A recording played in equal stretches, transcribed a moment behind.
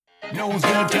No one's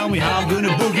gonna tell me how I'm gonna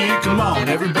boogie. Come on,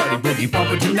 everybody boogie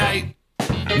bumper tonight.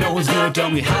 No one's gonna tell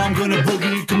me how I'm gonna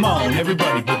boogie. Come on,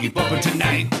 everybody boogie bumper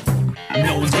tonight.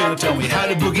 No one's gonna tell me how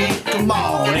to boogie. Come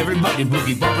on, everybody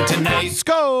boogie bumper tonight. Let's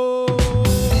go!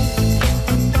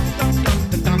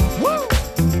 Woo!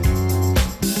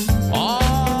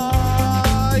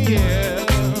 Oh, yeah.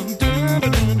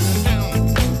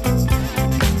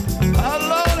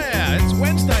 Hello there. It's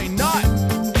Wednesday night.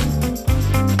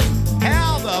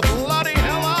 How the bloody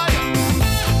hell are you?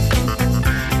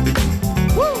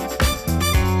 Woo!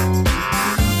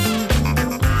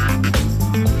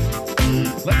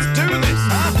 Let's do this,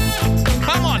 huh?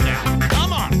 Come on now.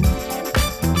 Come on.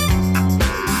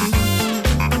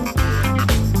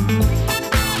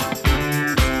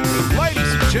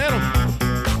 Ladies and gentlemen,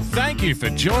 thank you for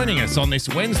joining us on this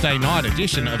Wednesday night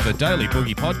edition of the Daily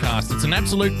Boogie Podcast. It's an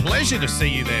absolute pleasure to see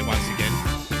you there once again.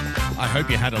 I hope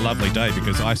you had a lovely day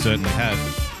because I certainly have.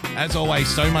 As always,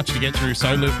 so much to get through,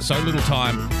 so little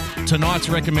time. Tonight's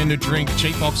recommended drink,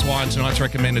 Cheap Box Wine. Tonight's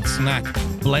recommended snack,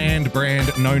 Bland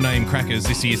Brand No Name Crackers.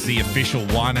 This is the official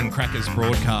Wine and Crackers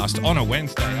broadcast on a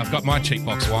Wednesday. I've got my Cheap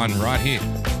Box Wine right here,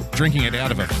 drinking it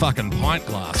out of a fucking pint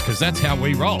glass because that's how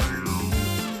we roll.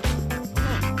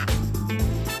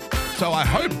 So I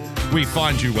hope we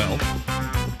find you well.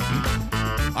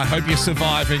 I hope you're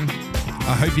surviving.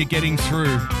 I hope you're getting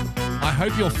through. I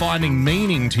hope you're finding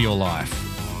meaning to your life.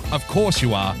 Of course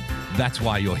you are. That's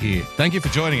why you're here. Thank you for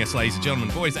joining us, ladies and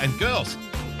gentlemen, boys and girls.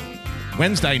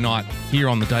 Wednesday night here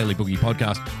on the Daily Boogie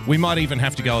Podcast. We might even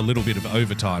have to go a little bit of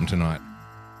overtime tonight.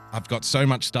 I've got so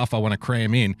much stuff I want to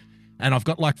cram in, and I've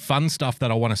got like fun stuff that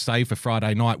I want to save for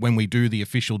Friday night when we do the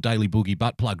official Daily Boogie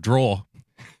butt plug draw.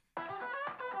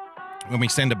 When we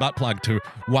send a butt plug to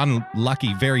one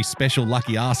lucky, very special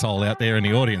lucky arsehole out there in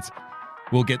the audience,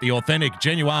 we'll get the authentic,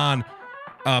 genuine,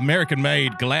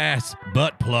 American-made glass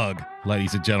butt plug,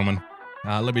 ladies and gentlemen.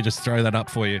 Let me just throw that up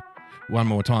for you one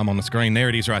more time on the screen. There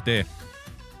it is right there.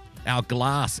 Our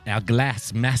glass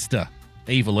master,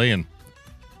 Evil Ian.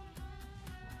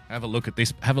 Have a look at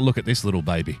this. Have a look at this little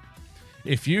baby.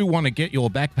 If you want to get your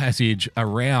back passage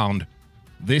around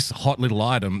this hot little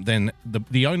item, then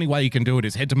the only way you can do it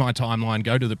is head to my timeline,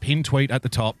 go to the pinned tweet at the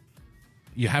top.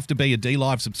 You have to be a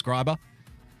DLive subscriber,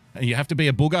 and you have to be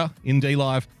a booger in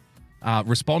DLive.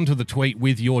 Respond to the tweet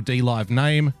with your DLive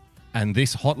name, and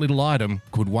this hot little item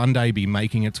could one day be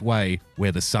making its way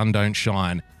where the sun don't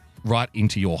shine, right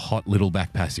into your hot little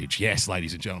back passage. Yes,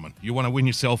 ladies and gentlemen, you want to win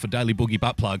yourself a Daily Boogie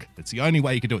butt plug. It's the only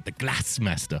way you can do it. The Glass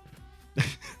Master.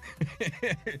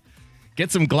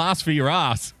 Get some glass for your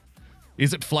ass.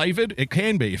 Is it flavored? It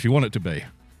can be if you want it to be,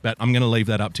 but I'm going to leave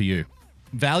that up to you.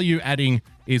 Value adding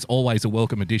is always a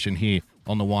welcome addition here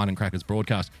on the Wine and Crackers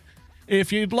broadcast.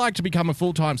 If you'd like to become a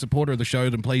full-time supporter of the show,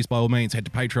 then please, by all means, head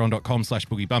to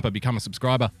patreon.com/boogiebumper, become a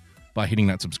subscriber by hitting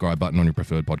that subscribe button on your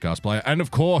preferred podcast player. And,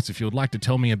 of course, if you'd like to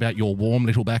tell me about your warm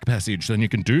little back passage, then you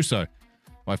can do so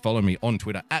by following me on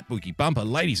Twitter @boogiebumper.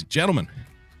 Ladies and gentlemen,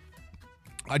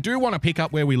 I do want to pick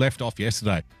up where we left off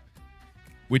yesterday,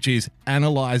 which is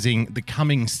analysing the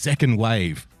coming second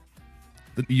wave.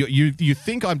 You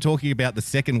think I'm talking about the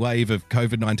second wave of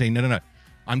COVID-19. No.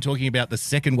 I'm talking about the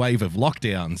second wave of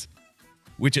lockdowns,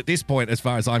 which at this point, as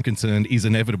far as I'm concerned, is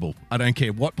inevitable. I don't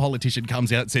care what politician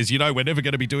comes out and says, we're never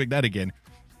going to be doing that again.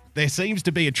 There seems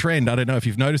to be a trend. I don't know if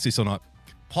you've noticed this or not.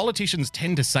 Politicians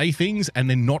tend to say things and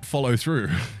then not follow through.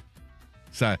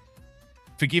 So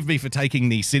forgive me for taking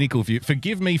the cynical view.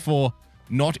 Forgive me for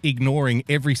not ignoring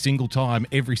every single time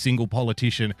every single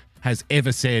politician has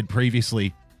ever said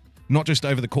previously, not just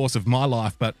over the course of my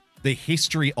life, but the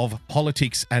history of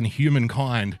politics and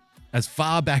humankind as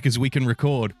far back as we can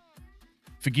record.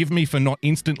 Forgive me for not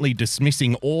instantly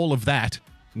dismissing all of that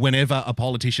whenever a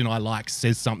politician I like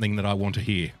says something that I want to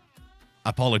hear.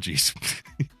 Apologies.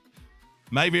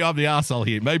 Maybe I'm the arsehole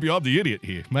here. Maybe I'm the idiot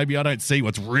here. Maybe I don't see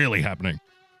what's really happening.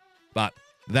 But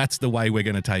that's the way we're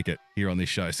going to take it here on this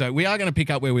show. So we are going to pick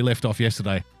up where we left off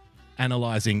yesterday,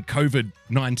 analysing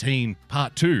COVID-19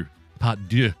 Part 2,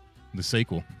 the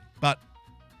sequel. But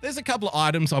there's a couple of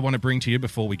items I want to bring to you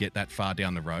before we get that far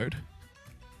down the road.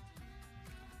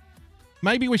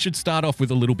 Maybe we should start off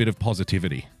with a little bit of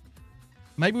positivity.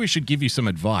 Maybe we should give you some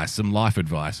advice, some life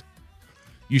advice.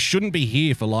 You shouldn't be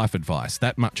here for life advice,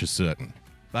 that much is certain.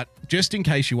 But just in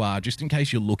case you are, just in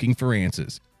case you're looking for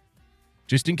answers,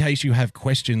 just in case you have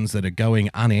questions that are going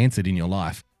unanswered in your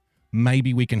life,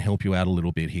 maybe we can help you out a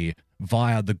little bit here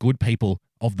via the good people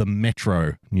of the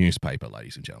Metro newspaper,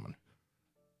 ladies and gentlemen.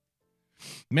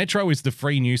 Metro is the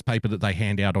free newspaper that they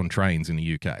hand out on trains in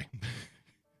the UK.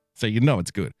 So you know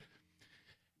it's good.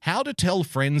 How to tell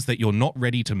friends that you're not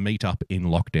ready to meet up in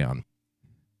lockdown.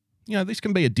 this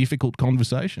can be a difficult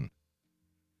conversation.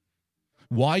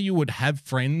 Why you would have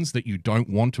friends that you don't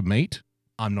want to meet,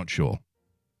 I'm not sure.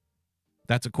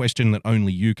 That's a question that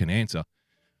only you can answer.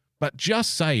 But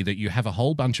just say that you have a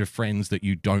whole bunch of friends that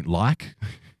you don't like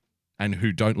and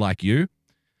who don't like you.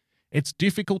 It's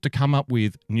difficult to come up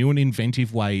with new and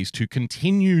inventive ways to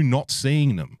continue not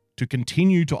seeing them, to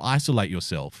continue to isolate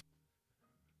yourself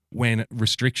when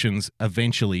restrictions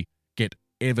eventually get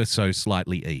ever so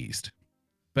slightly eased.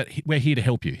 But we're here to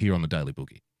help you here on the Daily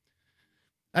Boogie.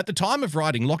 At the time of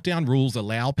writing, lockdown rules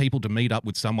allow people to meet up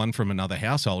with someone from another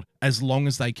household as long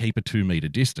as they keep a 2-meter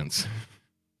distance.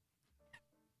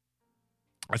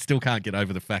 I still can't get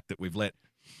over the fact that we've let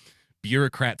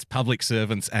bureaucrats, public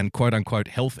servants, and quote-unquote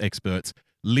health experts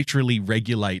literally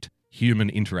regulate human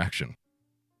interaction.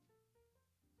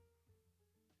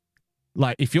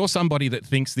 Like, if you're somebody that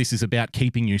thinks this is about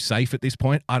keeping you safe at this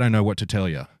point, I don't know what to tell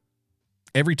you.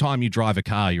 Every time you drive a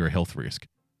car, you're a health risk.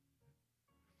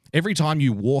 Every time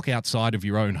you walk outside of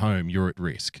your own home, you're at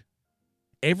risk.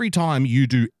 Every time you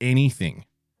do anything,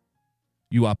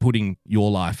 you are putting your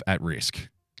life at risk,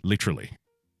 literally.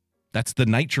 That's the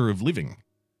nature of living.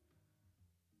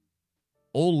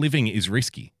 All living is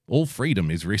risky. All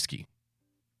freedom is risky.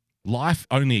 Life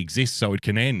only exists so it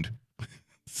can end.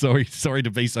 Sorry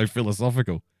to be so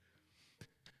philosophical.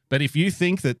 But if you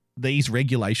think that these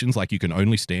regulations, like you can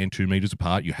only stand 2 meters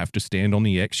apart, you have to stand on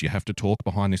the X, you have to talk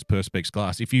behind this Perspex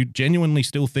glass, if you genuinely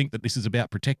still think that this is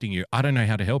about protecting you, I don't know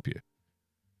how to help you.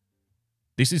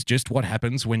 This is just what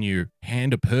happens when you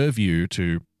hand a purview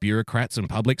to bureaucrats and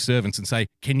public servants and say,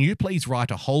 can you please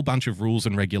write a whole bunch of rules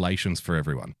and regulations for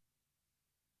everyone?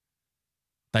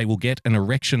 They will get an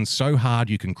erection so hard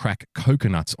you can crack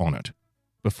coconuts on it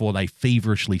before they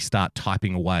feverishly start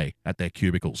typing away at their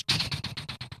cubicles.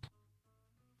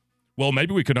 Well,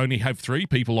 maybe we can only have 3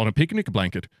 people on a picnic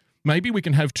blanket. Maybe we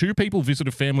can have 2 people visit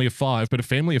a family of 5, but a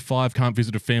family of 5 can't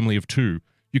visit a family of 2.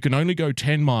 You can only go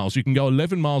 10 miles. You can go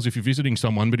 11 miles if you're visiting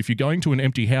someone, but if you're going to an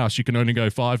empty house, you can only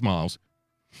go 5 miles.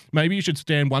 Maybe you should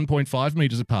stand 1.5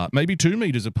 meters apart, maybe 2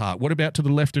 meters apart. What about to the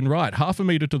left and right? Half a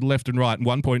meter to the left and right and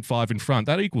 1.5 in front.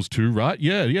 That equals 2, right?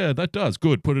 Yeah, that does.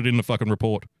 Good. Put it in the fucking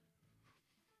report.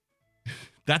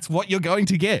 That's what you're going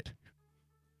to get.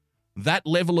 That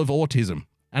level of autism.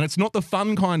 And it's not the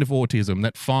fun kind of autism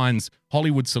that finds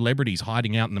Hollywood celebrities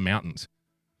hiding out in the mountains.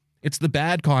 It's the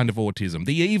bad kind of autism,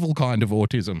 the evil kind of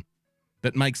autism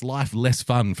that makes life less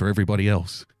fun for everybody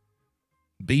else.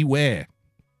 Beware.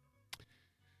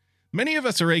 Many of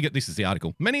us are eager, this is the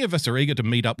article, many of us are eager to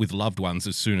meet up with loved ones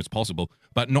as soon as possible,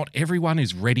 but not everyone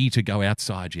is ready to go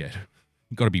outside yet.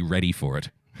 You've got to be ready for it.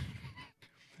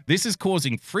 This is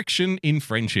causing friction in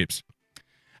friendships.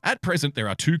 At present, there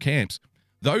are 2 camps.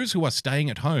 Those who are staying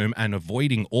at home and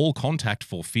avoiding all contact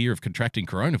for fear of contracting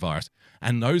coronavirus,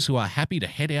 and those who are happy to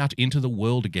head out into the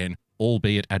world again,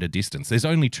 albeit at a distance. There's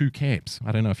only 2 camps.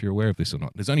 I don't know if you're aware of this or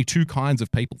not. There's only 2 kinds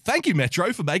of people. Thank you,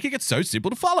 Metro, for making it so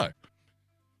simple to follow.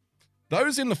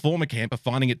 Those in the former camp are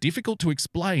finding it difficult to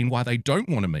explain why they don't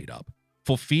want to meet up,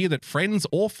 for fear that friends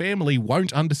or family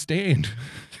won't understand.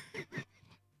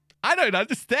 I don't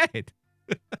understand.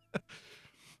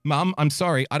 Mum, I'm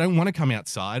sorry, I don't want to come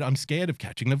outside. I'm scared of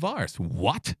catching the virus.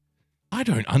 What? I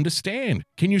don't understand.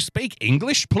 Can you speak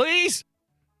English, please?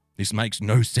 This makes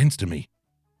no sense to me.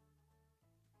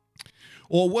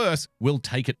 Or worse, we'll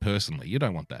take it personally. You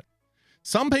don't want that.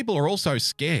 Some people are also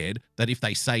scared that if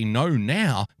they say no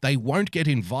now, they won't get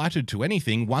invited to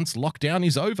anything once lockdown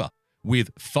is over,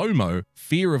 with FOMO,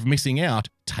 fear of missing out,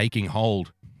 taking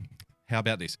hold. How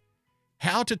about this?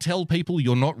 How to tell people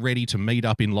you're not ready to meet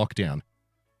up in lockdown.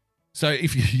 So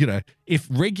if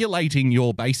regulating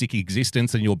your basic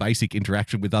existence and your basic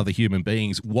interaction with other human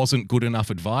beings wasn't good enough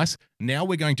advice, now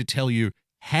we're going to tell you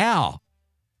how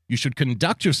you should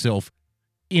conduct yourself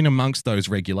in amongst those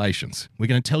regulations. We're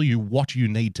going to tell you what you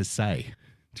need to say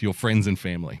to your friends and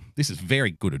family. This is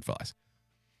very good advice.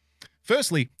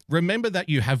 Firstly, remember that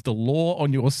you have the law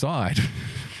on your side.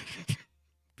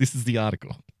 This is the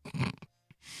article.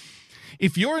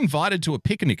 If you're invited to a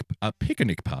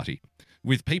picnic party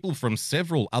with people from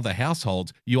several other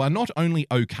households, you are not only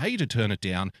okay to turn it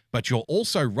down, but you're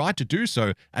also right to do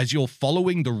so as you're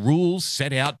following the rules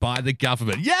set out by the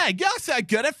government. Yeah, you're so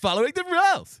good at following the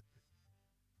rules.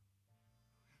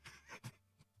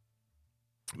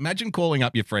 Imagine calling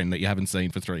up your friend that you haven't seen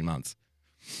for 3 months.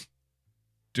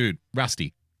 Dude,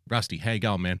 Rusty, how you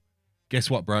going, man? Guess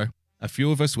what, bro? A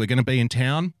few of us, we're going to be in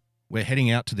town. We're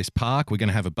heading out to this park. We're going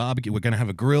to have a barbecue. We're going to have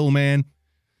a grill, man.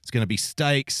 It's going to be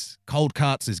steaks, cold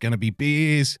cuts. There's going to be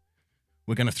beers.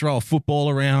 We're going to throw a football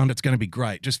around. It's going to be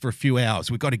great just for a few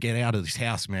hours. We've got to get out of this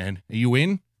house, man. Are you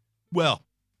in? Well,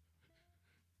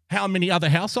 How many other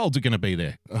households are going to be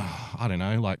there? I don't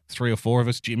know, like 3 or 4 of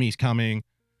us. Jimmy's coming,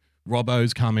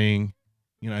 Robbo's coming,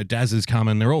 Daz is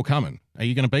coming. They're all coming. Are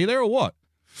you going to be there or what?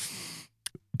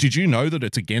 Did you know that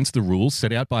it's against the rules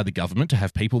set out by the government to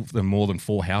have people from more than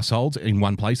 4 households in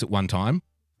one place at one time?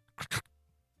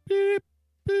 Beep,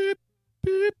 beep,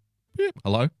 beep, beep.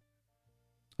 Hello?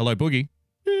 Hello, Boogie?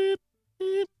 Beep,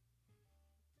 beep.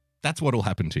 That's what will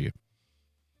happen to you.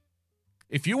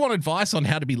 If you want advice on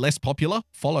how to be less popular,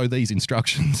 follow these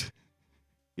instructions.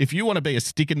 If you want to be a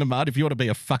stick in the mud, if you want to be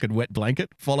a fucking wet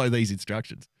blanket, follow these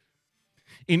instructions.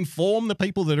 Inform the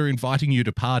people that are inviting you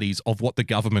to parties of what the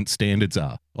government standards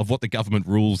are, of what the government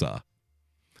rules are,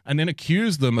 and then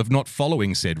accuse them of not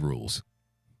following said rules.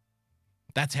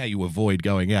 That's how you avoid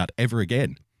going out ever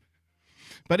again.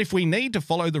 But if we need to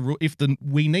follow the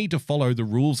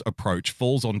rules approach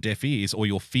falls on deaf ears, or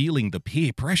you're feeling the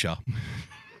peer pressure,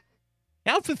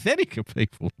 how pathetic are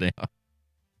people now?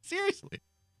 Seriously.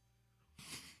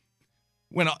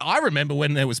 When I remember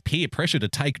when there was peer pressure to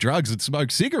take drugs and smoke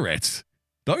cigarettes.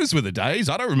 Those were the days.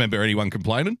 I don't remember anyone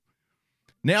complaining.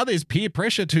 Now there's peer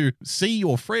pressure to see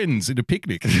your friends at a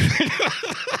picnic.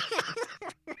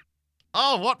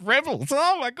 Oh, what rebels.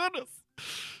 Oh, my goodness.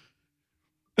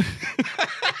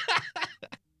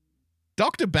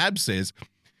 Dr. Bab says,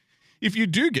 if you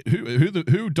do get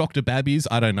who Dr. Bab is,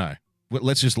 I don't know. Well,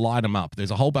 let's just line them up.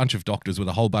 There's a whole bunch of doctors with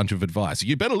a whole bunch of advice.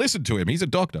 You better listen to him. He's a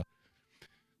doctor.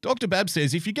 Dr. Bab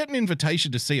says, if you get an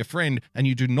invitation to see a friend and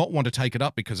you do not want to take it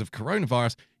up because of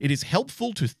coronavirus, it is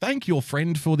helpful to thank your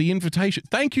friend for the invitation.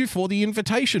 Thank you for the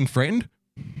invitation, friend.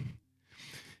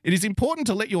 It is important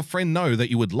to let your friend know that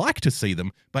you would like to see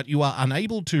them, but you are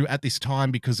unable to at this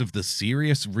time because of the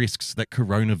serious risks that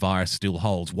coronavirus still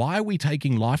holds. Why are we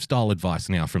taking lifestyle advice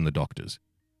now from the doctors?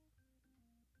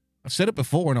 I've said it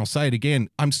before and I'll say it again.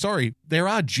 I'm sorry, there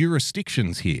are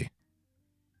jurisdictions here,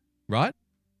 right?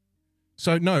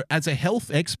 So no, as a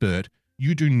health expert,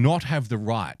 you do not have the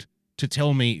right to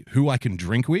tell me who I can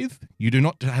drink with. You do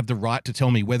not have the right to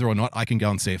tell me whether or not I can go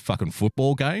and see a fucking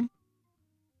football game.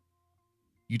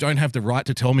 You don't have the right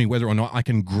to tell me whether or not I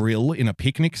can grill in a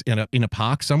picnic in a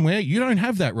park somewhere. You don't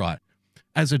have that right.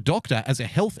 As a doctor, as a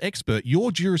health expert,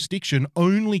 your jurisdiction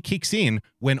only kicks in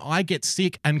when I get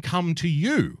sick and come to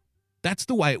you. That's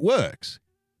the way it works.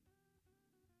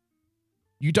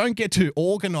 You don't get to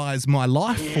organise my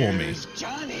life for me.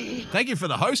 Johnny. Thank you for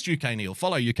the host, UK Neil.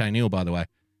 Follow UK Neil, by the way.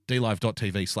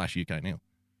 dlive.tv/UK Neil.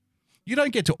 You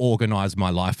don't get to organise my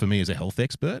life for me as a health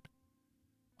expert.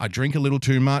 I drink a little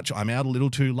too much. I'm out a little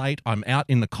too late. I'm out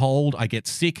in the cold. I get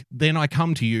sick. Then I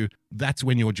come to you. That's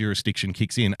when your jurisdiction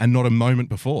kicks in, and not a moment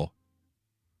before.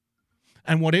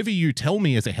 And whatever you tell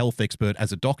me as a health expert,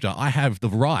 as a doctor, I have the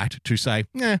right to say,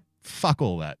 fuck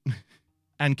all that,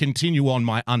 and continue on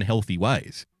my unhealthy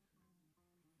ways.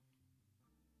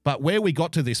 But where we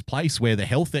got to this place where the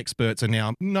health experts are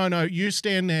now, no, you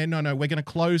stand there. No, we're going to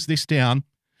close this down.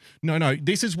 No,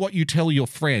 this is what you tell your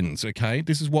friends, okay?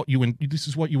 This is what you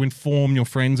inform your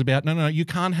friends about. No, you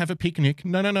can't have a picnic.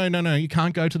 No, you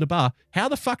can't go to the bar. How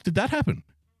the fuck did that happen?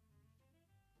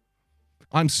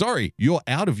 I'm sorry, you're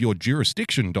out of your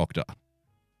jurisdiction, doctor.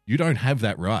 You don't have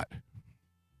that right.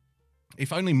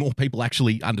 If only more people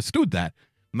actually understood that,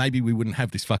 maybe we wouldn't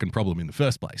have this fucking problem in the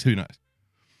first place. Who knows?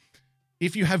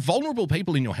 If you have vulnerable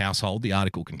people in your household, the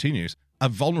article continues, a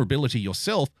vulnerability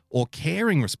yourself or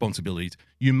caring responsibilities,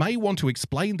 you may want to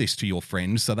explain this to your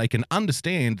friends so they can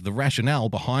understand the rationale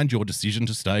behind your decision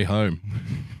to stay home.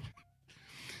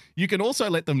 You can also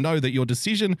let them know that your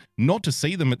decision not to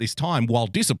see them at this time, while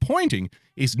disappointing,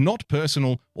 is not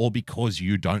personal or because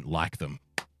you don't like them.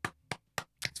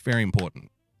 It's very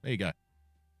important. There you go.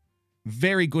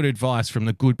 Very good advice from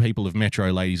the good people of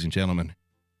Metro, ladies and gentlemen.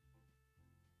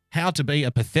 How to be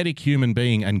a pathetic human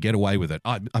being and get away with it.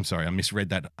 I'm sorry, I misread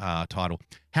that title.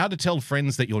 How to tell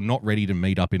friends that you're not ready to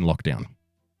meet up in lockdown.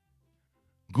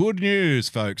 Good news,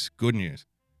 folks. Good news.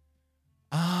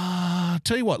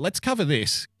 Tell you what, let's cover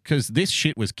this because this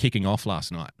shit was kicking off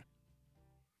last night.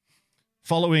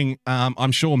 Following,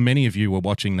 I'm sure many of you were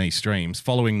watching these streams,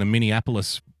 following the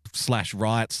Minneapolis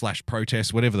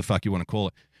 /riot/protest, whatever the fuck you want to call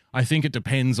it. I think it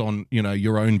depends on,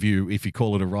 your own view if you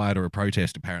call it a riot or a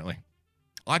protest, apparently.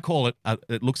 I call it,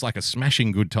 it looks like a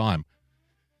smashing good time.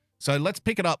 So let's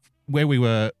pick it up where we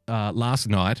were last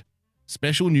night.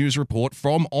 Special news report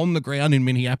from on the ground in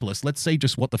Minneapolis. Let's see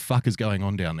just what the fuck is going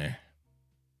on down there.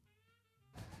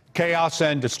 Chaos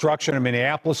and destruction in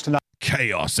Minneapolis tonight.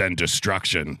 Chaos and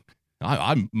destruction.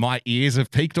 My ears have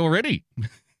peaked already.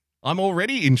 I'm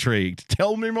already intrigued.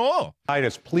 Tell me more.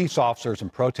 As police officers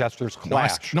and protesters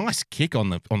clash. Nice kick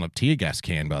on the tear gas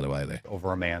can, by the way, there.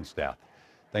 Over a man's death.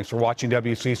 Thanks for watching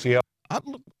WCCO.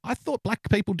 I thought black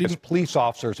people As didn't. police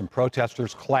officers and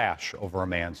protesters clash over a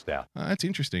man's death. That's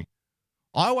interesting.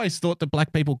 I always thought that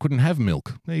black people couldn't have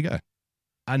milk. There you go.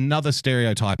 Another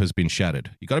stereotype has been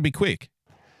shattered. You got to be quick.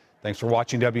 Thanks for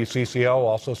watching WCCO,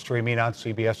 also streaming on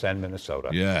CBSN Minnesota.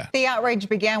 Yeah. The outrage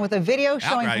began with a video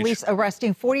showing Outrage. police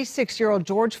arresting 46-year-old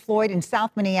George Floyd in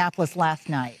South Minneapolis last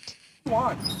night.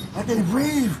 What? I can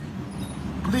breathe.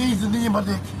 Please, the name of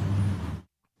it.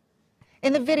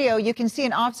 In the video, you can see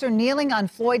an officer kneeling on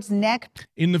Floyd's neck.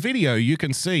 In the video, you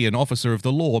can see an officer of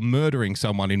the law murdering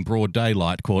someone in broad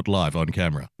daylight caught live on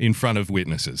camera in front of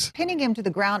witnesses. Pinning him to the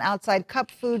ground outside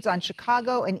Cup Foods on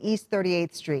Chicago and East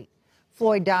 38th Street.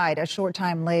 Floyd died a short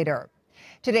time later.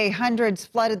 Today, hundreds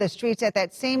flooded the streets at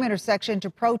that same intersection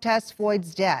to protest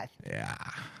Floyd's death. Yeah.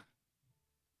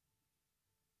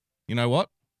 You know what?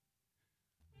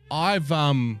 I've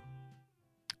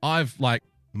like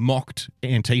mocked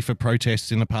Antifa protests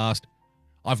in the past.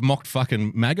 I've mocked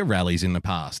fucking MAGA rallies in the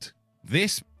past.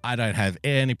 This, I don't have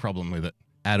any problem with it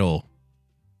at all.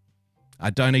 I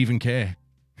don't even care.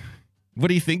 What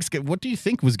do you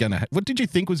think was going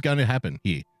to happen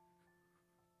here?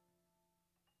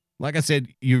 Like I said,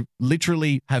 you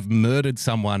literally have murdered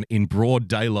someone in broad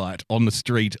daylight on the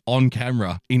street, on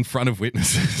camera, in front of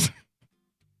witnesses.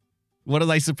 What are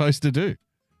they supposed to do?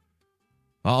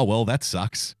 Oh, well, that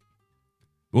sucks.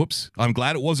 Oops, I'm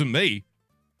glad it wasn't me.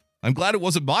 I'm glad it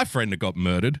wasn't my friend that got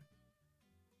murdered.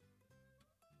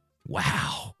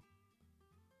 Wow.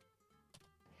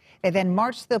 They then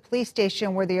marched to the police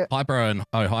station where the Piper in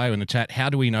Ohio in the chat, how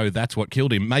do we know that's what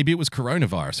killed him? Maybe it was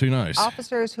coronavirus. Who knows?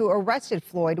 officers who arrested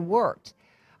Floyd worked.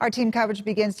 Our team coverage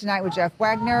begins tonight with Jeff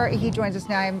Wagner. He joins us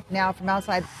now from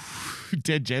outside.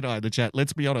 Dead Jedi in the chat.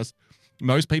 Let's be honest.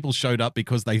 Most people showed up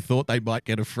because they thought they might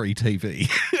get a free TV.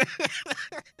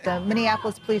 The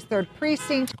Minneapolis Police 3rd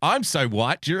Precinct, I'm so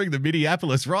white. During the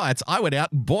Minneapolis riots, I went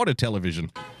out and bought a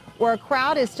television. where a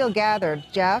crowd is still gathered.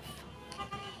 Jeff?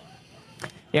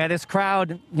 Yeah, this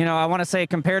crowd, I want to say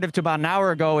comparative to about an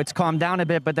hour ago, it's calmed down a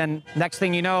bit, but then next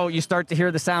thing you know, you start to hear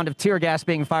the sound of tear gas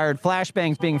being fired,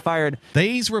 flashbangs being fired.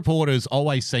 These reporters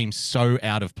always seem so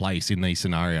out of place in these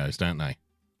scenarios, don't they?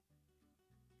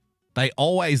 They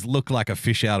always look like a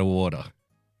fish out of water.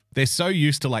 They're so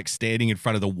used to like standing in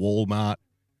front of the Walmart,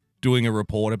 doing a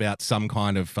report about some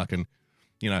kind of fucking,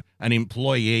 an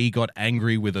employee got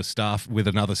angry with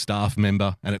another staff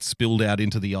member and it spilled out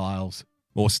into the aisles.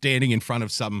 Or standing in front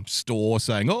of some store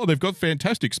saying, oh, they've got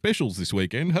fantastic specials this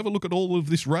weekend. Have a look at all of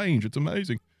this range. It's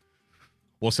amazing.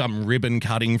 Or some ribbon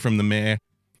cutting from the mayor.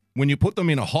 When you put them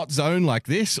in a hot zone like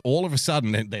this, all of a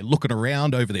sudden they're looking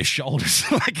around over their shoulders.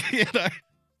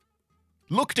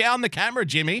 Look down the camera,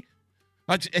 Jimmy.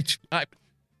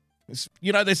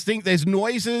 There's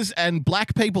noises and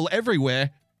black people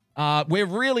everywhere. We're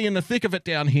really in the thick of it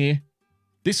down here.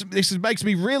 This makes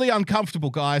me really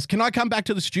uncomfortable, guys. Can I come back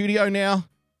to the studio now?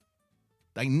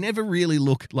 They never really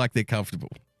look like they're comfortable.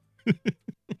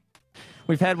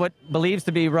 We've had what believes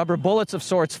to be rubber bullets of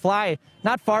sorts fly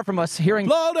not far from us, hearing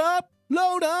Load up,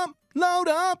 load up, load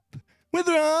up with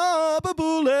rubber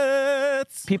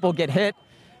bullets. people get hit.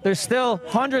 There's still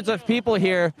hundreds of people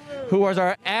here who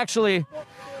are actually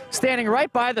standing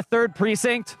right by the 3rd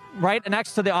Precinct, right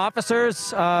next to the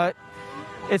officers.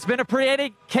 It's been a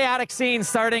pretty chaotic scene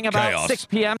starting about 6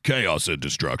 p.m. Chaos and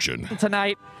destruction.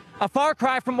 tonight. A far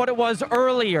cry from what it was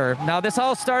earlier. Now, this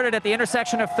all started at the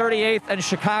intersection of 38th and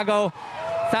Chicago.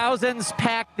 Thousands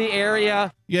packed the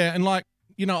area. Yeah, and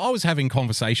I was having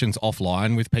conversations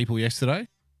offline with people yesterday,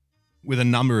 with a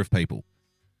number of people.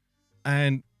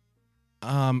 And,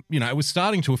 it was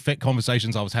starting to affect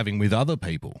conversations I was having with other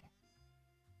people.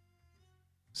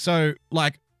 So,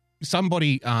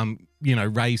 somebody,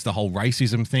 raised the whole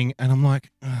racism thing, and I'm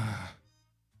like,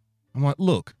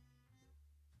 look,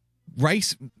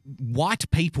 white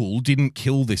people didn't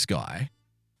kill this guy.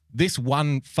 This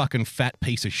one fucking fat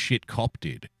piece of shit cop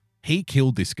did. He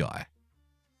killed this guy.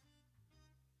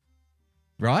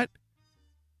 Right?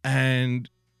 And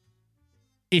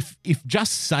if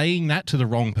just saying that to the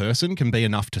wrong person can be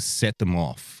enough to set them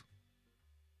off,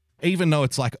 even though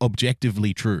it's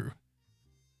objectively true,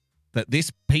 that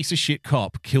this piece of shit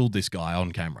cop killed this guy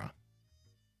on camera.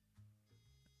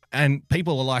 And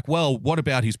people are like, well, what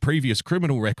about his previous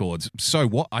criminal records? So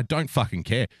what? I don't fucking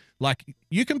care.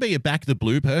 You can be a back the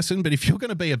blue person, but if you're going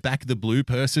to be a back the blue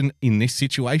person in this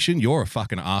situation, you're a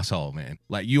fucking asshole, man.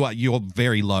 You're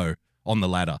very low on the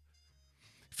ladder.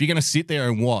 If you're going to sit there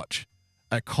and watch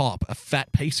a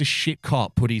fat piece of shit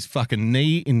cop, put his fucking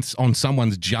knee on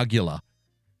someone's jugular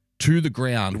to the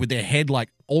ground with their head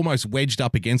almost wedged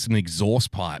up against an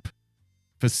exhaust pipe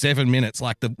for 7 minutes,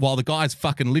 while the guy's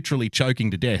fucking literally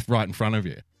choking to death right in front of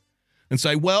you, and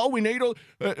say, well, we need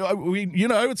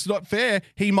it's not fair.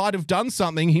 He might have done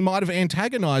something. He might have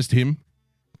antagonized him.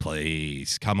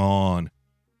 Please, come on.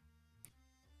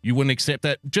 You wouldn't accept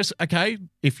that. Just, okay,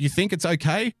 if you think it's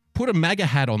okay, put a MAGA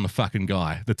hat on the fucking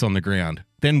guy that's on the ground.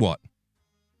 Then what?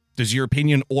 Does your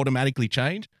opinion automatically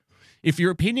change? If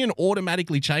your opinion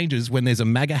automatically changes when there's a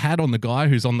MAGA hat on the guy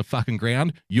who's on the fucking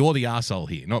ground, you're the arsehole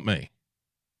here, not me.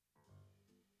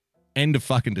 End of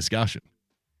fucking discussion.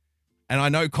 And I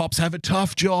know cops have a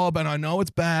tough job and I know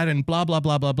it's bad and blah, blah,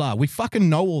 blah, blah, blah. We fucking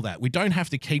know all that. We don't have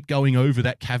to keep going over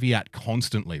that caveat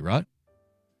constantly, right?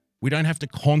 We don't have to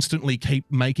constantly keep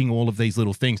making all of these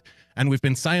little things. And we've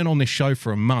been saying on this show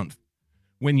for a month,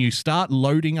 when you start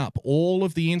loading up all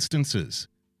of the instances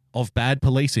of bad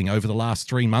policing over the last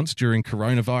 3 months during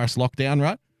coronavirus lockdown,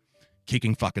 right?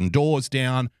 Kicking fucking doors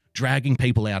down, dragging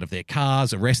people out of their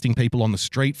cars, arresting people on the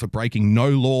street for breaking no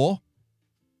law,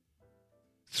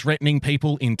 threatening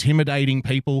people, intimidating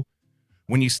people.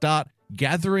 When you start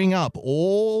gathering up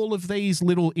all of these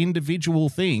little individual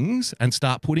things and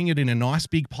start putting it in a nice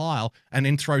big pile and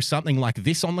then throw something like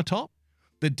this on the top,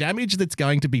 the damage that's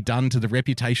going to be done to the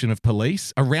reputation of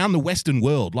police around the Western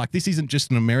world, like this isn't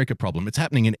just an America problem, it's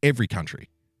happening in every country.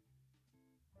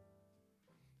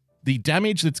 The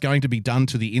damage that's going to be done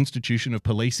to the institution of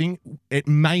policing, it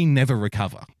may never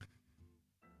recover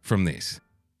from this.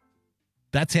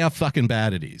 That's how fucking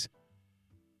bad it is.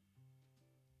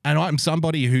 And I'm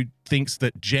somebody who thinks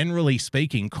that generally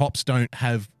speaking, cops don't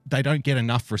get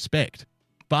enough respect.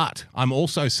 But I'm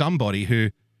also somebody who,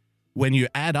 when you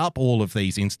add up all of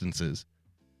these instances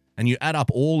and you add up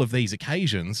all of these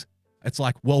occasions, it's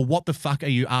like, well, what the fuck are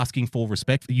you asking for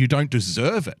respect for? You don't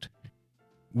deserve it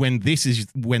when this is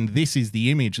the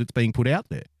image that's being put out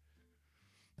there.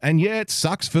 And yeah, it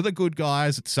sucks for the good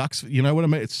guys. It sucks, you know what I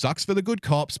mean? It sucks for the good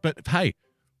cops. But hey,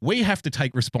 we have to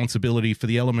take responsibility for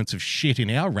the elements of shit in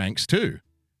our ranks too.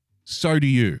 So do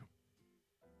you.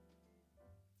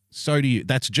 So do you.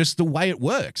 That's just the way it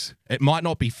works. It might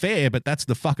not be fair, but that's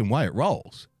the fucking way it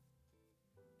rolls.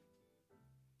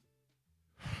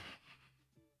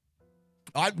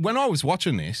 When I was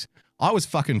watching this, I was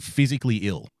fucking physically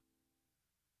ill.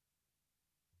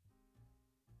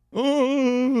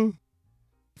 Oh,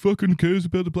 fucking cares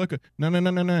about the black guy.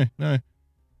 No.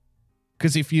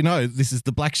 Because if you know, this is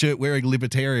the black shirt wearing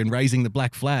libertarian raising the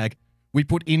black flag. We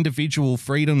put individual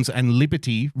freedoms and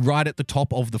liberty right at the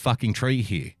top of the fucking tree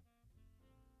here.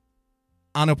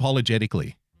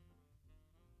 Unapologetically.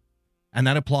 And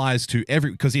that applies to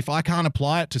because if I can't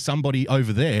apply it to somebody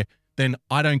over there, then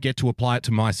I don't get to apply it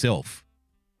to myself.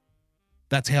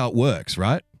 That's how it works,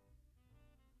 right?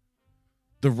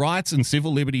 The rights and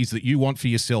civil liberties that you want for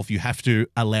yourself, you have to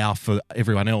allow for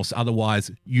everyone else. Otherwise,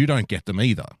 you don't get them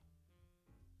either.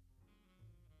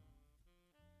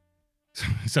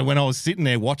 So when I was sitting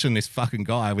there watching this fucking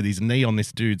guy with his knee on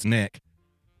this dude's neck,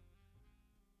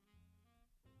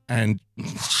 and,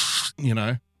 you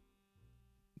know,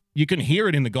 you can hear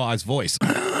it in the guy's voice.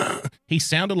 He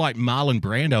sounded like Marlon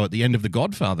Brando at the end of the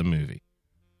Godfather movie.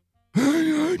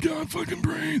 I can't fucking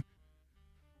breathe.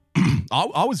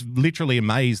 I was literally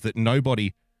amazed that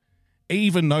nobody,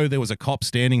 even though there was a cop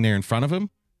standing there in front of him,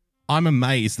 I'm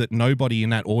amazed that nobody in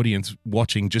that audience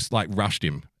watching just like rushed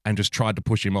him and just tried to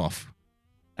push him off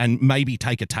and maybe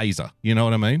take a taser. You know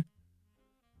what I mean?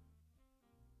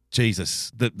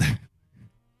 Jesus.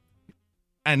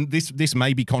 And this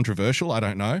may be controversial. I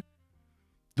don't know.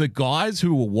 The guys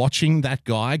who were watching that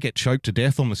guy get choked to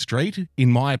death on the street,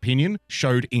 in my opinion,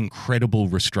 showed incredible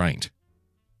restraint.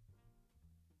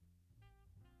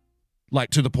 Like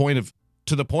to the point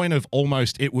of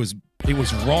almost it was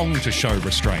wrong to show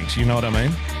restraint. You know what I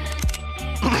mean?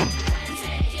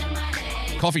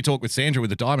 Coffee Talk with Sandra with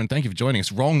the Diamond. Thank you for joining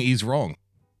us. Wrong is wrong.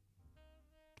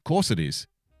 Of course it is.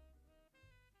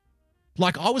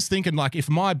 Like I was thinking, like if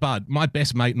my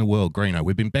best mate in the world, Greeno,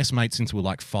 we've been best mates since we were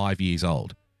like 5 years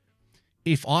old.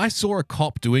 If I saw a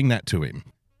cop doing that to him,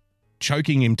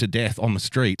 choking him to death on the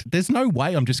street, there's no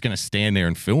way I'm just going to stand there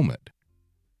and film it.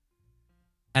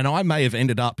 And I may have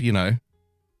ended up, in a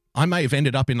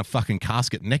fucking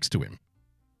casket next to him.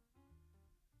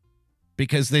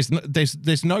 Because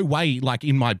there's no way, like,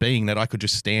 in my being that I could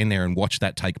just stand there and watch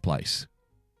that take place.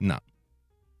 No.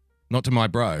 Not to my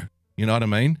bro. You know what I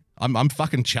mean? I'm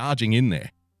fucking charging in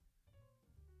there.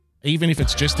 Even if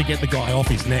it's just to get the guy off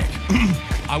his neck.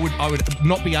 I would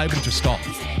not be able to stop.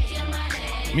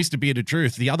 Mr. Bearded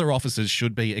Truth, the other officers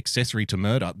should be accessory to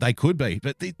murder. They could be,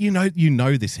 but you know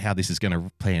how this is going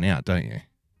to plan out, don't you?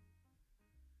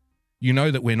 You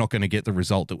know that we're not going to get the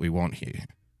result that we want here.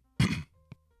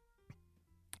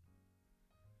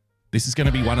 This is going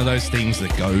to be one of those things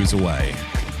that goes away.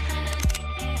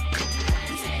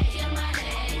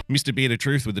 Mr. Beard of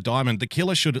Truth with the diamond. The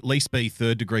killer should at least be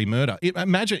third-degree murder.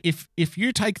 Imagine if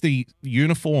you take the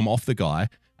uniform off the guy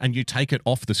and you take it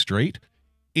off the street,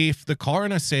 if the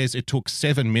coroner says it took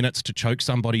 7 minutes to choke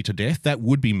somebody to death, that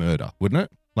would be murder, wouldn't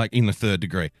it? Like in the third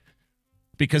degree.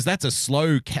 Because that's a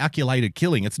slow, calculated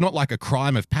killing. It's not like a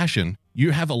crime of passion.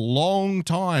 You have a long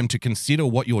time to consider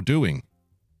what you're doing.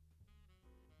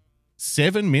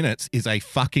 7 minutes is a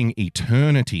fucking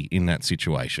eternity in that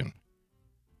situation.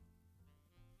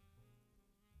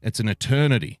 It's an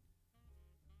eternity.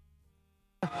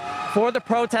 For the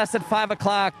protest at 5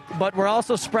 o'clock, but we're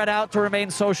also spread out to remain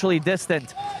socially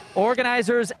distant.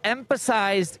 Organizers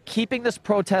emphasized keeping this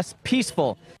protest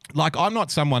peaceful. Like, I'm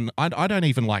not someone, I don't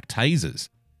even like tasers.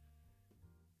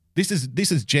 This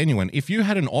is genuine. If you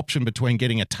had an option between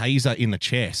getting a taser in the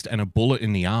chest and a bullet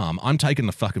in the arm, I'm taking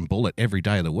the fucking bullet every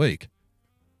day of the week.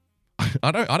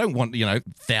 I don't want,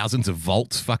 thousands of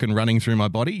volts fucking running through my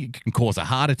body. It can cause a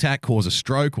heart attack, cause a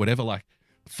stroke, whatever. Like,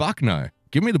 fuck no.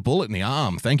 Give me the bullet in the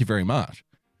arm. Thank you very much.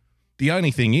 The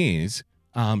only thing is,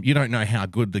 you don't know how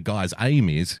good the guy's aim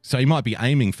is, so he might be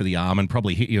aiming for the arm and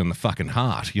probably hit you in the fucking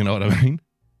heart. You know what I mean?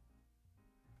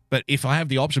 But if I have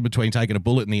the option between taking a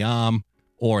bullet in the arm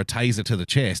or a taser to the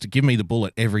chest, give me the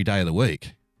bullet every day of the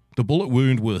week. The bullet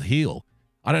wound will heal.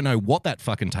 I don't know what that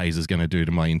fucking taser's going to do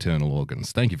to my internal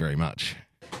organs. Thank you very much.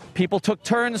 People took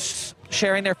turns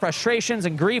sharing their frustrations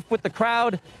and grief with the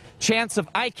crowd. Chants of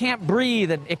 "I can't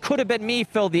breathe" and "it could have been me"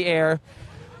 filled the air.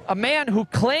 A man who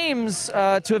claims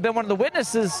to have been one of the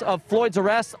witnesses of Floyd's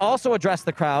arrest also addressed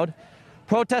the crowd.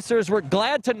 Protesters were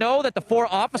glad to know that the 4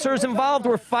 officers involved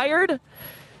were fired,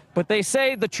 but they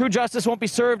say the true justice won't be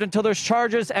served until there's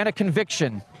charges and a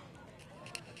conviction.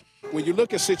 When you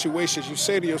look at situations, you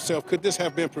say to yourself, could this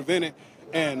have been prevented?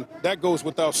 And that goes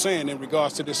without saying in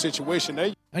regards to this situation.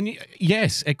 And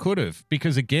yes, it could have,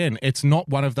 because again, it's not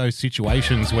one of those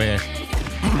situations where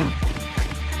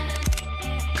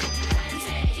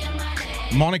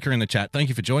Monica in the chat, thank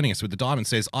you for joining us with the diamond,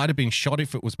 says, I'd have been shot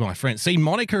if it was my friend. See,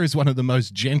 Monica is one of the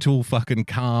most gentle, fucking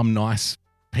calm, nice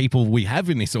people we have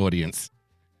in this audience.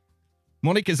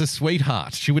 Monica's a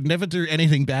sweetheart. She would never do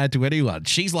anything bad to anyone.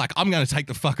 She's like, I'm going to take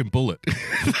the fucking bullet.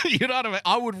 You know what I mean?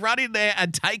 I would run in there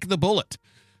and take the bullet.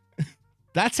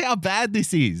 That's how bad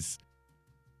this is.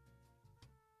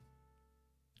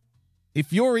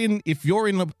 If you're in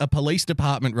a police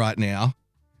department right now,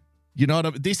 you know what I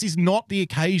mean? This is not the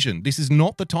occasion. This is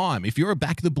not the time. If you're a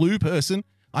back the blue person,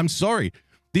 I'm sorry.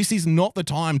 This is not the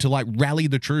time to like rally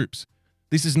the troops.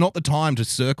 This is not the time to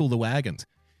circle the wagons.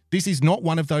 This is not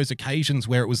one of those occasions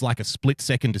where it was like a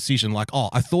split-second decision, like, oh,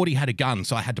 I thought he had a gun,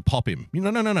 so I had to pop him.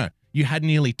 No. You had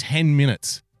nearly 10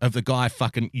 minutes of the guy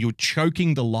you're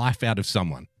choking the life out of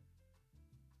someone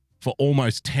for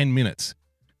almost 10 minutes.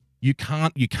 You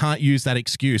can't use that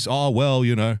excuse. Oh, well,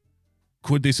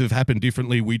 could this have happened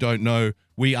differently? We don't know.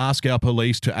 We ask our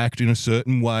police to act in a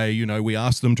certain way. We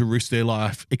ask them to risk their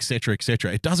life, etc.,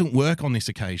 etc. It doesn't work on this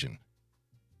occasion.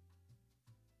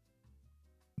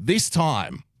 This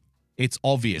time, it's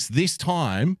obvious. This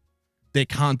time, there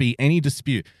can't be any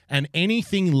dispute. And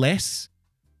anything less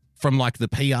from like the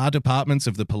PR departments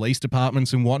of the police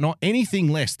departments and whatnot,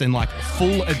 anything less than like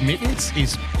full admittance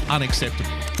is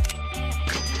unacceptable.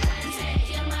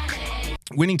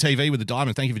 Winning TV with the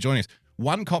diamond, thank you for joining us.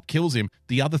 One cop kills him,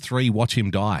 the other 3 watch him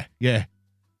die. Yeah.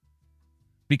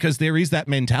 Because there is that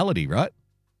mentality, right?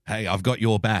 Hey, I've got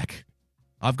your back.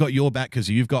 I've got your back because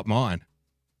you've got mine.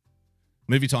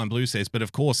 Movie Time Blue says, but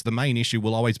of course, the main issue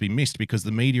will always be missed because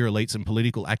the media elites and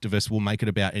political activists will make it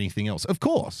about anything else. Of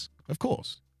course.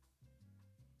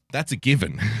 That's a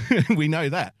given. We know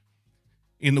that.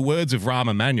 In the words of Rahm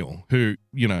Emanuel, who,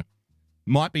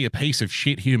 might be a piece of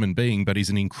shit human being, but is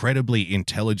an incredibly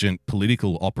intelligent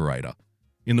political operator.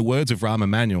 In the words of Rahm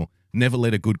Emanuel, never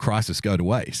let a good crisis go to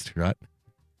waste, right?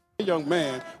 The young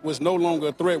man was no longer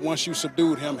a threat once you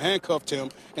subdued him, handcuffed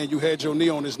him, and you had your knee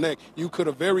on his neck. You could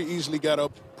have very easily got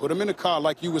up, put him in the car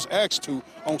like you was asked to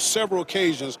on several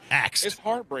occasions. It's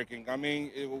heartbreaking. I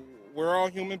mean, we're all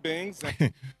human beings.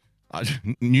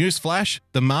 Newsflash,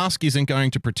 the mask isn't going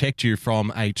to protect you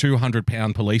from a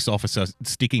 200-pound police officer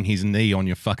sticking his knee on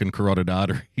your fucking carotid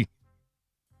artery.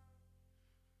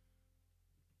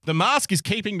 The mask is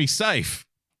keeping me safe.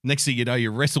 Next thing you know,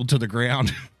 you're wrestled to the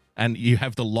ground and you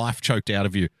have the life choked out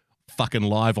of you fucking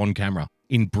live on camera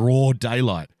in broad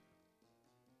daylight.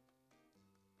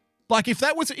 Like if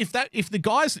the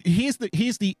guys, here's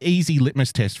the easy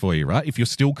litmus test for you, right? If you're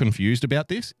still confused about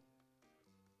this,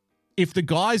 if the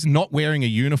guy's not wearing a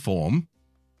uniform,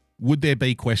 would there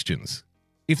be questions?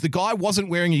 If the guy wasn't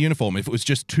wearing a uniform, if it was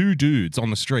just two dudes on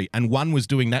the street and one was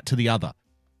doing that to the other,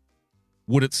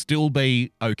 would it still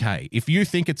be okay? If you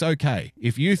think it's okay,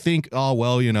 if you think, oh,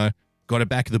 well, you know, got a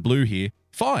back of the blue here,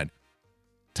 fine.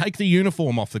 Take the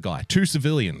uniform off the guy. Two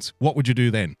civilians. What would you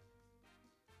do then?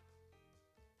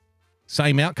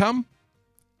 Same outcome?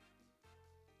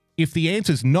 If the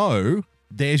answer's no,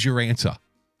 there's your answer.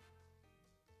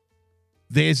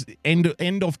 There's end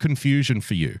of confusion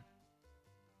for you.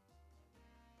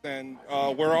 And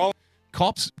we're all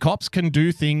Cops can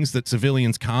do things that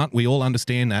civilians can't. We all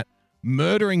understand that.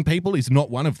 Murdering people is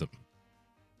not one of them.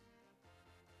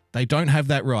 They don't have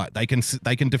that right. They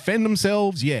can defend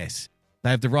themselves, yes.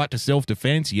 They have the right to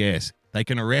self-defense, yes. They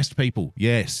can arrest people,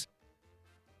 yes.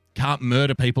 Can't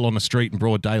murder people on the street in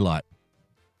broad daylight.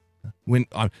 When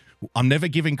I'm never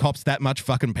giving cops that much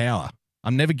fucking power.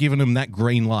 I'm never giving them that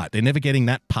green light. They're never getting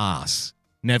that pass.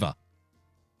 Never.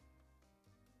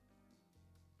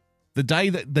 The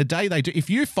day they do, if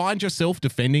you find yourself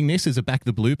defending this as a back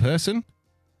the blue person,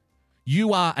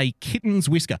 you are a kitten's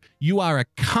whisker. You are a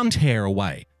cunt hair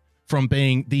away from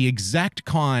being the exact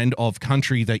kind of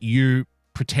country that you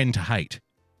pretend to hate.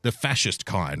 The fascist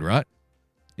kind, right?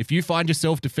 If you find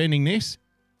yourself defending this,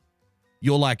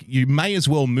 you're like, you may as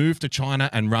well move to China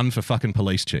and run for fucking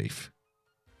police chief.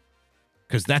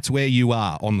 Because that's where you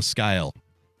are on the scale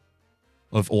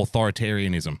of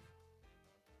authoritarianism.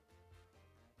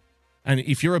 And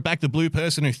if you're a back the blue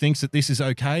person who thinks that this is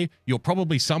okay, you're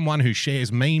probably someone who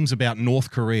shares memes about North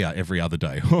Korea every other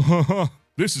day.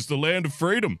 This is the land of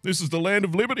freedom. This is the land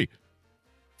of liberty.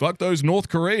 Fuck those North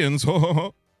Koreans.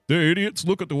 They're idiots.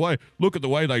 Look at the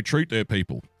way they treat their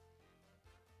people.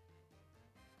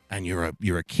 And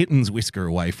you're a kitten's whisker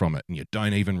away from it, and you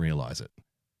don't even realize it.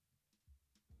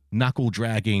 Knuckle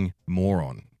dragging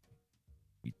moron.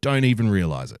 You don't even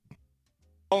realize it.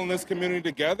 in this community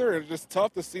together. It's just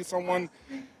tough to see someone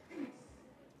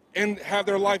and have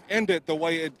their life ended the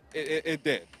way it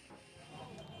did.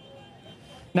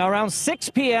 Now, around 6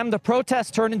 p.m., the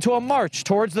protest turned into a march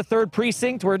towards the 3rd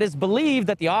Precinct, where it is believed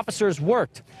that the officers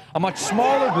worked. A much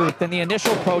smaller group than the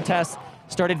initial protest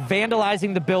started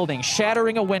vandalizing the building,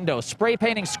 shattering a window, spray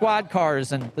painting squad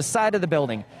cars and the side of the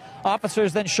building.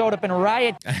 Officers then showed up in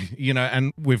riot. You know,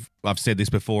 and I've said this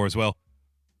before as well.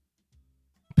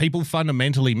 People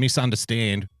fundamentally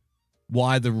misunderstand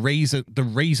why the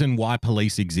reason why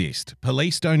police exist.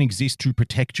 Police don't exist to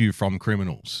protect you from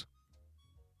criminals.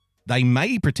 They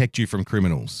may protect you from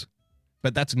criminals,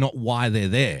 but that's not why they're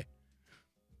there.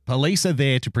 Police are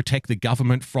there to protect the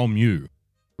government from you,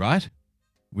 right?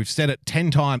 We've said it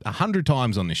 10 times, 100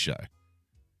 times on this show.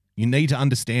 You need to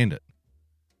understand it.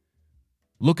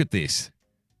 Look at this.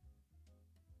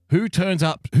 Who turns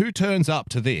up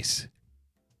to this?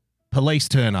 Police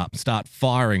turn up, start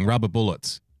firing rubber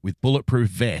bullets with bulletproof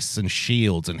vests and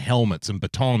shields and helmets and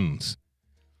batons.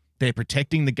 They're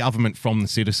protecting the government from the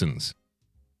citizens.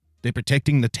 They're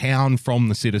protecting the town from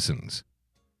the citizens.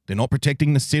 They're not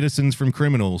protecting the citizens from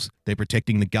criminals. They're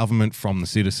protecting the government from the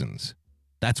citizens.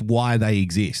 That's why they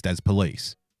exist as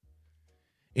police.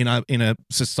 In a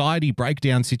society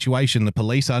breakdown situation, the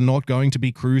police are not going to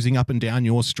be cruising up and down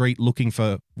your street looking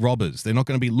for robbers. They're not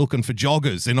going to be looking for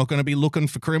joggers. They're not going to be looking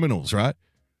for criminals, right?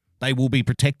 They will be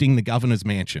protecting the governor's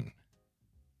mansion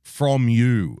from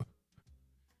you.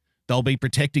 They'll be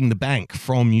protecting the bank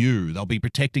from you. They'll be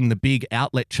protecting the big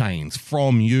outlet chains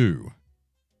from you.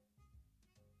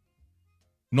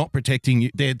 Not protecting you.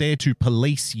 They're there to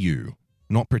police you,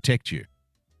 not protect you.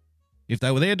 If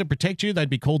they were there to protect you, they'd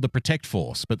be called the Protect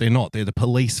Force, but they're not. They're the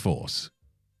police force.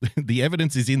 The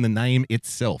evidence is in the name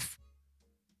itself.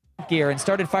 Gear and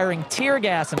started firing tear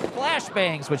gas and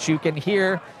flashbangs, which you can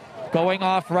hear going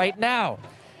off right now.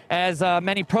 As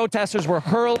many protesters were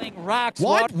hurling rocks.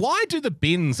 Why do the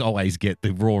bins always get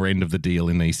the raw end of the deal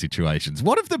in these situations?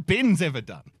 What have the bins ever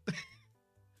done?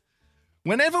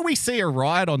 Whenever we see a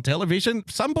riot on television,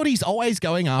 somebody's always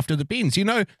going after the bins. You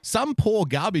know, some poor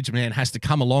garbage man has to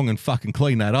come along and fucking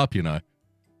clean that up, you know.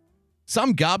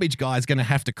 Some garbage guy's going to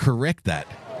have to correct that.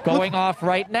 Going off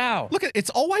right now. Look,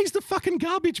 it's always the fucking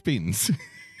garbage bins.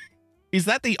 Is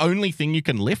that the only thing you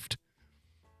can lift?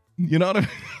 You know what I mean?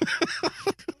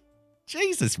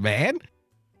 Jesus, man.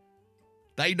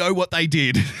 They know what they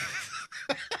did.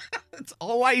 It's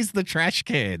always the trash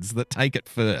cans that take it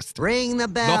first. Ring the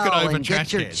bell Knock it over and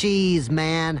trash get your cans. cheese,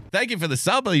 man. Thank you for the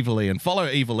sub, Evil Ian. Follow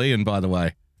Evil Ian, by the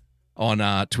way,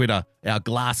 on Twitter. Our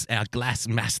glass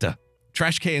master.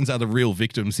 Trash cans are the real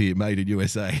victims here, made in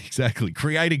USA. Exactly.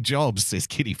 Creating jobs, says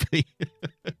Kitty P.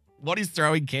 What is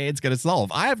throwing cans going to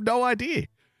solve? I have no idea.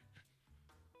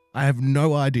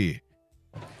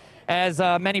 as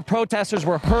many protesters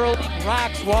were hurling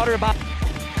rocks, water bottles.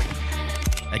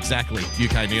 Exactly.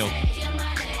 UK Neil.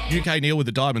 UK Neil with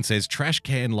the diamond says, trash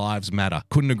can lives matter.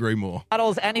 Couldn't agree more.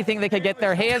 Anything they could get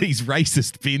their hands These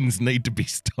racist Finns need to be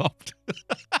stopped.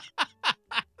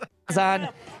 on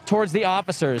towards the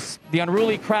officers. The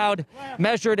unruly crowd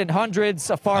measured in hundreds,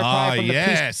 a far cry from the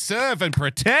peace. Serve and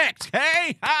protect.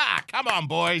 Hey, ha! Come on,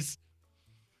 boys.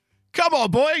 Come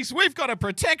on, boys. We've got to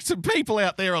protect some people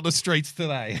out there on the streets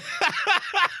today.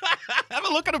 Have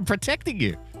a look at them protecting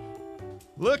you.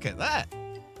 Look at that.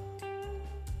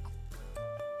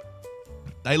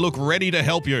 They look ready to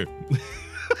help you.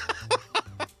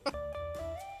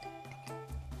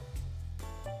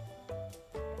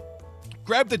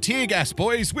 Grab the tear gas,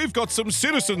 boys. We've got some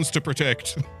citizens to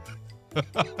protect.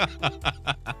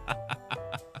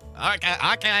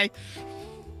 Okay.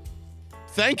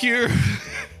 Thank you.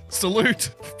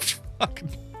 Salute.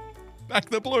 Fucking back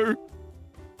the blue.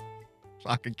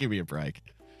 Fucking give me a break.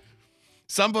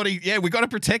 Somebody, we got to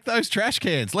protect those trash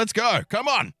cans. Let's go. Come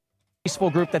on. Peaceful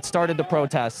group that started the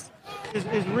protest.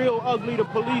 It's real ugly. The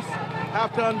police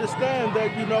have to understand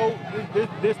that,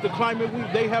 this the climate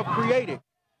they have created.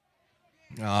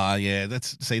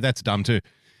 That's dumb too.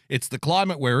 It's the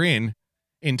climate we're in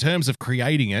terms of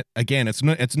creating it. Again, it's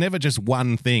never just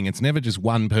one thing. It's never just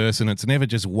one person. It's never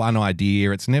just one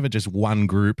idea. It's never just one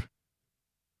group.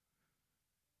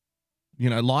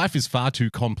 Life is far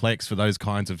too complex for those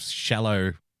kinds of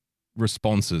shallow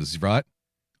responses, right?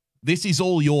 This is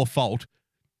all your fault.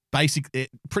 It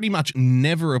pretty much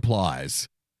never applies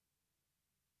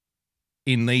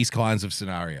in these kinds of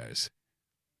scenarios.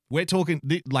 We're talking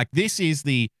this is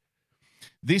the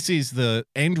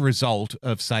end result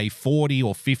of, say, 40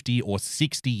 or 50 or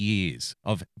 60 years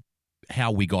of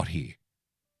how we got here,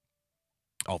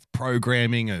 of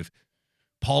programming, of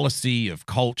policy, of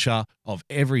culture, of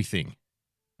everything,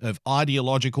 of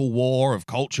ideological war, of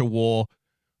culture war,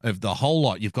 of the whole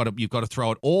lot. You've got to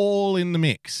throw it all in the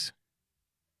mix.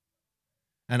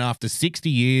 And after 60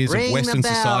 years of Western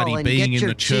society being in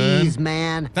the churn, cheese,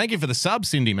 man. Thank you for the sub,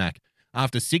 Cindy Mac.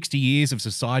 After 60 years of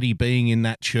society being in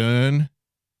that churn,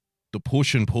 the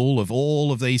push and pull of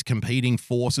all of these competing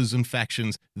forces and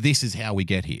factions, this is how we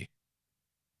get here.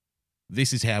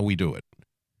 This is how we do it.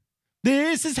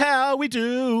 This is how we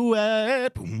do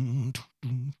it.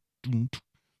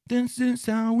 This is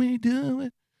how we do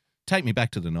it. Take me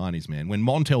back to the 90s, man, when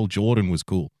Montel Jordan was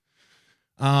cool.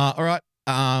 All right.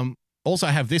 Also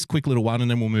have this quick little one, and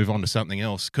then we'll move on to something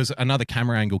else, because another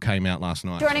camera angle came out last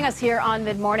night. Joining us here on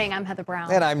Mid Morning, I'm Heather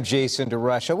Brown. And I'm Jason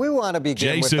DeRusha. We want to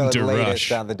begin with the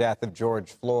latest on the death of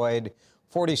George Floyd,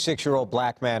 46-year-old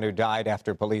black man who died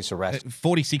after police arrested.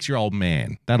 46-year-old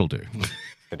man. That'll do.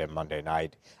 Him Monday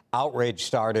night. Outrage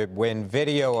started when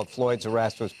video of Floyd's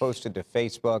arrest was posted to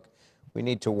Facebook. We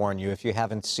need to warn you, if you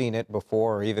haven't seen it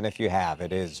before, or even if you have,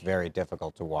 it is very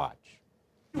difficult to watch.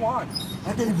 I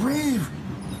can breathe.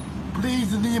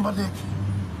 Please, in the name of Nick.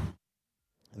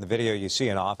 In the video, you see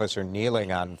an officer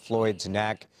kneeling on Floyd's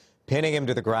neck, pinning him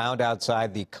to the ground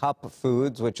outside the Cup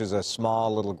Foods, which is a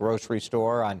small little grocery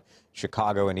store on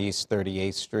Chicago and East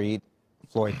 38th Street.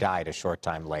 Floyd died a short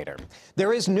time later.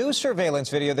 There is new surveillance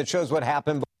video that shows what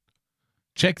happened.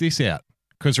 Check this out,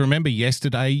 because remember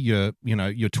yesterday, your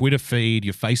Twitter feed,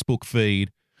 your Facebook feed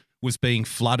was being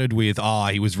flooded with,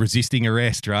 he was resisting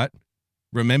arrest, right?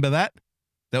 Remember that?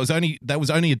 That was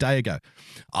only a day ago.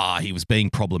 He was being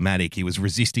problematic. He was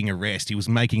resisting arrest. He was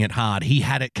making it hard. He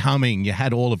had it coming. You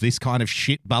had all of this kind of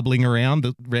shit bubbling around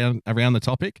the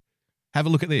topic. Have a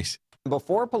look at this.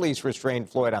 Before police restrained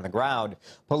Floyd on the ground,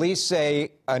 police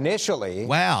say initially...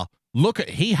 Wow.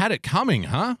 He had it coming,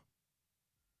 huh?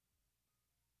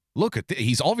 Look at this.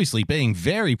 He's obviously being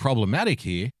very problematic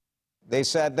here. They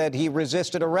said that he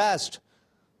resisted arrest,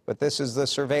 but this is the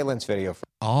surveillance video.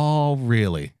 Oh,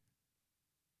 really?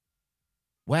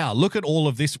 Wow, look at all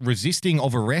of this resisting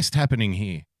of arrest happening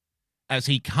here as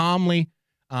he calmly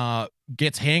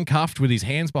gets handcuffed with his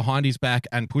hands behind his back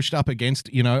and pushed up against,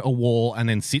 a wall, and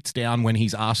then sits down when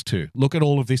he's asked to. Look at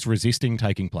all of this resisting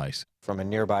taking place. From a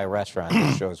nearby restaurant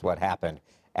that shows what happened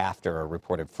after a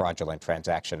reported fraudulent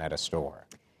transaction at a store.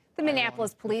 The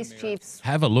Minneapolis police chief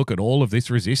Have a look at all of this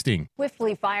resisting.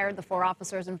 Swiftly fired the 4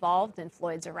 officers involved in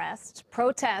Floyd's arrest.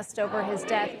 Protest over his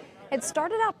death had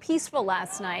started out peaceful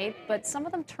last night, but some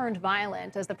of them turned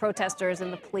violent as the protesters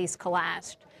and the police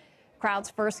clashed. Crowds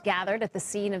first gathered at the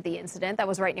scene of the incident. That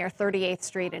was right near 38th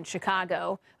Street in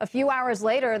Chicago. A few hours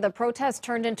later, the protest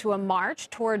turned into a march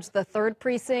towards the 3rd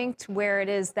precinct, where it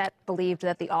is that believed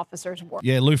that the officers were.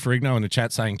 Yeah, Lou Ferrigno in the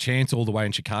chat saying Chance all the way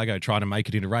in Chicago trying to make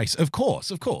it in a race. Of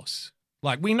course.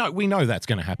 Like, we know that's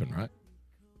going to happen,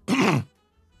 right?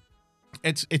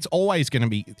 it's always going to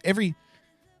be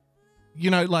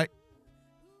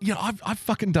I've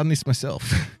fucking done this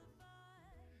myself.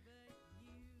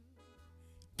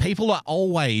 People are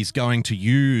always going to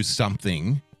use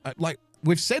something. Like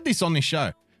we've said this on this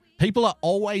show. People are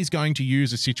always going to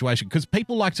use a situation because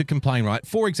people like to complain, right?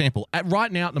 For example,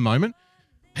 right now at the moment,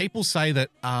 people say that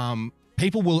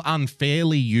people will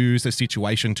unfairly use a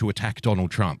situation to attack Donald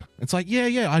Trump. It's like,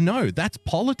 yeah, I know. That's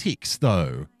politics,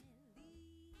 though.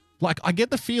 Like, I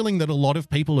get the feeling that a lot of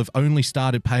people have only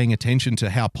started paying attention to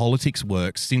how politics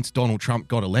works since Donald Trump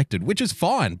got elected, which is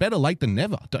fine. Better late than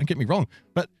never. Don't get me wrong.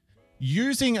 But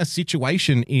using a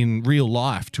situation in real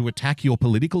life to attack your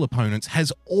political opponents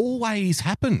has always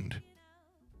happened.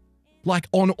 Like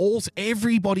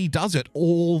everybody does it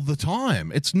all the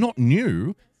time. It's not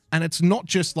new, and it's not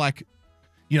just like,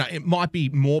 it might be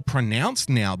more pronounced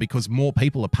now because more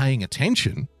people are paying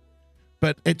attention,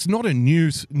 but it's not a new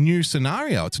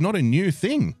scenario. It's not a new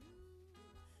thing.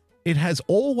 It has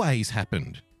always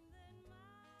happened.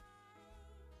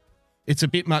 It's a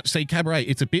bit much. See, Cabaret,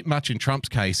 it's a bit much in Trump's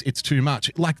case. It's too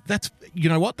much. Like,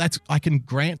 I can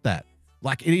grant that.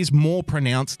 Like, it is more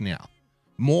pronounced now.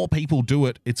 More people do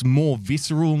it. It's more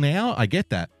visceral now. I get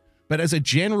that. But as a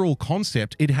general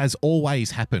concept, it has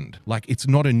always happened. Like, it's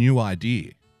not a new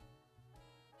idea.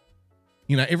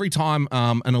 Every time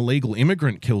an illegal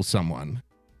immigrant kills someone,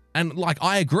 and like,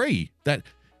 I agree that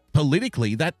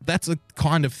politically that's a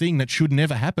kind of thing that should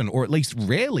never happen, or at least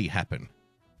rarely happen.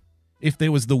 If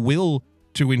there was the will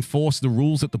to enforce the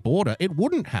rules at the border, it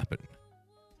wouldn't happen.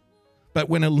 But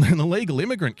when an illegal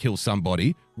immigrant kills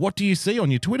somebody, what do you see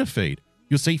on your Twitter feed?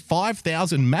 You'll see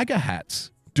 5,000 MAGA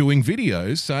hats doing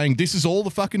videos saying this is all the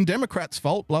fucking Democrats'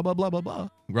 fault, blah, blah, blah, blah, blah,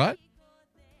 right?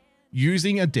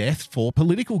 Using a death for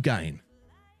political gain.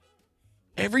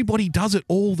 Everybody does it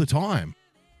all the time.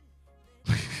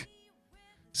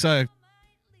 So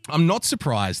I'm not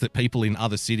surprised that people in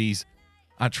other cities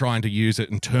are trying to use it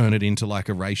and turn it into like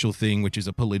a racial thing, which is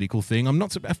a political thing.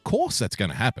 Of course that's going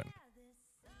to happen.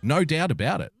 No doubt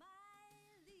about it.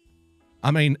 I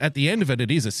mean, at the end of it,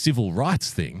 it is a civil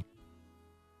rights thing.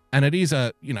 And it is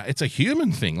it's a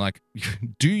human thing. Like,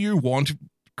 do you want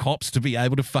cops to be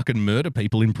able to fucking murder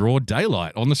people in broad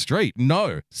daylight on the street?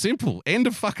 No. Simple. End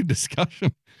of fucking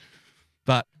discussion.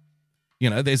 But,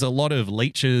 there's a lot of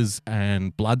leeches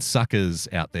and bloodsuckers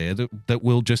out there that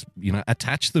will just,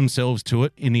 attach themselves to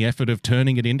it in the effort of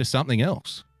turning it into something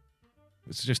else.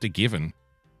 It's just a given.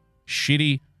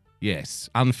 Shitty, yes.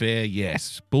 Unfair,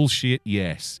 yes. Bullshit,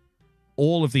 yes.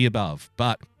 All of the above.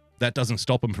 But that doesn't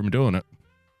stop them from doing it.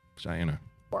 So,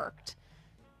 Worked.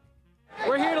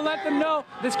 We're here to let them know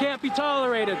this can't be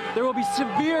tolerated. There will be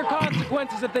severe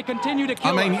consequences if they continue to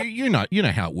kill us. I mean, you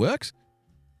know how it works.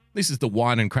 This is the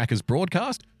Wine and Crackers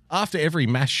broadcast. After every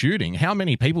mass shooting, how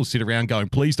many people sit around going,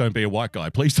 please don't be a white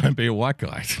guy, please don't be a white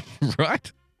guy,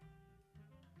 right?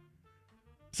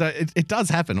 So it does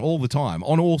happen all the time,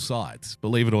 on all sides,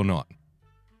 believe it or not.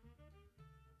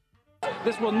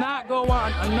 This will not go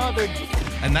on another...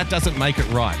 And that doesn't make it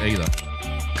right either.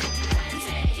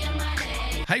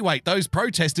 Hey, wait, those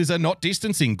protesters are not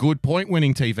distancing. Good point,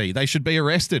 Winning TV. They should be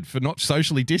arrested for not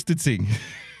socially distancing.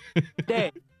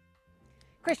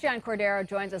 Christian Cordero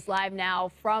joins us live now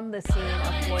from the scene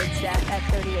of Floyd's death at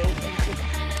 38 in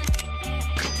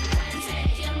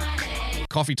Chicago.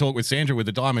 Coffee Talk with Sandra with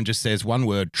the Diamond just says one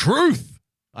word, truth.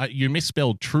 You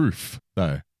misspelled truth,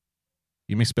 though.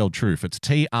 You misspelled truth. It's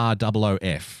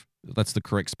TROOF. That's the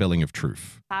correct spelling of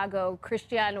truth. Chicago.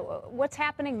 Christian, what's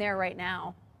happening there right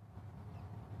now?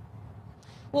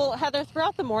 Well, Heather,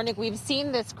 throughout the morning, we've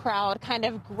seen this crowd kind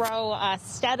of grow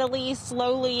steadily,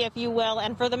 slowly, if you will.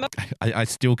 And for the most... I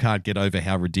still can't get over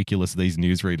how ridiculous these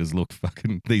newsreaders look,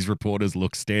 these reporters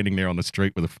look standing there on the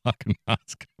street with a fucking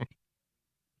mask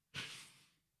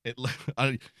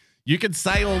on. You can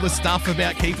say all the stuff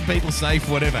about keeping people safe,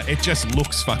 whatever. It just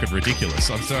looks fucking ridiculous.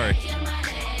 I'm sorry.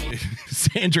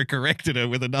 Sandra corrected her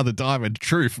with another diamond.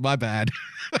 Truth, my bad.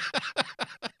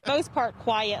 Most part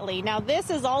quietly. Now, this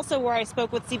is also where I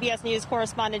spoke with CBS News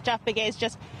correspondent Jeff Begays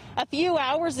just a few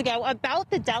hours ago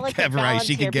about the delicate balance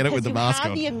she can get it with the mask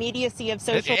on. The immediacy of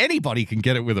social... Anybody can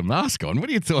get it with a mask on. What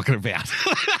are you talking about?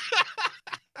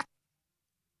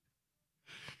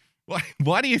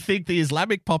 Why do you think the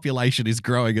Islamic population is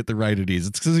growing at the rate it is?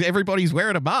 It's because everybody's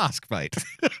wearing a mask, mate.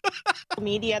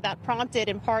 Media that prompted,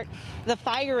 in part, the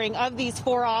firing of these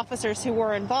 4 officers who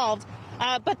were involved.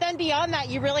 But then beyond that,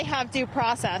 you really have due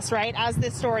process, right, as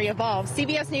this story evolves.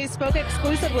 CBS News spoke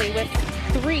exclusively with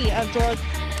 3 of George.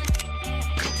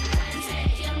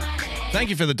 Thank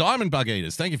you for the Diamond Bug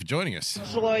Eaters. Thank you for joining us.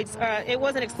 Floyd's, it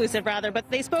wasn't exclusive, rather, but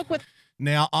they spoke with...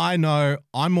 Now, I know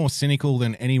I'm more cynical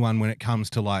than anyone when it comes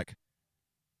to like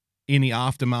in the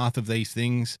aftermath of these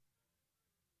things.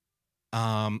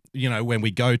 You know, when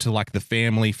we go to like the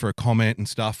family for a comment and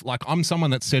stuff, like I'm someone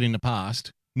that's said in the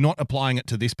past, not applying it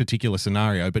to this particular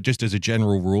scenario, but just as a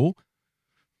general rule,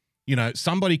 you know,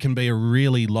 somebody can be a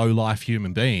really low life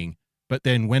human being, but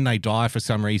then when they die for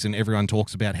some reason, everyone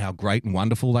talks about how great and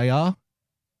wonderful they are.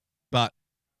 But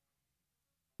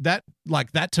that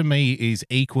to me is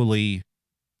equally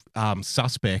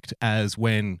suspect as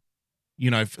when, you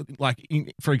know,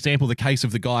 for example, the case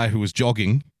of the guy who was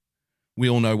jogging. We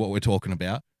all know what we're talking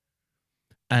about.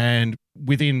 And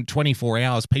within 24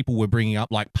 hours, people were bringing up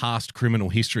like past criminal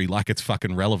history like it's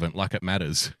fucking relevant, like it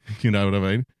matters. You know what I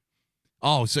mean?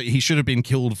 Oh, so he should have been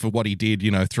killed for what he did,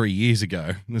 3 years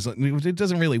ago. It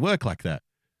doesn't really work like that.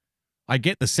 I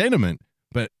get the sentiment,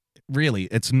 but really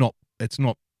it's not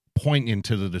pointing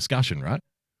to the discussion, right?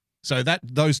 So that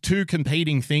those two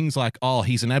competing things like, oh,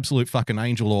 he's an absolute fucking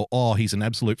angel or, oh, he's an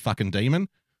absolute fucking demon,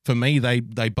 for me, they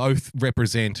both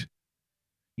represent,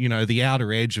 the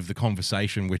outer edge of the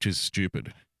conversation, which is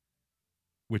stupid,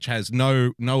 which has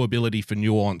no ability for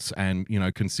nuance and,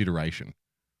 consideration.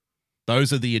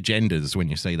 Those are the agendas when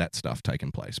you see that stuff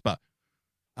taking place. But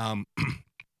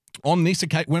on this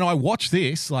occasion, when I watched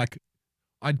this, like,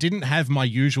 I didn't have my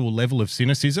usual level of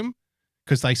cynicism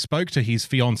because they spoke to his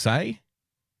fiancée.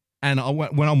 And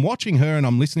when I'm watching her and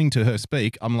I'm listening to her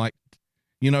speak, I'm like,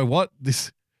 you know what?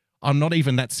 I'm not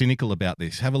even that cynical about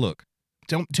this. Have a look.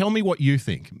 Tell me what you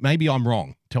think. Maybe I'm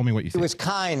wrong. Tell me what you think. He was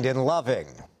kind and loving.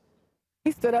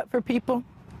 He stood up for people.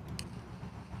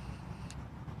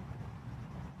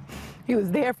 He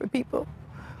was there for people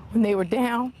when they were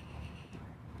down.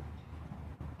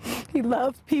 He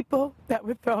loved people that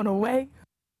were thrown away.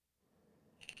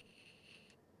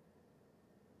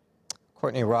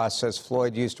 Courtney Ross says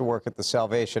Floyd used to work at the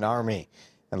Salvation Army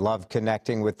and loved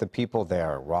connecting with the people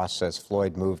there. Ross says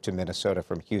Floyd moved to Minnesota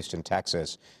from Houston,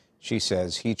 Texas. She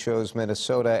says he chose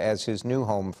Minnesota as his new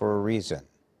home for a reason.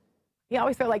 He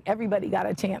always felt like everybody got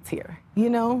a chance here.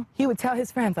 He would tell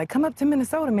his friends, like, come up to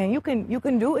Minnesota, man. You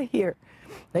can do it here.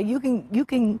 Like you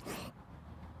can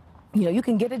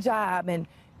get a job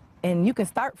and you can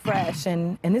start fresh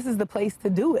and this is the place to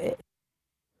do it.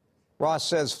 Ross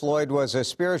says Floyd was a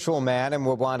spiritual man and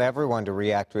would want everyone to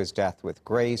react to his death with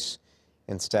grace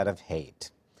instead of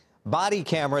hate. Body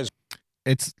cameras.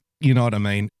 It's, you know what I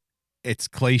mean? It's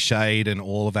cliched and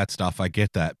all of that stuff. I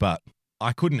get that. But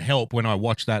I couldn't help when I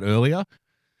watched that earlier,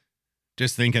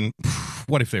 just thinking,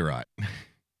 what if they're right?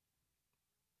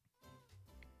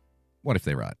 What if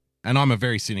they're right? And I'm a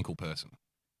very cynical person.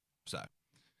 So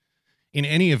in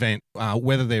any event,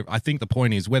 I think the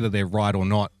point is whether they're right or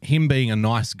not, him being a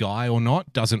nice guy or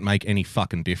not doesn't make any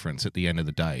fucking difference at the end of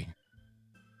the day.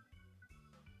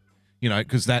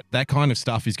 Because that kind of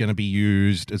stuff is going to be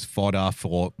used as fodder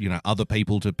for, other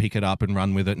people to pick it up and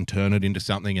run with it and turn it into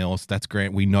something else. That's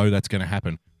great. We know that's going to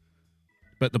happen.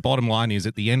 But the bottom line is,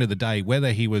 at the end of the day,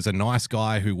 whether he was a nice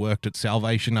guy who worked at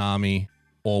Salvation Army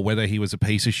or whether he was a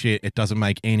piece of shit, it doesn't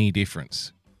make any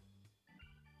difference.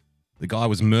 The guy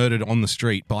was murdered on the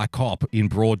street by a cop in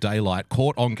broad daylight,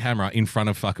 caught on camera in front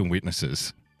of fucking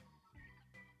witnesses.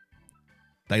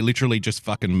 They literally just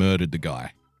fucking murdered the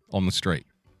guy on the street.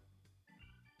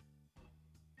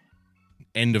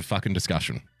 End of fucking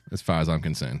discussion, as far as I'm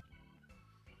concerned.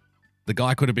 The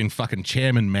guy could have been fucking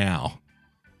Chairman Mao.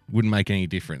 Wouldn't make any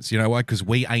difference. You know why? Because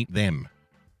we ain't them.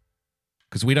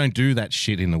 Because we don't do that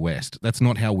shit in the West. That's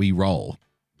not how we roll,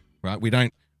 right? We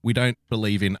don't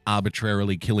believe in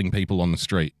arbitrarily killing people on the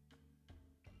street.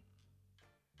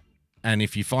 And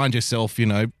if you find yourself, in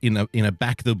a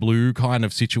back the blue kind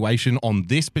of situation on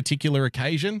this particular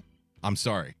occasion, I'm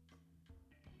sorry.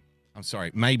 I'm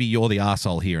sorry. Maybe you're the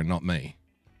arsehole here and not me.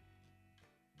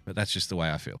 But that's just the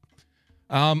way I feel.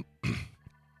 Going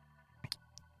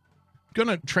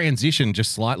to transition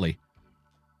just slightly.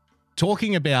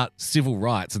 Talking about civil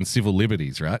rights and civil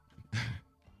liberties, right?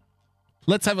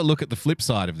 Let's have a look at the flip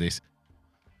side of this.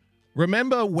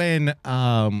 Remember when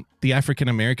the African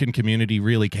American community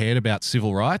really cared about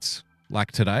civil rights,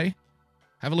 like today?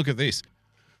 Have a look at this.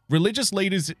 Religious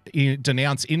leaders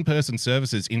denounce in-person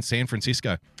services in San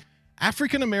Francisco.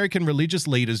 African American religious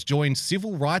leaders joined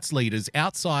civil rights leaders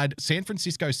outside San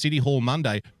Francisco City Hall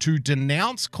Monday to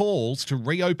denounce calls to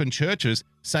reopen churches,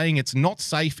 saying it's not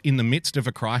safe in the midst of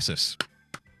a crisis.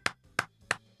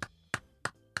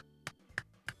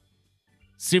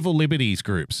 Civil liberties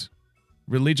groups,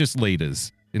 religious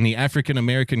leaders in the African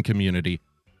American community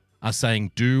are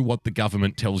saying, do what the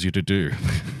government tells you to do.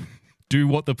 Do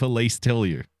what the police tell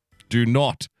you. Do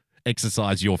not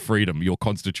exercise your freedom, your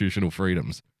constitutional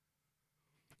freedoms.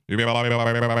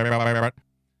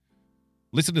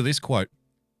 Listen to this quote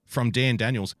from Dan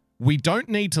Daniels. We don't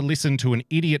need to listen to an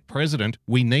idiot president.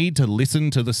 We need to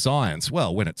listen to the science.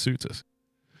 Well, when it suits us.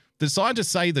 The scientists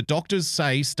say, the doctors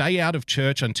say, stay out of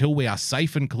church until we are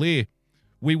safe and clear.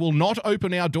 We will not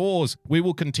open our doors. We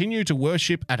will continue to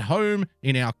worship at home,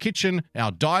 in our kitchen,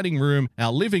 our dining room,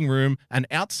 our living room, and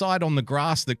outside on the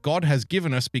grass that God has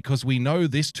given us, because we know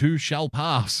this too shall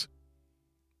pass.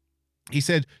 He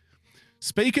said,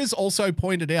 speakers also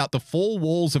pointed out the four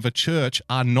walls of a church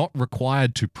are not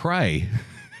required to pray.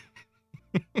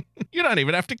 You don't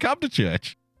even have to come to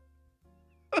church.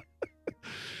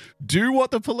 Do what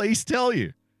the police tell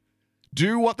you.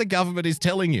 Do what the government is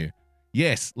telling you.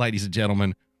 Yes, ladies and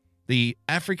gentlemen, the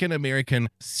African American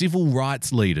civil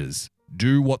rights leaders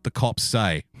do what the cops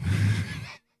say.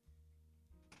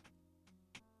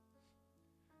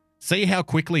 See how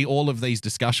quickly all of these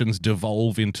discussions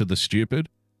devolve into the stupid?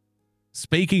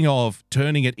 Speaking of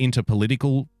turning it into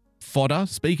political fodder,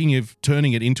 speaking of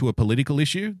turning it into a political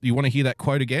issue, you want to hear that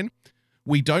quote again?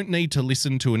 We don't need to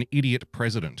listen to an idiot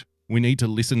president. We need to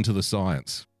listen to the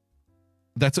science.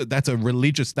 That's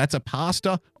a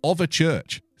pastor of a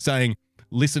church saying,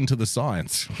 listen to the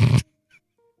science.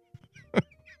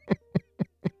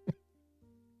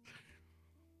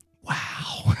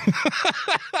 Wow.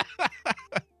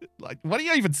 Like, what do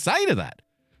you even say to that?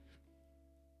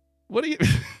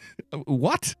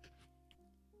 What?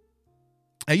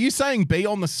 Are you saying be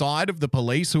on the side of the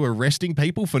police who are arresting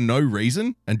people for no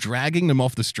reason and dragging them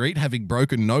off the street having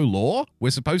broken no law?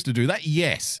 We're supposed to do that?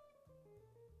 Yes.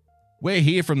 We're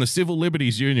here from the Civil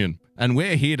Liberties Union, and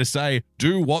we're here to say,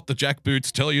 do what the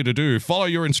jackboots tell you to do. Follow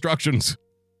your instructions.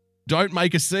 Don't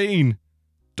make a scene.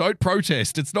 Don't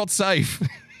protest. It's not safe.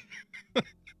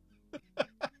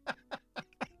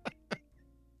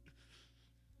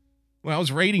 When I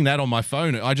was reading that on my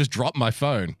phone, I just dropped my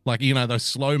phone. Like, you know, those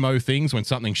slow-mo things when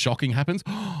something shocking happens.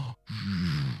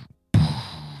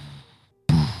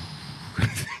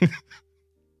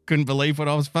 Couldn't believe what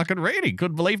I was fucking reading.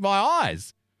 Couldn't believe my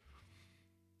eyes.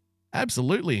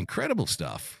 Absolutely incredible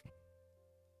stuff.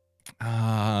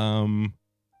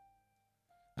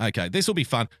 Okay, this will be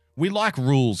fun. We like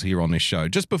rules here on this show.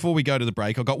 Just before we go to the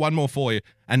break, I've got one more for you,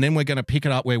 and then we're going to pick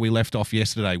it up where we left off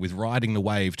yesterday with Riding the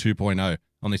Wave 2.0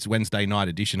 on this Wednesday night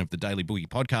edition of the Daily Boogie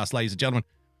podcast. Ladies and gentlemen,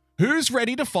 who's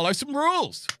ready to follow some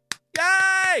rules?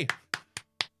 Yay!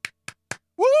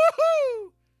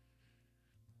 Woohoo!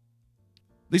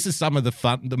 This is some of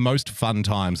the most fun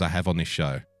times I have on this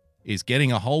show, is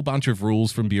getting a whole bunch of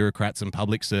rules from bureaucrats and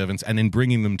public servants and then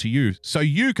bringing them to you so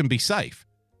you can be safe,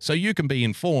 so you can be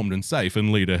informed and safe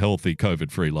and lead a healthy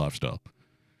COVID-free lifestyle.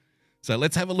 So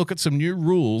let's have a look at some new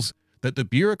rules that the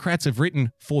bureaucrats have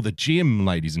written for the gym,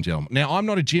 ladies and gentlemen. Now, I'm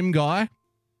not a gym guy.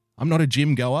 I'm not a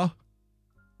gym goer.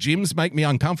 Gyms make me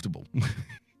uncomfortable.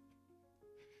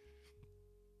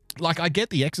 Like, I get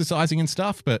the exercising and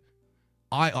stuff, but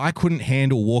I couldn't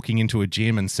handle walking into a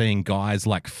gym and seeing guys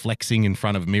like flexing in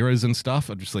front of mirrors and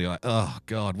stuff. I'd just be like, oh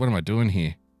God, what am I doing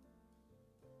here?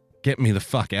 Get me the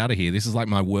fuck out of here. This is like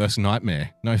my worst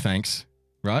nightmare. No thanks.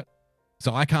 Right?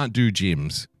 So I can't do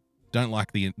gyms. Don't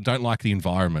like the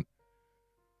environment.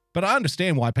 But I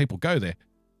understand why people go there.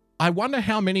 I wonder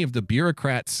how many of the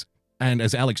bureaucrats, and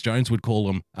as Alex Jones would call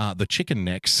them, the chicken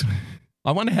necks.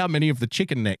 I wonder how many of the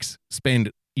chicken necks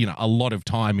spend, a lot of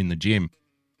time in the gym,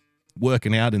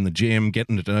 working out in the gym,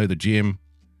 getting to know the gym,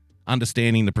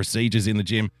 understanding the procedures in the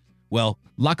gym. Well,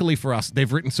 luckily for us,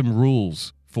 they've written some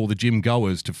rules for the gym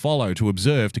goers to follow, to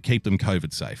observe, to keep them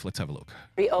COVID safe. Let's have a look.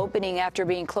 Reopening after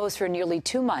being closed for nearly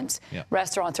 2 months. Yep.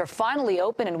 Restaurants are finally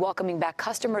open and welcoming back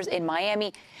customers in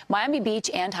Miami Beach,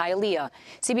 and Hialeah.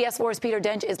 CBS 4's Peter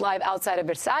Dench is live outside of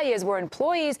Versailles, where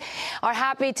employees are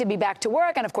happy to be back to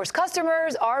work, and of course,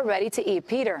 customers are ready to eat.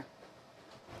 Peter.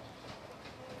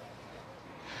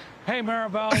 Hey,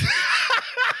 Maribel.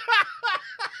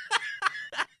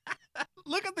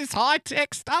 Look at this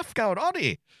high-tech stuff going on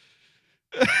here.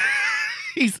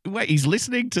 He's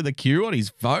listening to the queue on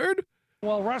his phone?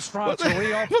 Well, restaurants are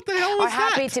reopening. What the hell was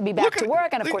that? Happy to be back to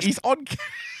work, and of course, he's on.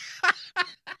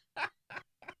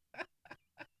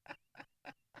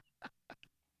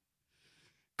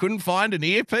 Couldn't find an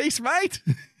earpiece, mate?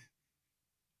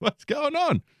 What's going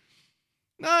on?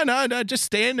 No. Just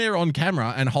stand there on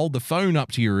camera and hold the phone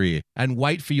up to your ear and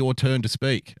wait for your turn to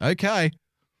speak. Okay.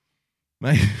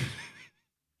 Mate,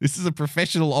 this is a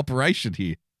professional operation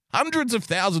here. Hundreds of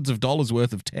thousands of dollars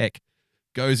worth of tech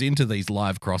goes into these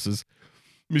live crosses.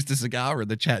 Mr. Cigar in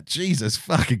the chat. Jesus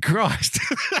fucking Christ.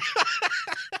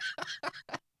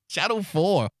 Channel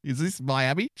 4. Is this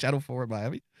Miami? Channel 4 in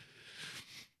Miami?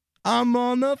 I'm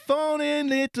on the phone in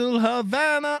Little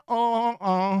Havana.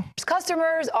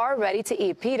 Customers are ready to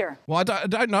eat. Peter. Well, I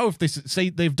don't know if this...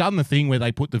 See, they've done the thing where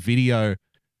they put the video,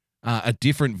 a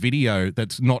different video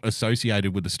that's not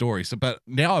associated with the story. So, but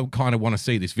now I kind of want to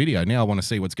see this video. Now I want to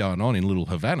see what's going on in Little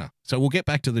Havana. So we'll get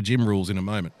back to the gym rules in a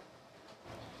moment.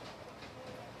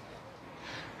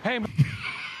 Hey.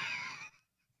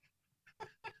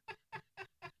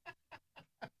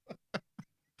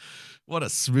 What a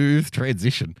smooth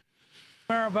transition.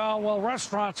 Maribel, well,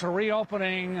 restaurants are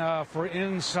reopening for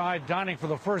inside dining for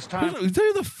the first time. Who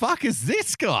the fuck is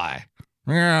this guy?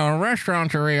 Yeah,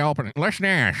 restaurants are reopening. Let's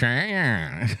dance.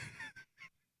 Yeah.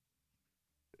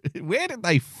 Where did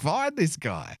they find this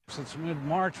guy? Since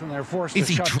mid-March when they're forced to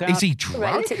shut down. Is he drunk?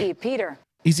 Ready to eat. Peter.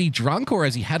 Is he drunk or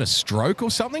has he had a stroke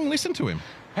or something? Listen to him.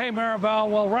 Hey, Maribel,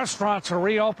 well, restaurants are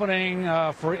reopening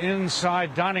for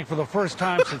inside dining for the first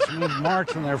time since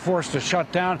mid-March when they're forced to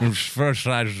shut down. First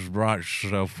time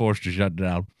forced to shut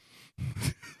down.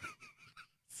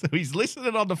 So he's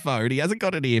listening on the phone. He hasn't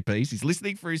got an earpiece. He's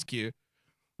listening for his cue.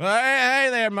 Hey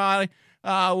there, Molly.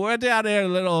 We're down there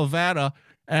in Little Havana,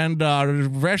 and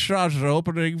restaurants are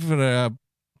opening for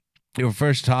the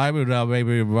first time in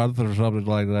maybe a month or something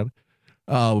like that.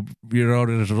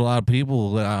 There's a lot of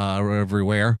people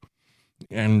everywhere,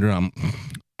 and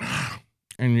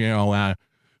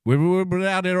we've been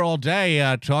out there all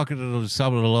day talking to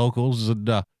some of the locals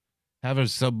and having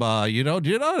some,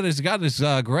 there's got this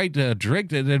great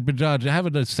drink that they've been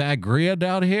having the sangria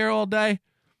down here all day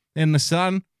in the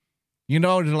sun.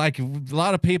 Like a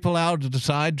lot of people out to the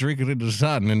side drinking in the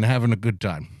sun and having a good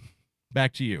time.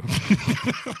 Back to you.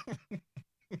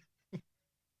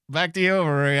 Back to you,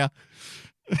 Maria.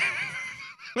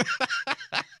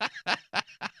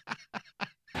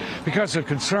 Because of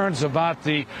concerns about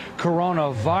the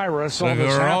coronavirus. The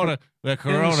inside dining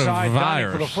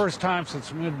coronavirus. for the first time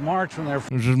since mid-March when they're...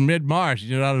 This is mid-March.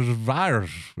 There's a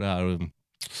virus. There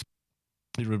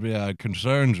would be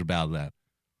concerns about that.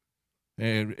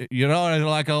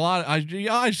 Like a lot.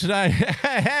 I say,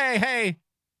 hey,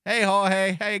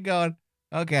 Jorge, how you going?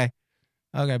 Okay,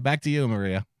 back to you,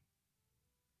 Maria.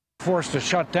 Forced to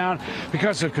shut down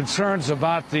because of concerns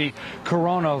about the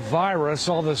coronavirus.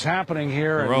 All this happening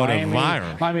here in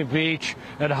Miami Beach,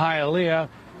 at Hialeah.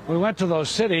 We went to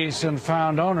those cities and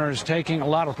found owners taking a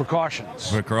lot of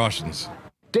precautions.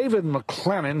 David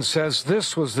McLennan says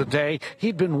this was the day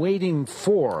he'd been waiting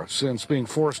for since being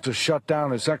forced to shut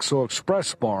down his XO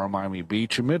Express bar in Miami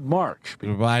Beach in mid-March.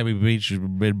 Because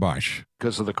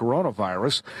of the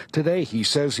coronavirus. Today, he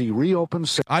says he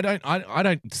reopens. I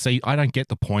don't get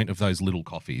the point of those little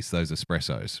coffees, those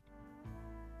espressos.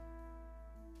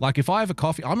 Like if I have a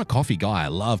coffee, I'm a coffee guy. I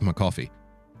love my coffee.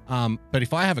 But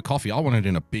if I have a coffee, I want it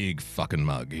in a big fucking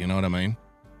mug. You know what I mean?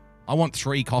 I want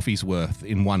 3 coffees worth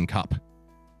in one cup.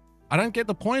 I don't get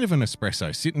the point of an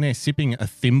espresso. Sitting there sipping a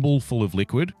thimble full of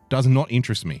liquid does not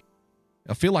interest me.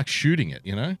 I feel like shooting it,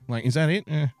 Like, is that it?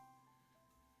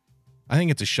 I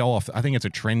think it's a show-off. I think it's a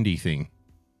trendy thing.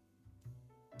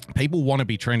 People want to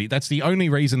be trendy. That's the only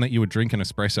reason that you would drink an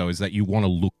espresso is that you want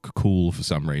to look cool for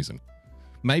some reason.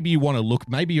 Maybe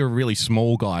you're a really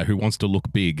small guy who wants to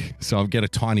look big, so I'll get a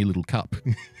tiny little cup.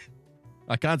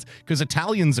 I can't, because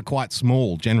Italians are quite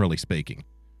small, generally speaking.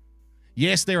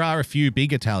 Yes, there are a few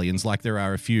big Italians, like there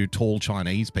are a few tall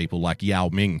Chinese people like Yao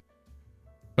Ming.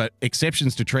 But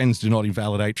exceptions to trends do not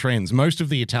invalidate trends. Most of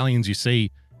the Italians you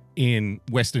see in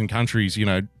Western countries,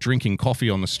 drinking coffee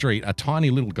on the street are tiny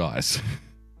little guys,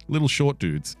 little short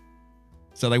dudes.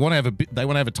 So they want to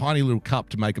have a tiny little cup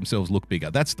to make themselves look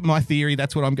bigger. That's my theory.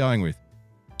 That's what I'm going with.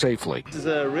 Safely. This is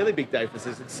a really big day for us.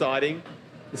 It's exciting.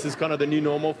 This is kind of the new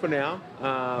normal for now.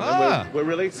 And we're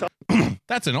really excited.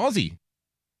 That's an Aussie.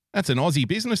 That's an Aussie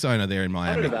business owner there in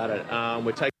Miami. About it.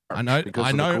 We're taking. I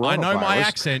know my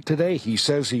accent. Today, he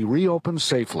says he reopens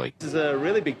safely. This is a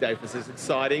really big day for us. It's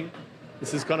exciting.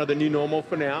 This is kind of the new normal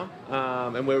for now,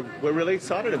 and we're really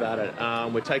excited about it.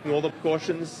 We're taking all the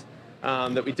precautions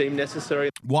that we deem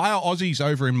necessary. Why are Aussies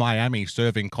over in Miami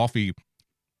serving coffee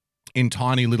in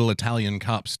tiny little Italian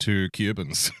cups to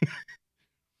Cubans?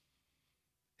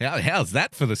 How's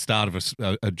that for the start of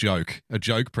a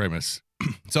joke premise?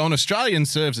 So an Australian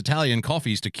serves Italian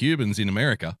coffees to Cubans in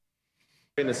America.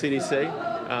 In the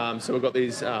CDC, so we've got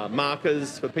these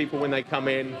markers for people when they come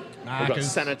in. We've got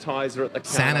sanitizer at the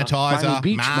counter. Miami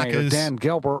Beach Mayor Dan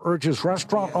Gelber urges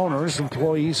restaurant owners,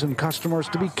 employees, and customers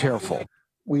to be careful.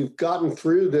 We've gotten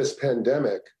through this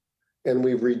pandemic, and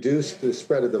we've reduced the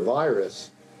spread of the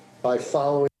virus by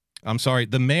following. I'm sorry,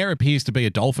 the mayor appears to be a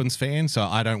Dolphins fan, so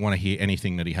I don't want to hear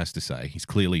anything that he has to say. He's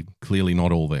clearly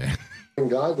not all there.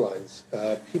 Guidelines.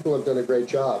 People have done a great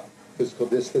job. physical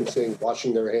distancing,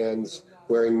 washing their hands,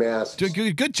 wearing masks.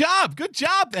 Good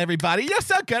job, everybody. You're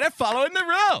so good at following the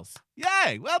rules.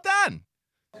 Yay, well done.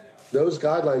 Those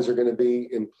guidelines are going to be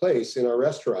in place in our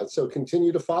restaurants, so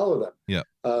continue to follow them. Yeah.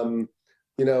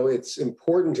 It's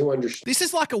important to understand. This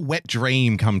is like a wet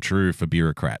dream come true for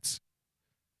bureaucrats,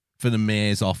 for the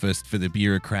mayor's office, for the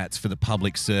bureaucrats, for the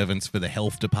public servants, for the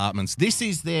health departments. This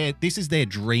is their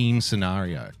dream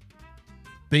scenario.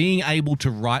 Being able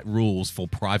to write rules for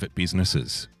private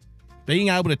businesses, being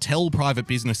able to tell private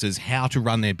businesses how to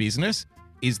run their business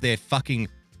is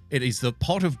it is the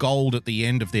pot of gold at the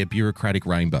end of their bureaucratic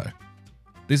rainbow.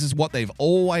 This is what they've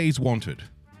always wanted.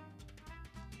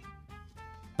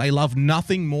 They love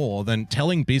nothing more than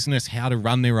telling business how to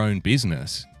run their own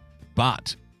business,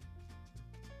 but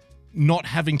not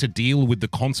having to deal with the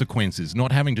consequences,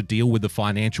 not having to deal with the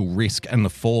financial risk and the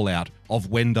fallout of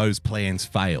when those plans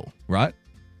fail, right?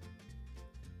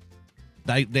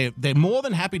 They're more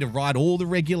than happy to write all the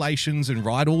regulations and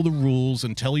write all the rules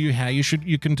and tell you how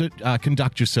you can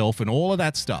conduct yourself and all of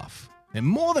that stuff. They're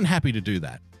more than happy to do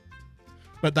that.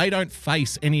 But they don't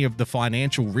face any of the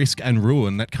financial risk and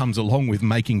ruin that comes along with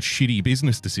making shitty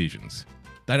business decisions.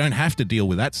 They don't have to deal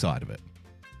with that side of it.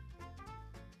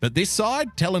 But this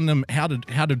side, telling them how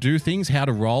to do things, how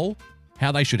to roll,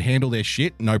 how they should handle their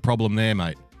shit, no problem there,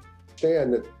 mate.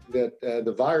 Understand that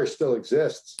the virus still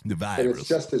exists. The virus. And it's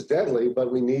just as deadly,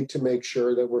 but we need to make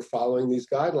sure that we're following these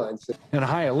guidelines. In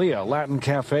Hialeah, Latin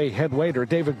Cafe head waiter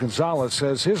David Gonzalez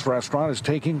says his restaurant is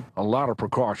taking a lot of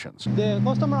precautions. The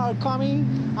customers are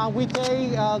coming, and we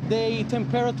take the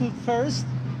temperature first.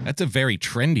 That's a very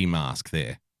trendy mask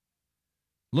there.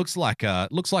 Looks like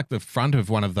the front of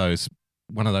one of those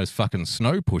fucking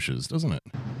snow pushers, doesn't it?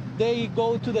 They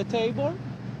go to the table,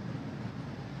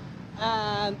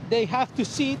 and they have to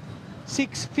sit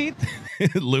 6 feet.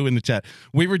 Lou in the chat.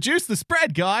 We reduced the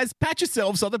spread, guys. Pat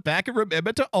yourselves on the back and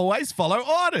remember to always follow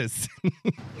orders.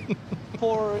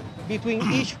 For between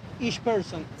each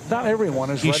person. Not everyone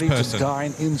is ready to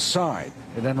dine inside.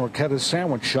 At Enriqueta's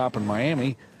Sandwich Shop in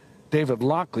Miami, David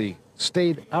Lockley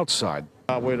stayed outside.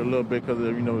 I wait a little bit because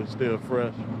it's still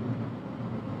fresh.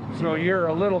 So you're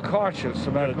a little cautious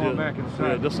about going back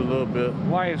inside? Yeah, just a little bit.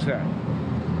 Why is that?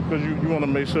 Because you want to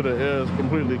make sure the air is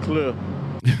completely clear.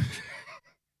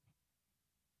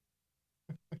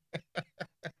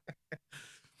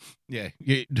 Yeah,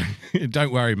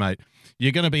 don't worry, mate.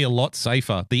 You're going to be a lot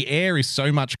safer. The air is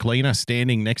so much cleaner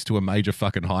standing next to a major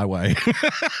fucking highway.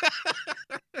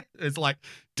 It's like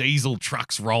diesel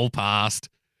trucks roll past.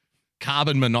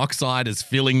 Carbon monoxide is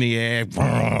filling the air.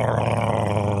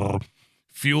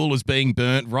 Fuel is being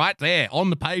burnt right there on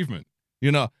the pavement.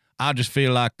 I just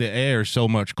feel like the air is so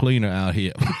much cleaner out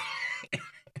here.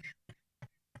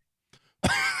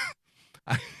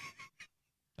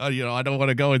 I don't want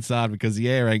to go inside because the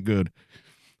air ain't good.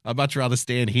 I'd much rather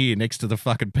stand here next to the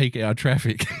fucking peak hour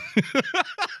traffic.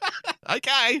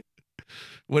 Okay.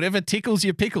 Whatever tickles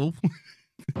your pickle.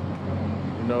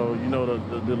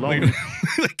 The longer...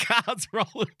 The car's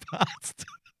rolling past.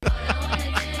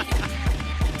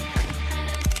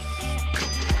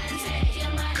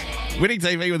 Winning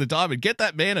TV with a diamond. Get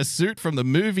that man a suit from the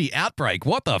movie Outbreak.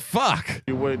 What the fuck?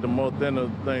 You wait, the more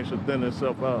thinner thing should thin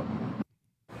itself out.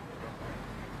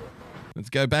 Let's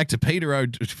go back to Peter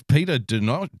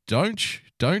Dench,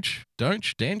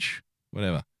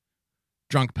 whatever.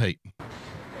 Drunk Pete.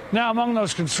 Now, among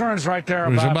those concerns right there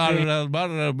about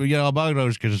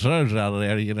those concerns out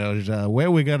there,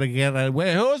 where we going to get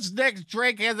whose next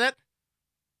drink is it?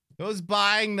 Who's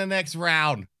buying the next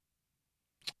round?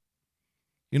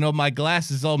 My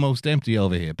glass is almost empty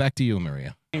over here. Back to you,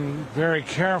 Maria. Very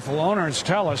careful. Owners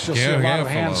tell us you'll see a lot of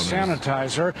hand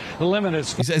sanitizer. The limit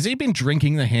is... Has he been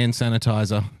drinking the hand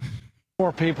sanitizer?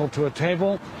 4 people to a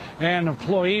table, and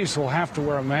employees will have to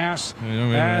wear a mask,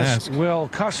 as will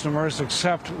customers,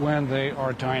 except when they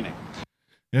are dining.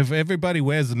 If everybody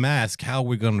wears a mask, how are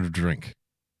we going to drink?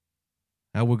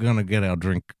 How are we going to get our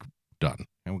drink done?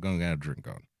 How are we going to get our drink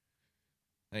on?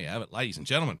 There you have it, ladies and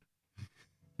gentlemen.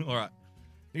 All right.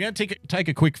 We're going to take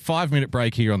a quick 5-minute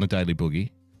break here on the Daily Boogie.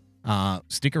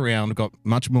 Stick around. We've got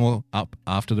much more up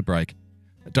after the break.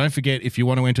 Don't forget, if you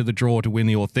want to enter the draw to win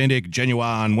the authentic,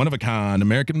 genuine, one-of-a-kind,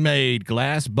 American-made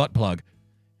glass butt plug,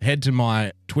 head to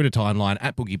my Twitter timeline,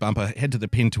 @BoogieBumper. Head to the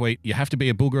pinned tweet. You have to be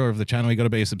a booger of the channel. You got to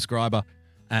be a subscriber.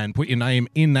 And put your name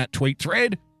in that tweet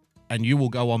thread, and you will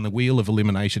go on the wheel of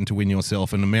elimination to win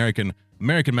yourself an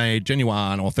American-made,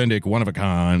 genuine, authentic,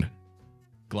 one-of-a-kind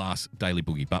glass Daily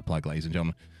Boogie butt plug, ladies and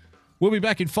gentlemen. We'll be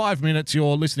back in 5 minutes.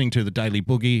 You're listening to the Daily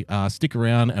Boogie. Stick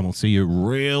around, and we'll see you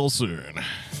real soon.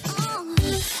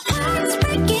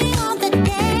 Breaking on the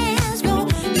dance floor.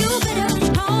 You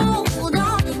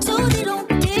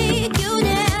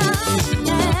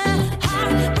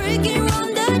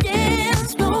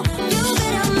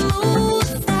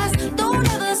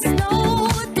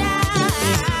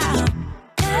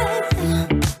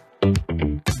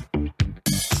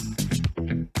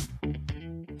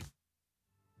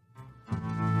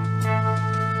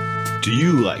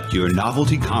your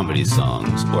novelty comedy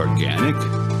songs organic,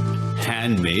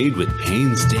 handmade with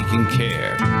painstaking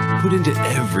care, put into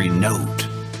every note?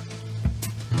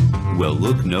 Well,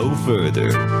 look no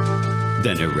further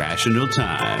than Irrational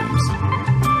Times.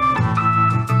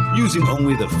 Using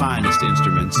only the finest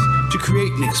instruments to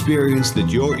create an experience that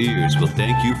your ears will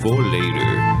thank you for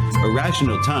later,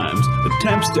 Irrational Times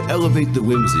attempts to elevate the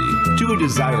whimsy to a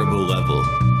desirable level.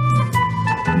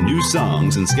 New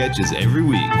songs and sketches every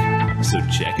week, so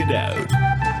check it out.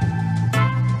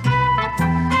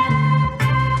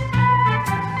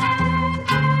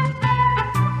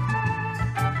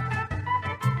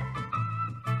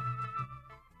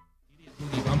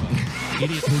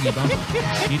 Idiot Boogie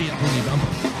Bumper. Idiot Boogie Bumper.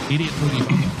 Idiot Boogie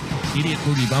Bumper. Idiot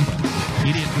Boogie Bumper.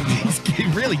 Idiot Boogie Bumper.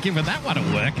 He's really giving that one a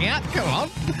workout. Come on.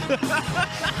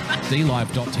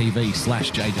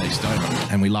 DLive.tv/JJ Stoner.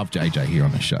 And we love JJ here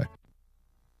on the show.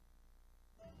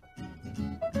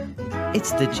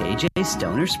 It's the JJ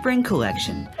Stoner Spring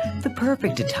Collection. The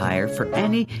perfect attire for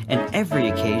any and every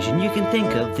occasion you can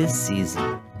think of this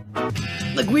season.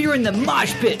 Like we were in the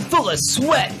mosh pit full of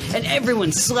sweat and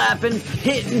everyone's slapping,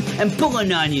 hitting, and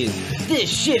pulling on you. This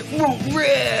shit won't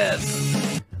rip!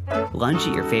 Lunch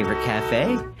at your favorite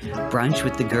cafe? Brunch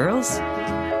with the girls?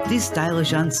 These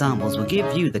stylish ensembles will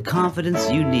give you the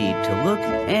confidence you need to look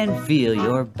and feel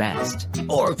your best.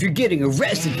 Or if you're getting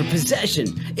arrested for possession,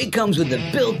 it comes with a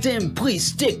built-in police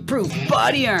stick-proof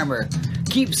body armor.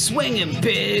 Keep swinging,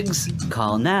 pigs!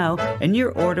 Call now, and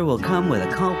your order will come with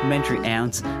a complimentary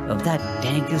ounce of that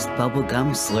dankest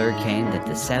bubblegum slurricane that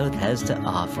the South has to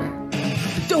offer.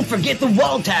 Don't forget the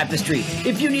wall tapestry!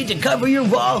 If you need to cover your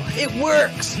wall, it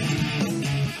works!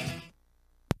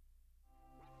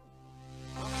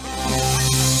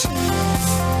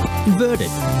 Inverted,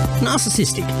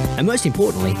 narcissistic, and most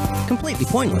importantly, completely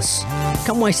pointless.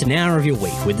 Come waste an hour of your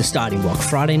week with The Starting Block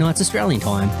Friday nights Australian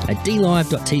time at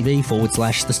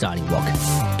dlive.tv/The Starting Block.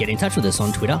 Get in touch with us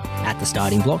on Twitter at The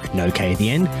Starting Block, no K at the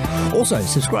end. Also,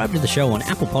 subscribe to the show on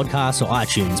Apple Podcasts or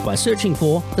iTunes by searching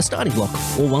for The Starting Block,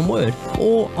 all one word,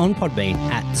 or on Podbean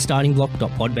at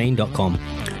thestartingblock.podbean.com.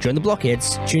 Join the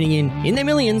blockheads, tuning in their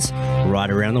millions, right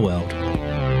around the world.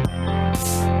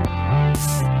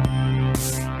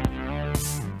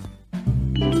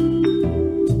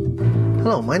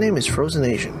 Hello, my name is Frozen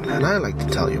Asian, and I'd like to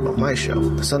tell you about my show,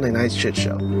 The Sunday Night Shit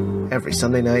Show, every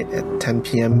Sunday night at 10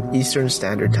 p.m. Eastern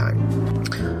Standard Time.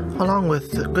 Along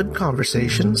with good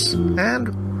conversations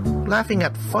and laughing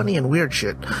at funny and weird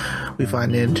shit we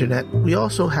find on the internet, we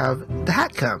also have The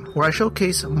Hat Cam, where I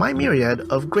showcase my myriad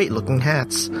of great-looking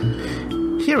hats.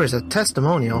 Here is a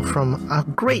testimonial from a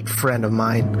great friend of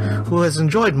mine who has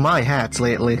enjoyed my hats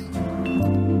lately.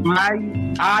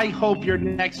 I hope your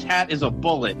next hat is a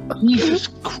bullet. Jesus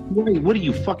Christ, what are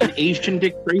you, fucking Asian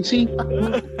Dick Tracy?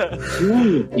 What's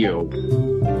wrong with you?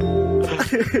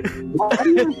 Why do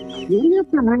you have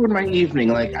to ruin my evening?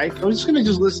 Like, I was just gonna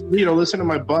listen to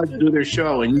my buds do their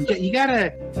show, and you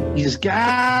just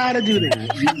gotta do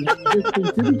that. You do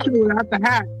the show without the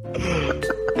hat.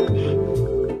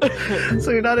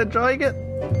 So you're not enjoying it?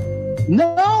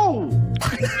 No.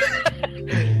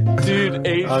 Dude,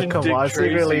 Asian come Dick on, Tracy.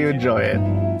 secretly you enjoy it.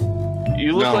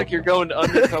 You look like you're going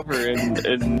undercover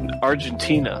in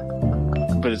Argentina,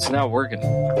 but it's not working.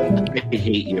 I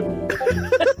hate you.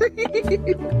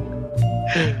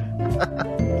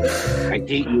 I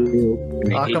hate you.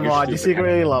 Oh, come on, you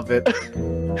secretly love it.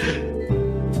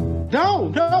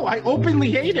 No, I openly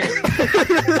hate it.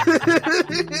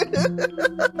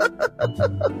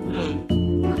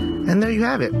 And there you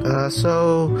have it.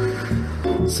 So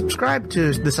subscribe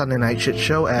to the Sunday Night Shit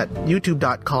Show at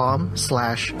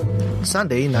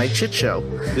youtube.com/Sunday Night Shit Show.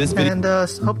 And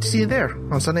hope to see you there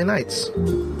on Sunday nights.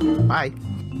 Bye.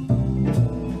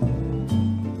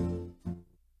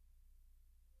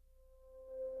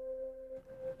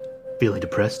 Feeling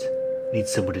depressed? Need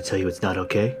someone to tell you it's not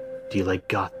okay? Do you like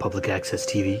goth public access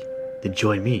TV? Then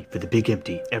join me for The Big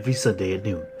Empty every Sunday at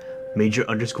noon.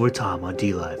 Major_Tom on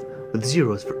DLive with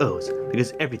zeros for O's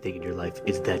because everything in your life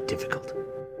is that difficult.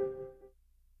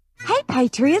 Hey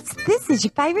Patriots, this is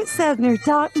your favorite Southerner,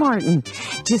 Doc Martin.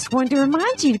 Just wanted to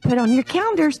remind you to put on your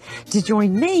calendars to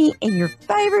join me and your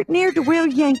favorite ne'er-do-well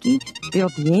Yankee, Bill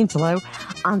D'Angelo,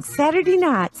 on Saturday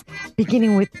nights,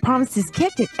 beginning with Promises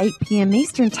Kept at 8 p.m.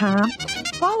 Eastern Time,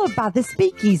 followed by The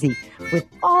Speakeasy with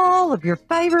all of your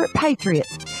favorite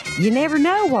Patriots. You never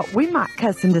know what we might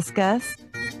cuss and discuss.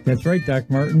 That's right, Doc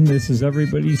Martin. This is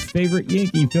everybody's favorite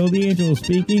Yankee, Phil D'Angelo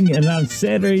speaking. And on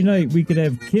Saturday night, we could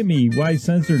have Kimmy, Y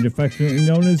Censored, affectionately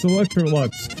known as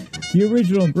Electrolux, The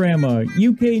Original Grandma,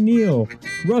 UK Neil,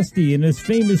 Rusty and his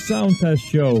famous sound test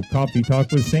show, Coffee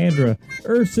Talk with Sandra,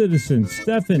 Earth Citizen,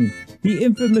 Stefan, the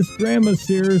infamous Grandma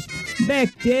Sears, Mac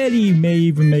Daddy may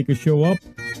even make a show up,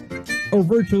 or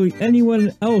virtually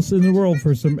anyone else in the world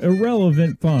for some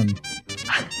irrelevant fun.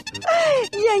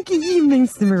 Yankee, you mean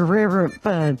some irreverent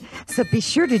fun. So be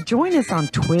sure to join us on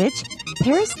Twitch,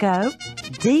 Periscope,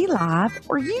 D-Live,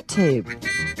 or YouTube.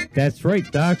 That's right,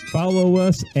 Doc. Follow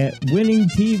us at Winning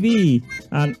TV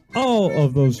on all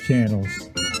of those channels.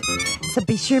 So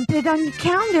be sure and put it on your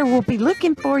calendar. We'll be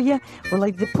looking for you. We'll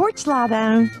leave the porch light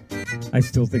on. I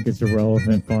still think it's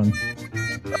irrelevant fun.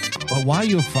 But why are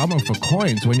you farming for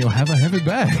coins when you'll have a heavy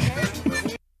bag?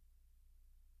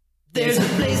 There's a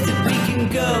place that we can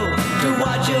go to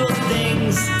watch old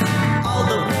things. All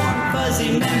the warm,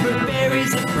 fuzzy member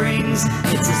berries it brings.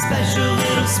 It's a special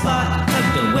little spot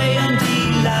tucked away on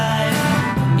D-Live.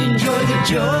 Enjoy the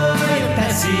joy of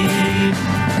Pepsi.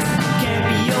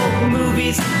 Campy old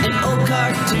movies and old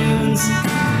cartoons.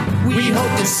 We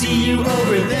hope to see you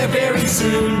over there very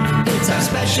soon. It's our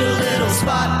special little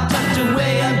spot tucked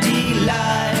away on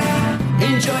D-Live.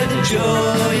 Enjoy the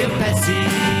joy of Pepsi.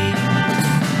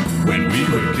 When we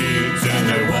were kids and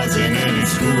there wasn't any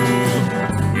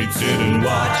school, we'd sit and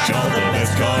watch all the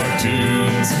best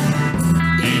cartoons,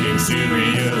 eating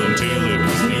cereal until it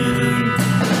was noon.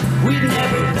 We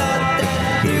never thought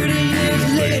that 30 years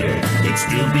later it'd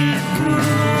still be cool.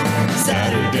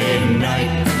 Saturday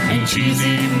night and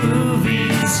cheesy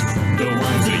movies, the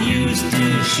ones that used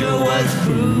to show us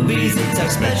boobies. It's our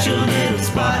special little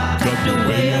spot tucked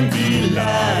away on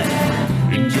D-Live.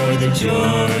 Enjoy the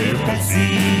joy of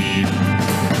Pepsi.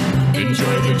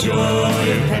 Enjoy the joy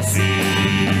of Pepsi.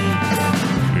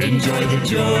 Enjoy the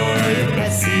joy of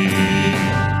Pepsi.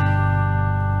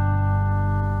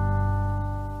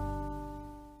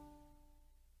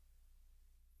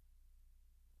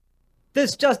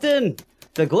 This just in.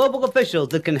 The global officials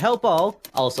that can help all,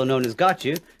 also known as Got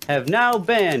You, have now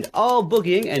banned all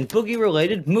boogieing and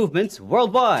boogie-related movements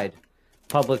worldwide.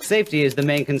 Public safety is the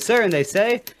main concern, they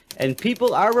say, and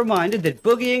people are reminded that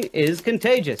boogieing is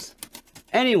contagious.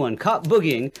 Anyone caught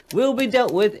boogieing will be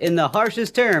dealt with in the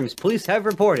harshest terms, police have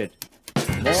reported.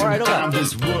 More at 11.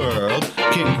 This world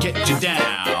can get you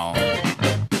down.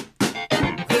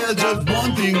 There's just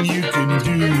one thing you can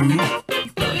do.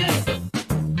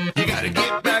 You gotta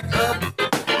get back up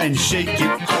and shake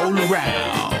it all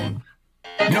around.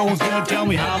 No one's gonna tell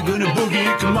me how I'm gonna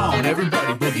boogie. Come on,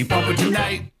 everybody boogie bumper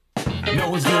tonight. No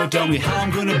one's gonna tell me how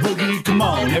I'm gonna boogie. Come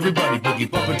on, everybody boogie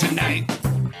bumper tonight.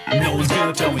 No one's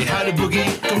gonna tell me how to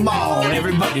boogie. Come on,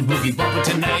 everybody boogie bumper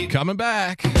tonight. Coming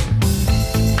back.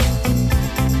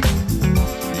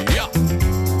 Yeah.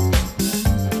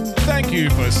 Thank you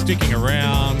for sticking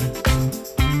around.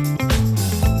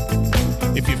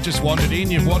 If you've just wandered in,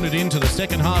 you've wandered into the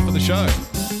second half of the show.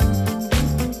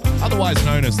 Otherwise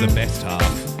known as the best half.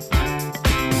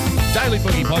 Daily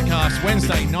Boogie Podcast,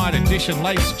 Wednesday night edition,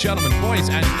 ladies and gentlemen, boys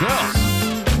and girls.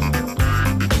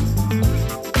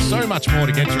 So much more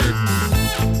to get through.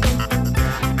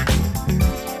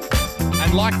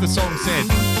 And like the song said,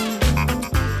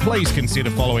 please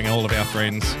consider following all of our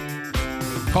friends.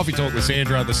 Coffee Talk with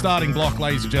Sandra, The Starting Block,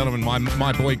 ladies and gentlemen,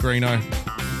 my boy Greeno,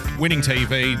 Winning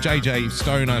TV, JJ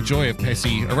Stoner, Joy of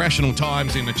Pessy, Irrational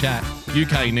Times in the chat,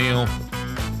 UK Neil,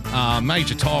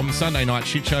 Major Tom, Sunday Night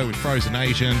Shit Show with Frozen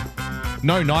Asian.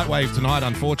 No Nightwave tonight,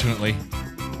 unfortunately.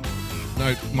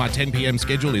 No, my 10 p.m.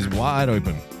 schedule is wide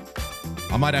open.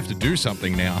 I might have to do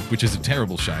something now, which is a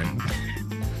terrible shame.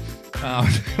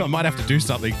 I might have to do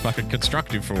something fucking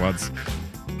constructive for once.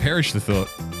 Perish the thought.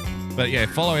 But yeah,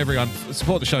 follow everyone.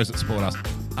 Support the shows that support us.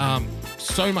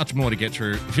 So much more to get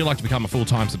through. If you'd like to become a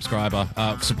full-time subscriber,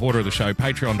 supporter of the show,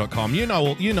 patreon.com. You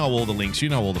know all the links. You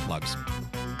know all the plugs.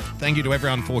 Thank you to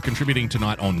everyone for contributing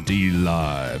tonight on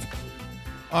D-Live.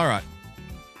 All right.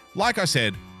 Like I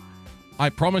said, I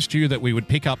promised you that we would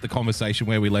pick up the conversation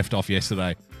where we left off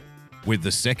yesterday with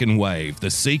the second wave, the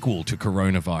sequel to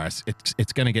coronavirus.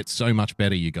 It's going to get so much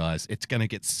better, you guys. It's going to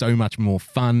get so much more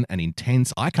fun and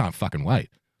intense. I can't fucking wait.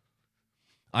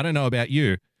 I don't know about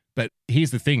you, but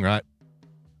here's the thing, right?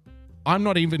 I'm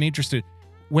not even interested.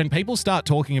 When people start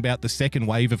talking about the second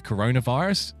wave of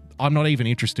coronavirus, I'm not even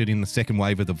interested in the second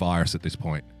wave of the virus at this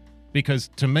point. Because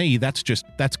to me, that's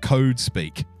code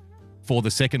speak for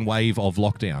the second wave of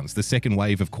lockdowns, the second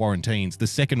wave of quarantines, the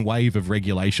second wave of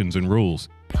regulations and rules.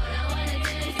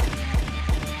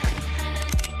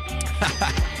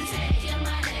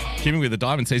 Kimmy with the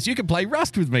diamond says, you can play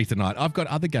Rust with me tonight. I've got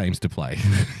other games to play.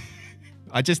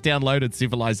 I just downloaded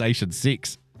Civilization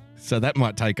 6, so that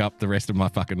might take up the rest of my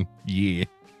fucking year.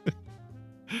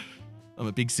 I'm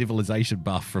a big Civilization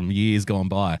buff from years gone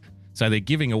by. So they're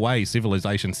giving away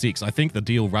Civilization 6. I think the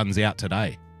deal runs out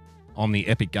today on the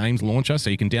Epic Games launcher, so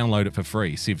you can download it for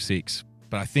free, Civ 6.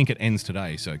 But I think it ends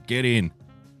today, so get in.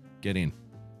 Get in.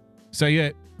 So yeah,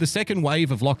 the second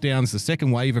wave of lockdowns, the second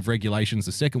wave of regulations,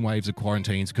 the second waves of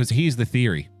quarantines, because here's the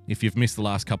theory, if you've missed the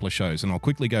last couple of shows, and I'll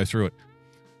quickly go through it.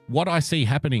 What I see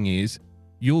happening is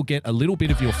you'll get a little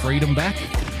bit of your freedom back.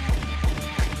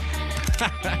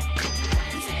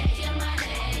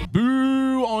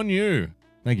 Boo on you.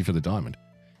 Thank you for the diamond.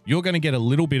 You're going to get a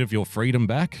little bit of your freedom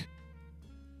back,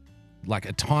 like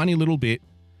a tiny little bit,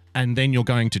 and then you're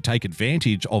going to take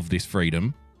advantage of this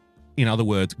freedom. In other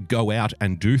words, go out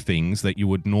and do things that you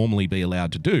would normally be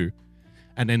allowed to do.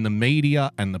 And then the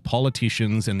media and the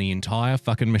politicians and the entire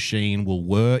fucking machine will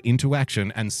whir into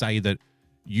action and say that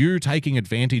you taking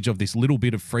advantage of this little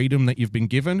bit of freedom that you've been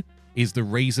given is the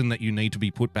reason that you need to be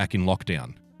put back in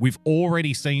lockdown. We've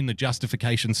already seen the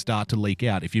justification start to leak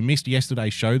out. If you missed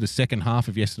yesterday's show, the second half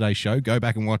of yesterday's show, go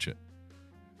back and watch it.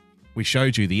 We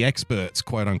showed you the experts,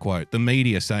 quote unquote, the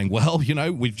media saying, well, you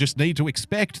know, we just need to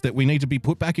expect that we need to be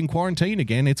put back in quarantine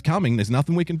again. It's coming. There's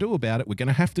nothing we can do about it. We're going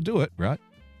to have to do it, right?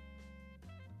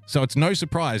 So it's no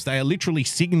surprise. They are literally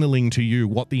signaling to you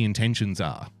what the intentions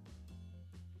are.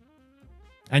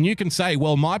 And you can say,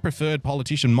 well, my preferred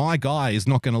politician, my guy, is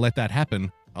not going to let that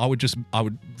happen. I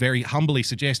would very humbly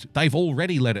suggest they've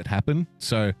already let it happen.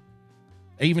 So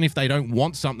even if they don't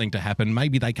want something to happen,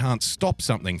 maybe they can't stop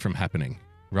something from happening,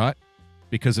 right?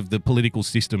 Because of the political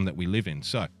system that we live in.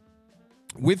 So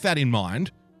with that in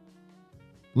mind,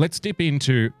 let's dip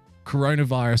into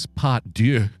coronavirus part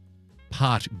 2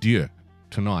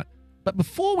 tonight. But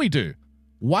before we do,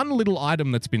 one little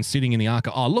item that's been sitting in the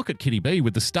archive. Oh, look at Kitty B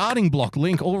with the starting block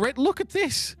link already. Look at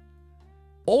this.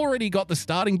 Already got the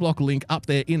starting block link up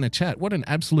there in the chat. What an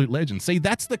absolute legend. See,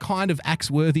 that's the kind of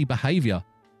axe-worthy behavior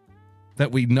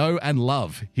that we know and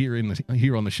love here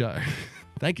on the show.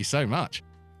 Thank you so much.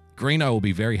 Greeno will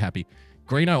be very happy.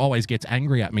 Greeno always gets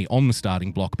angry at me on the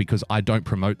starting block because I don't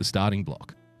promote the starting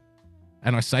block.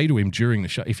 And I say to him during the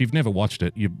show, if you've never watched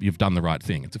it, you've done the right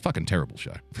thing. It's a fucking terrible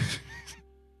show.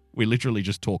 We literally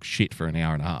just talk shit for an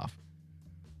hour and a half.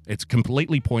 It's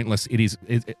completely pointless. It's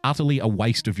utterly a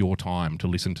waste of your time to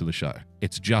listen to the show.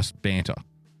 It's just banter.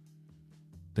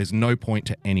 There's no point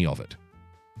to any of it.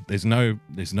 There's no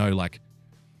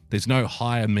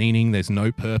higher meaning. There's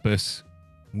no purpose.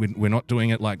 We're not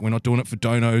doing it we're not doing it for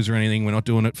donos or anything. We're not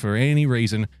doing it for any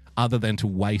reason other than to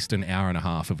waste an hour and a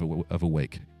half of a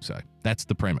week. So that's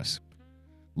the premise.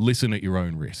 Listen at your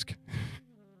own risk.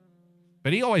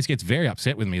 But he always gets very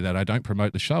upset with me that I don't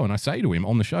promote the show. And I say to him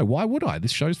on the show, why would I? This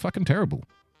show's fucking terrible.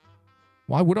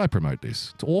 Why would I promote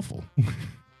this? It's awful.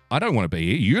 I don't want to be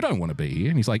here. You don't want to be here.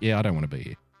 And he's like, yeah, I don't want to be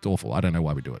here. It's awful. I don't know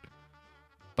why we do it.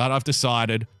 But I've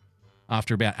decided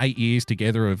after about 8 years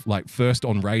together of first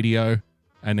on radio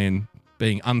and then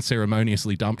being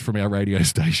unceremoniously dumped from our radio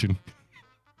station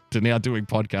to now doing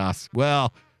podcasts.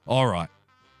 Well, all right.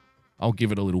 I'll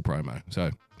give it a little promo.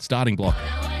 So starting block.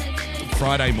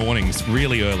 Friday mornings,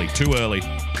 really early, too early.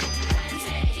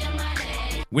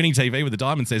 Winning TV with the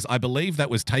diamond says, I believe that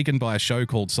was taken by a show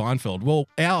called Seinfeld. Well,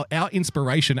 our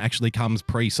inspiration actually comes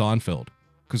pre-Seinfeld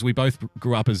because we both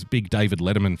grew up as big David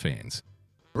Letterman fans.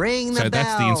 Ring the bell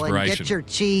that's the inspiration. And get your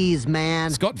cheese,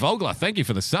 man. Scott Vogler, thank you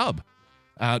for the sub.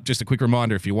 Just a quick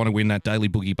reminder, if you want to win that Daily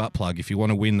Boogie butt plug, if you want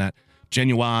to win that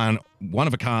genuine,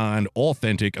 one-of-a-kind,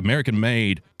 authentic,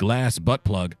 American-made glass butt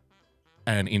plug,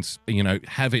 and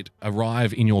have it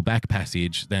arrive in your back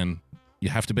passage, then you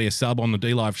have to be a sub on the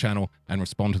DLive channel and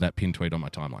respond to that pinned tweet on my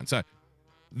timeline. So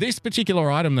this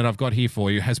particular item that I've got here for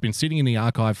you has been sitting in the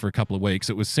archive for a couple of weeks.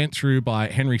 It was sent through by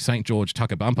Henry St. George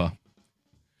Tucker Bumper.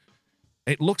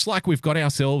 It looks like we've got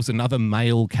ourselves another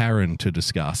male Karen to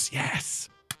discuss. Yes.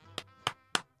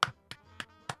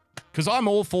 Because I'm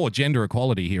all for gender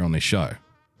equality here on this show.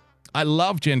 I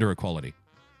love gender equality.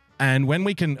 And when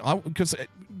we can, because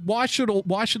why should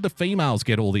the females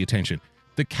get all the attention?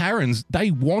 The Karens,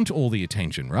 they want all the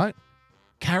attention, right?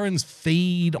 Karens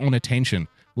feed on attention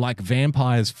like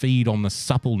vampires feed on the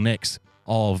supple necks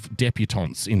of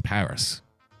debutantes in Paris.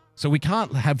 So we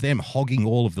can't have them hogging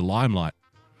all of the limelight.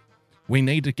 We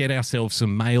need to get ourselves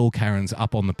some male Karens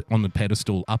up on the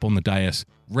pedestal, up on the dais,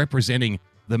 representing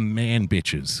the man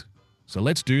bitches. So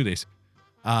let's do this.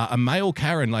 A male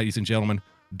Karen, ladies and gentlemen.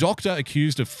 Doctor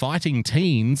accused of fighting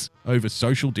teens over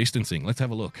social distancing. Let's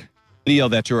have a look. Video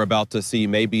that you're about to see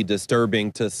may be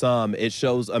disturbing to some. It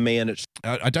shows a man.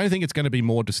 I don't think it's going to be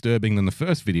more disturbing than the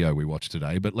first video we watched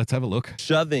today, but let's have a look.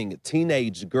 Shoving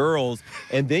teenage girls.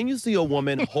 And then you see a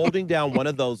woman holding down one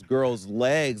of those girls'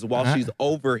 legs while she's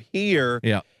over here.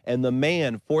 Yeah. And the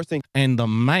man forcing. And the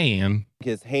man.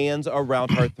 His hands around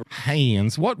her.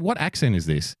 Hands? What accent is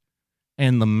this?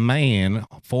 And the man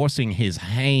forcing his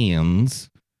hands.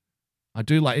 I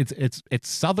do like it's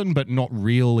southern, but not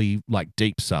really like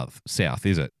deep south,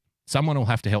 is it? Someone will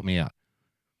have to help me out.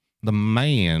 The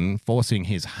man forcing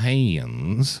his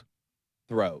hands.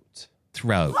 Throat.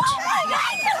 Seriously,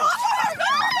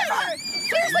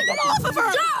 get off of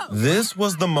her! This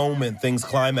was the moment things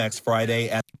climaxed Friday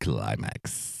at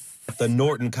the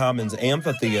Norton Commons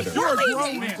Amphitheater.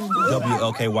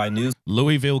 WLKY News.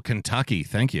 Louisville, Kentucky.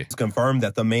 Thank you. Confirmed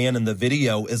that the man in the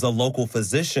video is a local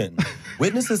physician.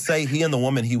 Witnesses say he and the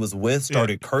woman he was with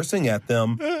started cursing at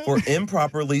them for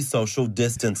improperly social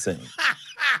distancing.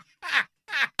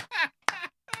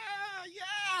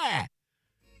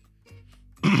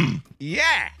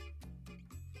 Yeah.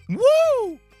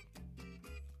 Woo!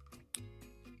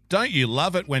 Don't you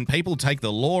love it when people take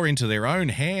the law into their own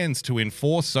hands to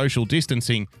enforce social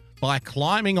distancing by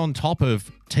climbing on top of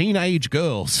teenage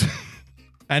girls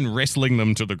and wrestling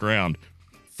them to the ground?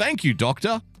 Thank you,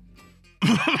 doctor.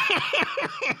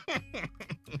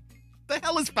 The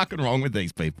hell is fucking wrong with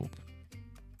these people?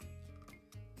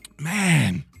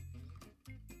 Man.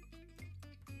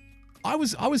 I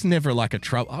was never like a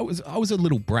trouble. I was a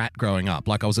little brat growing up,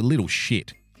 like I was a little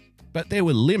shit. But there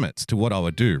were limits to what I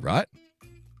would do, right?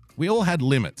 We all had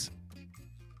limits.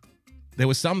 There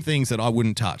were some things that I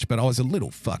wouldn't touch, but I was a little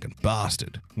fucking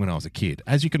bastard when I was a kid,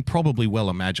 as you can probably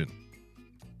well imagine,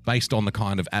 based on the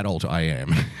kind of adult I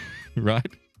am, right?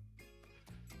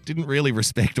 Didn't really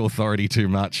respect authority too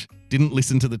much. Didn't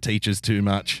listen to the teachers too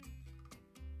much.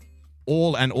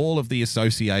 All of the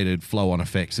associated flow-on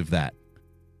effects of that.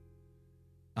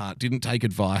 Didn't take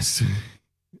advice,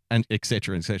 and et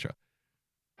cetera, et cetera.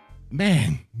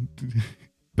 Man,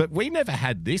 but we never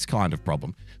had this kind of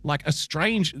problem. Like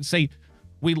see,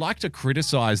 we like to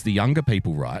criticize the younger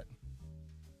people, right?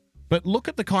 But look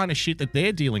at the kind of shit that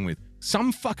they're dealing with.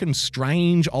 Some fucking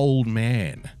strange old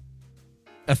man.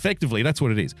 Effectively, that's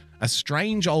what it is. A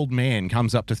strange old man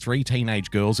comes up to 3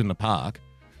 teenage girls in the park,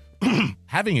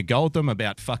 having a go at them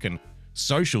about fucking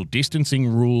social distancing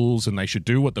rules and they should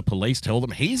do what the police tell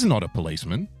them. He's not a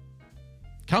policeman.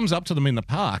 Comes up to them in the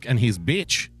park and his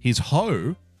bitch, his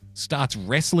hoe, starts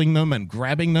wrestling them and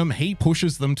grabbing them. He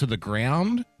pushes them to the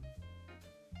ground.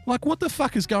 Like, what the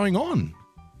fuck is going on?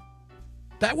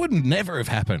 That would never have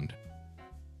happened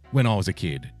when I was a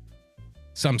kid.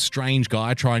 Some strange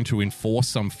guy trying to enforce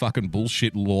some fucking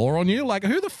bullshit law on you. Like,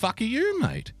 who the fuck are you,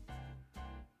 mate?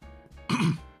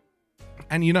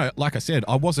 And, you know, like I said,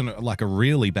 I wasn't like a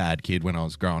really bad kid when I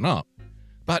was growing up.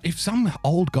 But if some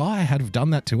old guy had have done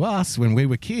that to us when we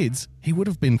were kids, he would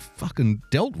have been fucking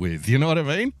dealt with. You know what I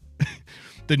mean?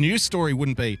 The news story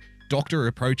wouldn't be, doctor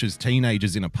approaches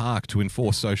teenagers in a park to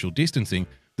enforce social distancing.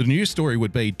 The news story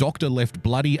would be, doctor left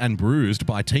bloody and bruised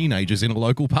by teenagers in a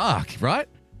local park, right?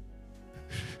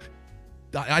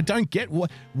 I don't get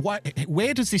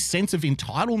where does this sense of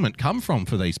entitlement come from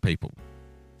for these people?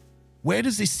 Where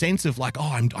does this sense of like,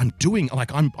 oh,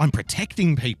 I'm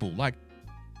protecting people? Like,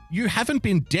 you haven't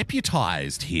been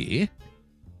deputized here.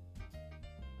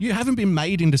 You haven't been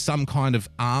made into some kind of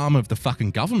arm of the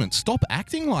fucking government. Stop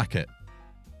acting like it.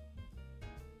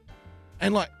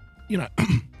 And like, you know,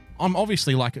 I'm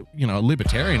obviously like, you know, a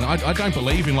libertarian. I don't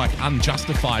believe in like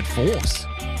unjustified force.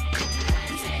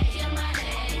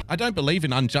 I don't believe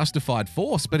in unjustified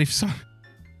force, but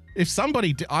if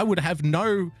somebody, I would have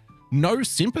no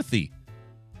sympathy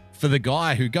for the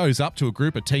guy who goes up to a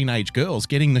group of teenage girls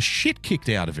getting the shit kicked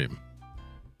out of him.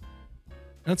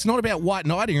 And it's not about white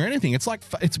knighting or anything. It's like,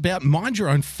 it's about mind your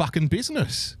own fucking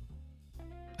business.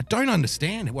 I don't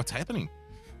understand what's happening.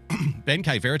 Ben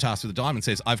K. Veritas with the diamond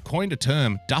says, I've coined a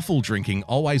term, duffel drinking,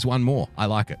 always one more. I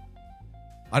like it.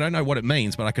 I don't know what it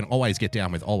means, but I can always get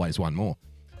down with always one more.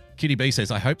 Kitty B says,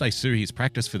 I hope they sue his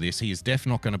practice for this. He is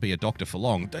definitely not going to be a doctor for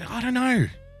long. I don't know.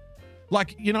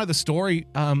 Like, you know, the story,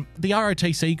 the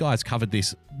ROTC guys covered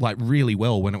this like really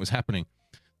well when it was happening.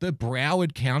 The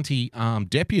Broward County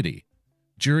deputy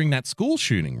during that school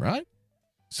shooting, right?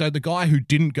 So the guy who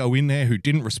didn't go in there, who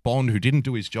didn't respond, who didn't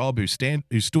do his job, who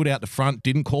stood out the front,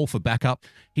 didn't call for backup,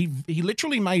 he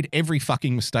literally made every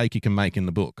fucking mistake he can make in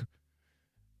the book.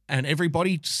 And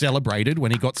everybody celebrated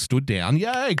when he got stood down.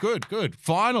 Yay, good.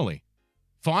 Finally,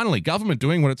 government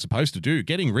doing what it's supposed to do,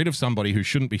 getting rid of somebody who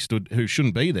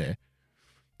shouldn't be there.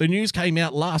 The news came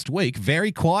out last week,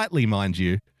 very quietly, mind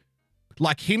you,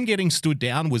 Like him getting stood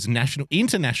down was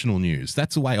international news.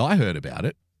 That's the way I heard about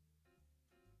it.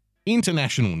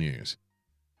 International news.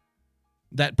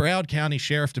 That Broward County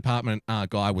Sheriff Department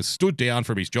guy was stood down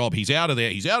from his job. He's out of there.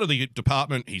 He's out of the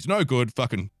department. He's no good.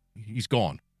 He's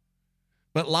gone.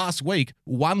 But last week,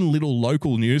 one little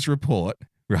local news report,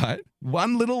 right?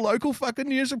 One little local fucking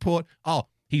news report. Oh,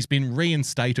 he's been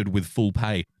reinstated with full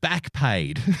pay. Back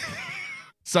paid.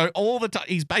 So all the time,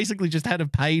 he's basically just had a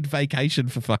paid vacation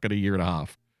for fucking a year and a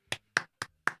half.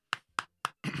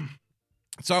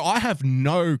 So I have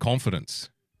no confidence,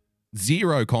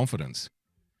 zero confidence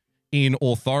in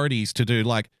authorities to do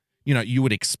you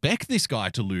would expect this guy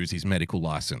to lose his medical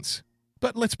license.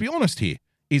 But let's be honest here.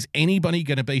 Is anybody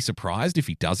going to be surprised if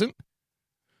he doesn't?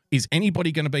 Is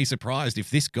anybody going to be surprised if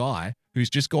this guy who's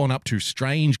just gone up to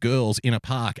strange girls in a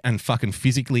park and fucking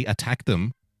physically attacked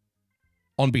them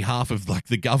on behalf of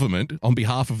the government, on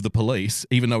behalf of the police,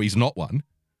 even though he's not one,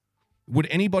 would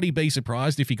anybody be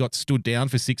surprised if he got stood down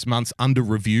for 6 months under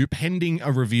review, pending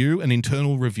a review, an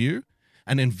internal review,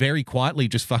 and then very quietly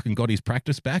just fucking got his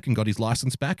practice back and got his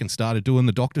license back and started doing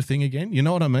the doctor thing again? You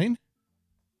know what I mean?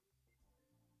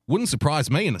 Wouldn't surprise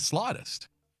me in the slightest.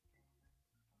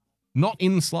 Not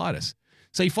in the slightest.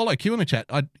 So you follow Q in the chat.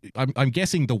 I'm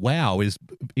guessing the wow is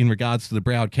in regards to the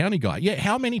Broward County guy. Yeah,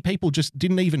 how many people just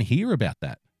didn't even hear about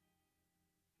that?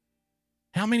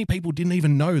 How many people didn't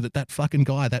even know that fucking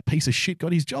guy, that piece of shit,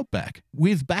 got his job back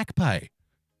with back pay?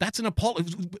 That's an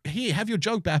apology. Here, have your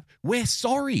joke back. We're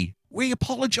sorry. We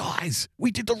apologize.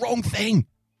 We did the wrong thing.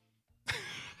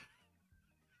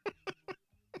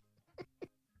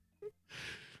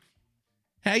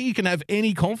 How you can have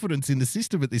any confidence in the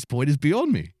system at this point is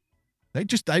beyond me.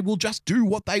 They will just do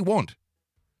what they want.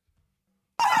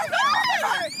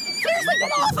 Seriously,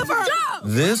 get off of her!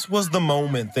 This was the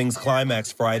moment things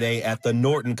climaxed Friday at the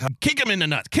Norton Kick him in the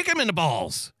nuts. Kick him in the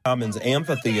balls. Commons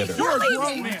Amphitheater.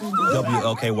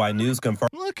 WLKY News confirmed.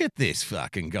 Look at this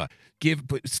fucking guy.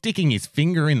 Sticking his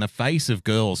finger in the face of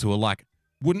girls who are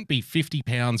wouldn't be 50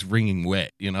 pounds wringing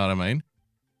wet. You know what I mean?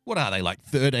 What are they,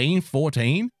 13,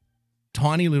 14?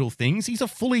 Tiny little things. He's a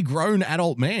fully grown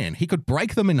adult man. He could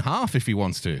break them in half if he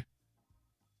wants to.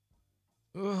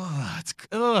 It's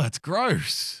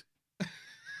gross.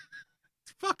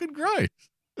 It's fucking gross.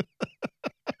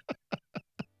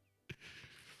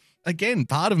 Again,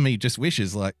 part of me just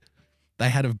wishes they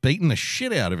had have beaten the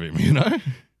shit out of him, you know?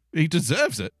 He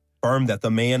deserves it. Confirmed that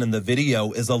the man in the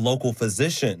video is a local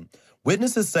physician.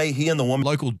 Witnesses say he and the woman...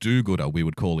 Local do-gooder, we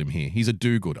would call him here. He's a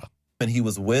do-gooder. And he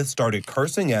was with started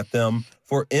cursing at them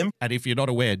for and if you're not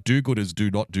aware, do-gooders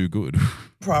do not do good.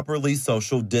 Improperly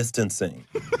social distancing.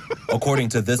 According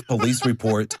to this police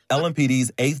report,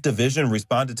 LMPD's 8th Division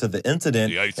responded to the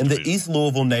incident in the East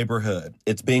Louisville neighborhood.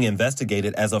 It's being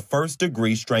investigated as a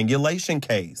first-degree strangulation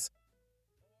case.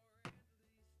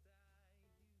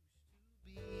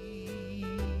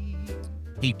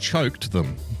 He choked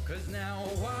them.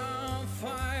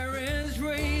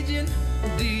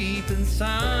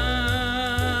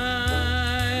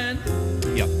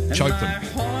 Yep, choke them.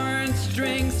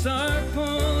 Heartstrings are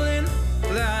pulling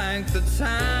like the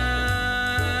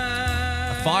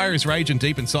time. A fire is raging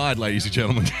deep inside, ladies and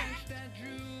gentlemen.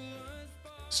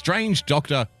 Strange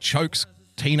doctor chokes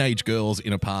teenage girls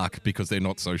in a park because they're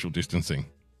not social distancing.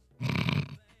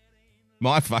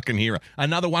 My fucking hero.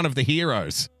 Another one of the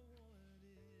heroes.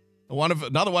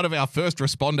 Another one of our first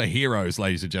responder heroes,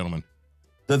 ladies and gentlemen.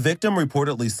 The victim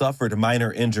reportedly suffered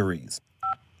minor injuries.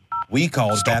 We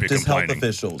called Baptist health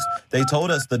officials. They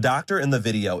told us the doctor in the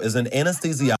video is an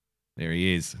anesthesiologist. There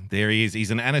he is.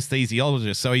 He's an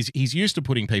anesthesiologist, so he's used to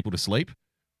putting people to sleep.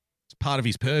 It's part of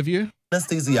his purview.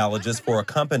 Anesthesiologist for a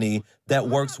company that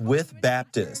works with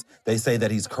Baptist. They say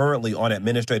that he's currently on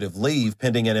administrative leave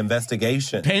pending an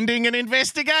investigation. Pending an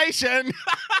investigation!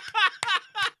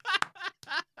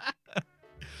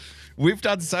 We've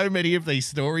done so many of these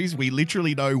stories, we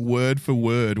literally know word for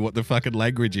word what the fucking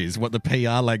language is, what the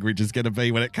PR language is going to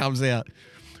be when it comes out.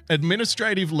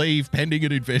 Administrative leave pending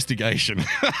an investigation.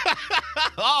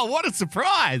 Oh, what a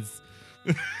surprise.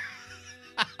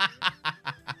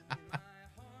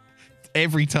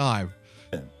 Every time.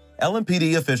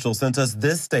 LMPD officials sent us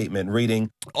this statement reading,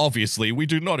 obviously, we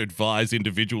do not advise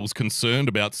individuals concerned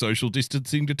about social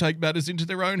distancing to take matters into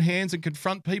their own hands and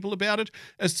confront people about it,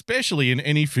 especially in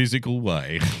any physical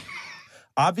way.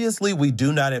 Obviously, we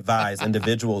do not advise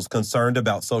individuals concerned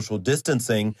about social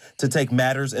distancing to take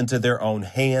matters into their own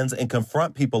hands and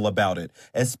confront people about it,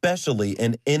 especially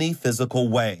in any physical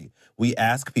way. We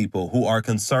ask people who are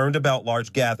concerned about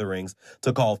large gatherings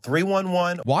to call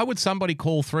 311. Why would somebody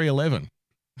call 311?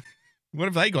 What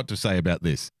have they got to say about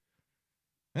this?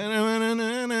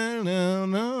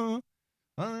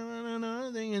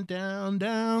 Down,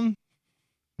 down.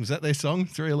 Was that their song,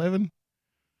 311?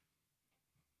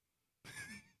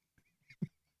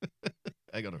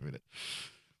 Hang on a minute.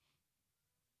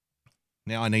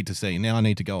 Now I need to see. Now I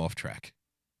need to go off track.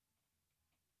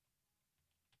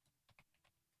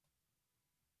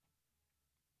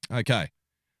 Okay.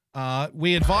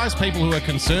 We advise people who are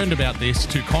concerned about this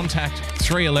to contact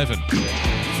 311.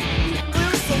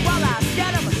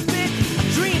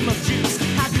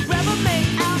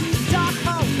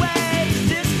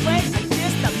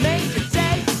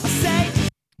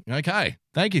 Okay.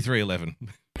 Thank you, 311.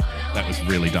 That was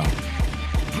really dumb.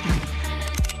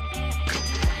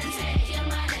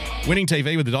 Winning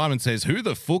TV with the Diamond says, who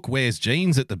the fuck wears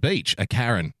jeans at the beach? A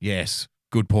Karen. Yes.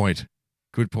 Good point.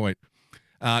 Good point.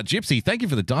 Gypsy, thank you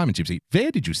for the diamond, Gypsy.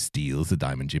 Where did you steal the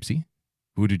diamond, Gypsy?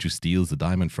 Who did you steal the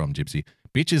diamond from, Gypsy?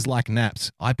 Bitches like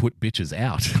naps. I put bitches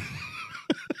out.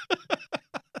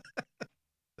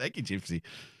 Thank you, Gypsy.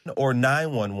 Or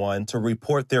 911 to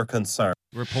report their concern.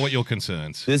 Report your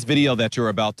concerns. This video that you're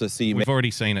about to see. We've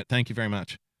already seen it. Thank you very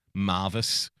much.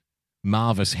 Marvis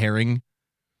Herring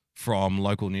from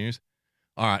local news.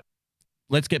 All right,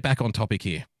 let's get back on topic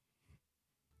here.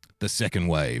 The second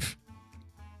wave.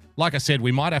 Like I said,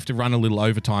 we might have to run a little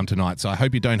overtime tonight, so I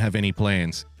hope you don't have any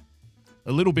plans.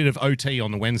 A little bit of OT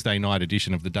on the Wednesday night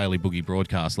edition of the Daily Boogie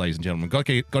broadcast, ladies and gentlemen. Got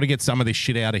to get some of this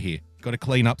shit out of here. Got to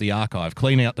clean up the archive,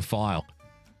 clean out the file.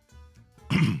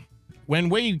 When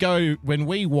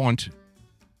we want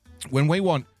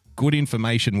good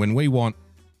information, when we want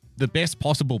the best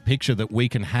possible picture that we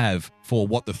can have for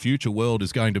what the future world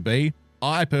is going to be,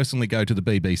 I personally go to the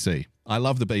BBC. I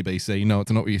love the BBC. No,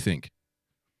 it's not what you think.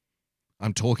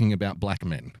 I'm talking about black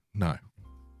men. No.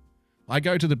 I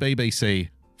go to the BBC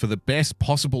for the best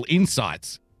possible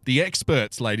insights. The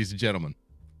experts, ladies and gentlemen.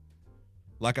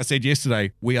 Like I said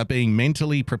yesterday, we are being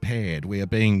mentally prepared. We are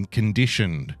being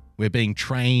conditioned. We're being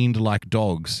trained like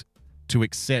dogs to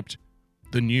accept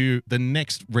the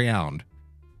next round,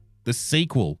 the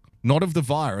sequel, not of the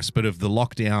virus, but of the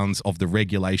lockdowns, of the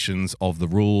regulations, of the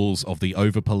rules, of the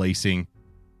over-policing.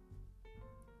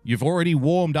 You've already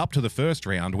warmed up to the first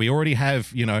round. We already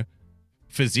have,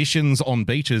 physicians on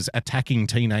beaches attacking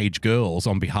teenage girls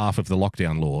on behalf of the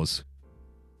lockdown laws.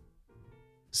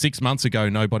 6 months ago,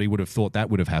 nobody would have thought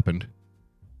that would have happened.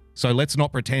 So let's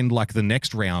not pretend like the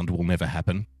next round will never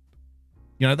happen.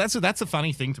 That's a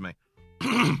funny thing to me.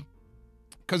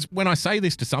 Because when I say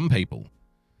this to some people,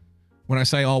 when I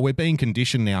say, we're being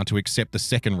conditioned now to accept the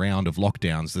second round of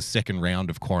lockdowns, the second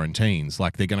round of quarantines,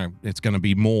 like it's going to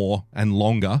be more and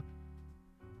longer.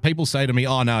 People say to me,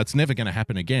 no, it's never going to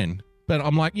happen again. But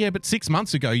I'm like, yeah, but 6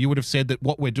 months ago, you would have said that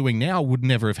what we're doing now would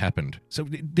never have happened. So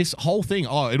this whole thing,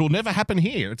 it'll never happen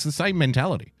here. It's the same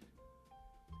mentality.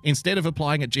 Instead of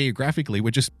applying it geographically, we're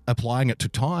just applying it to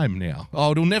time now.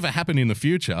 It'll never happen in the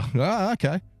future.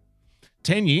 Okay.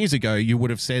 10 years ago, you would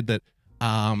have said that,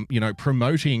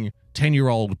 promoting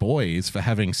 10-year-old boys for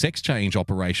having sex change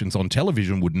operations on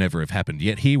television would never have happened.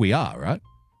 Yet here we are, right?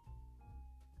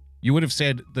 You would have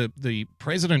said the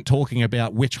president talking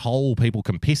about which hole people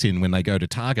can piss in when they go to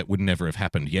Target would never have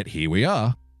happened. Yet here we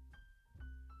are.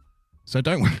 So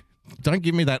don't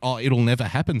give me that, it'll never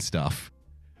happen stuff.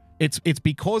 It's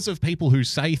because of people who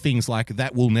say things like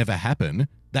that will never happen,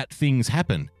 that things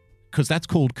happen. Because that's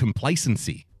called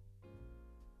complacency.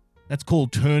 That's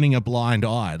called turning a blind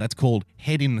eye. That's called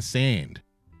head in the sand.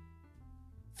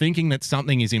 Thinking that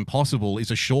something is impossible is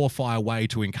a surefire way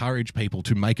to encourage people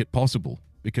to make it possible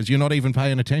because you're not even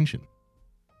paying attention.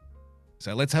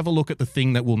 So let's have a look at the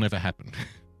thing that will never happen.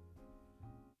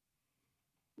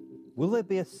 Will there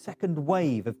be a second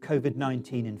wave of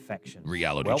COVID-19 infection?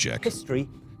 Reality check. History.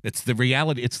 It's the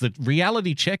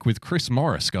reality check with Chris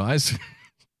Morris, guys.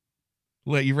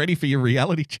 Well, are you ready for your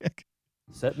reality check?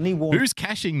 Certainly warns Who's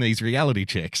cashing these reality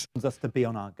checks? us to be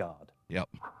on our guard. Yep.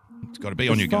 It's got to be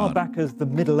on your guard. As far back as the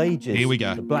Middle Ages, here we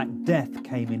go. The Black Death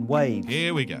came in waves.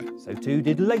 Here we go. So too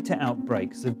did later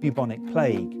outbreaks of bubonic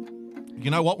plague. You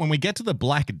know what? When we get to the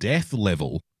Black Death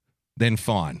level, then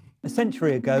fine. A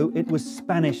century ago, it was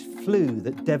Spanish flu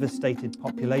that devastated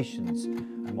populations.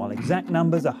 And while exact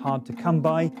numbers are hard to come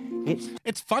by,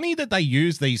 It's funny that they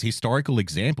use these historical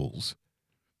examples.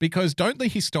 Because don't the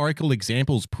historical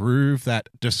examples prove that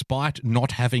despite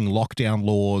not having lockdown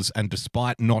laws and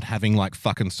despite not having like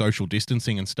fucking social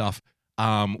distancing and stuff,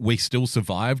 we still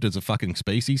survived as a fucking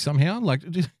species somehow? Like,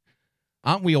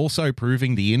 aren't we also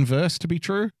proving the inverse to be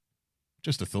true?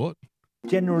 Just a thought.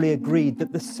 Generally agreed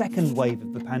that the second wave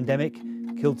of the pandemic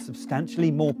killed substantially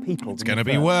more people. It's going to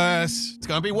be worse. It's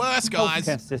going to be worse, guys.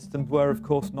 Healthcare systems were, of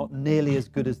course, not nearly as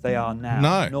good as they are now.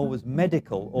 No. Nor was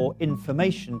medical or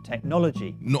information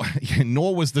technology.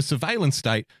 Nor was the surveillance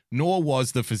state, nor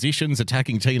was the physicians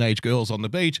attacking teenage girls on the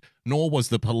beach, nor was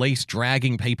the police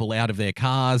dragging people out of their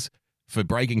cars for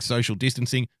breaking social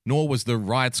distancing, nor was the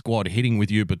riot squad hitting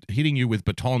you with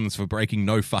batons for breaking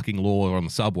no fucking law on the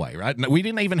subway, right? No, we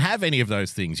didn't even have any of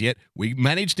those things yet. We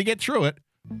managed to get through it.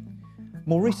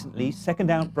 More recently,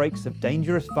 second outbreaks of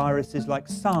dangerous viruses like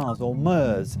SARS or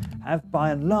MERS have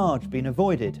by and large been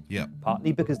avoided,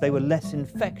 partly because they were less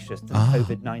infectious than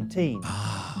COVID-19.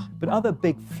 But other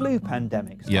big flu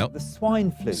pandemics, like the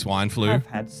swine flu, have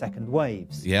had second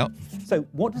waves. So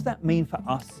what does that mean for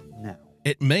us now?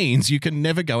 It means you can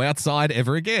never go outside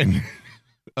ever again.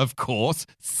 Of course,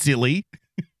 silly.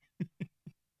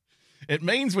 It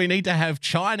means we need to have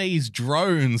Chinese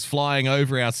drones flying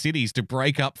over our cities to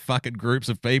break up fucking groups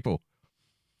of people.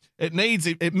 It means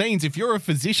if you're a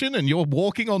physician and you're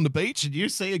walking on the beach and you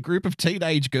see a group of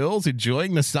teenage girls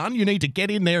enjoying the sun, you need to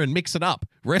get in there and mix it up.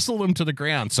 Wrestle them to the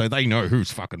ground so they know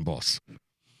who's fucking boss.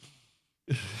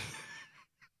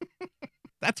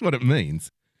 That's what it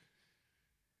means.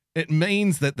 It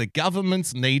means that the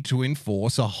governments need to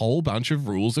enforce a whole bunch of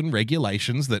rules and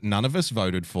regulations that none of us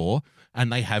voted for, and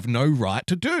they have no right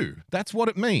to do. That's what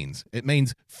it means. It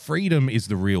means freedom is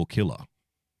the real killer.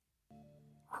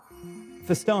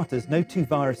 For starters, no two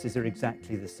viruses are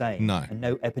exactly the same. No. And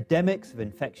no epidemics of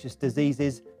infectious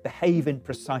diseases behave in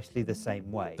precisely the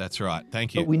same way. That's right.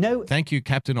 Thank you. But we know... Thank you,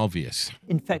 Captain Obvious.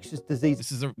 Infectious disease...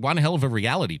 This is one hell of a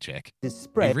reality check.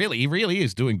 Spread. He really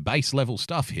is doing base level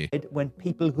stuff here. When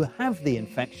people who have the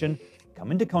infection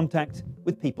come into contact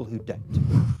with people who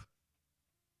don't.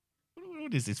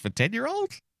 What is this, for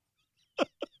 10-year-olds?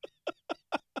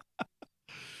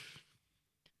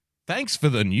 Thanks for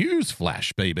the news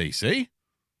flash, BBC.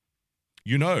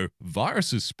 You know,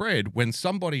 viruses spread when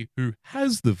somebody who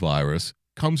has the virus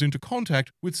comes into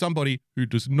contact with somebody who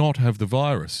does not have the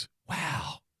virus.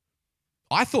 Wow.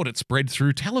 I thought it spread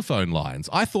through telephone lines.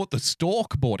 I thought the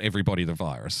stork brought everybody the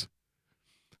virus.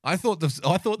 I thought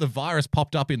the virus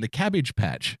popped up in the cabbage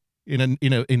patch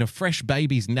in a fresh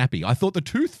baby's nappy. I thought the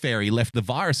tooth fairy left the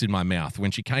virus in my mouth when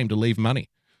she came to leave money.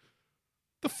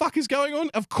 The fuck is going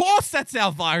on? Of course that's how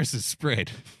viruses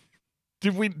spread.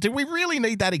 Did we really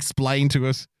need that explained to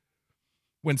us?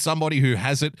 When somebody who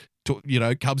has it,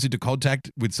 comes into contact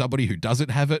with somebody who doesn't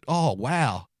have it? Oh,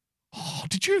 wow. Oh,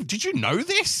 did you know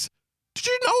this? Did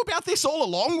you know about this all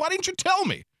along? Why didn't you tell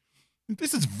me?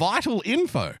 This is vital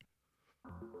info.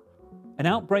 An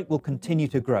outbreak will continue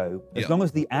to grow as long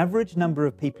as the average number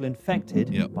of people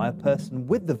infected by a person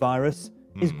with the virus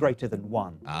is greater than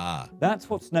 1.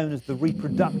 That's what's known as the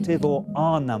reproductive or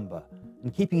R number,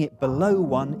 and keeping it below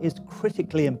 1 is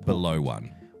critically important. Below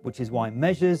 1. Which is why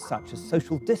measures such as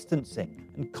social distancing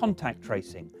and contact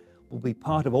tracing will be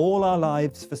part of all our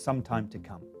lives for some time to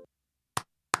come.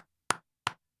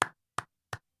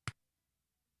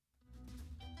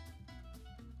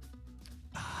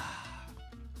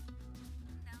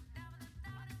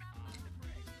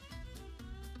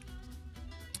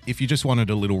 If you just wanted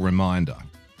a little reminder,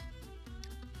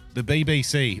 the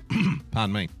BBC,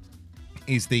 pardon me,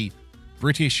 is the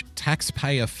British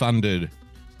taxpayer-funded,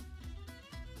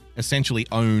 essentially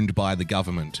owned by the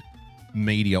government,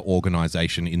 media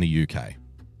organisation in the UK.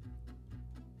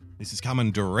 This is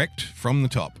coming direct from the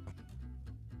top.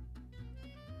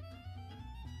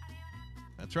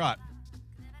 That's right.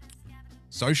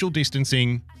 Social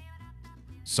distancing,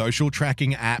 social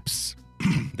tracking apps,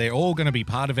 they're all going to be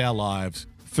part of our lives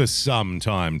for some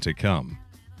time to come.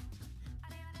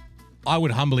 I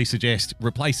would humbly suggest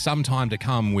replace some time to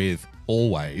come with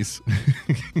always,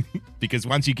 because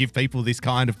once you give people this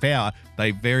kind of power,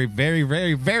 they're very, very,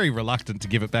 very, very reluctant to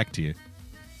give it back to you.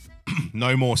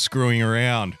 No more screwing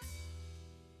around.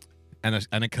 And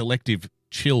a collective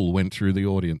chill went through the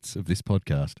audience of this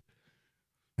podcast.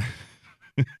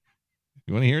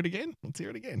 You want to hear it again? Let's hear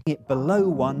it again. It below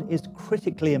 1 is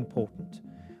critically important,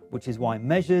 which is why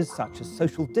measures such as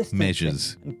social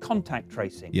distancing and contact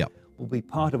tracing will be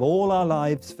part of all our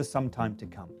lives for some time to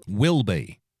come. Will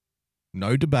be.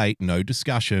 No debate, no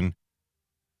discussion.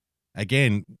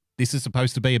 Again, this is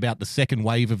supposed to be about the second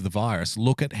wave of the virus.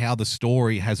 Look at how the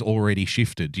story has already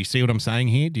shifted. Do you see what I'm saying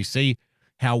here? Do you see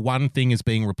how one thing is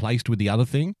being replaced with the other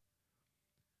thing?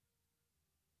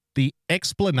 The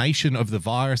explanation of the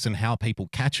virus and how people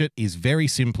catch it is very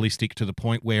simplistic to the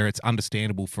point where it's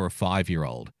understandable for a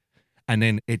 5-year-old. And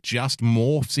then it just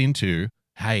morphs into,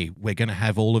 hey, we're going to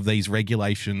have all of these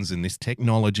regulations and this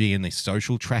technology and this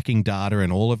social tracking data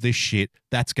and all of this shit.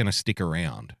 That's going to stick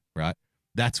around, right?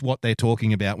 That's what they're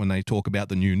talking about when they talk about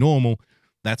the new normal.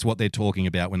 That's what they're talking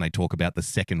about when they talk about the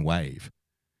second wave.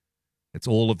 It's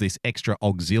all of this extra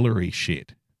auxiliary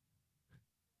shit.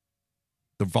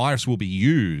 The virus will be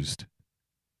used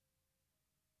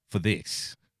for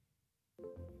this.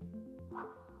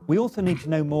 We also need to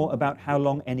know more about how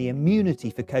long any immunity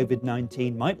for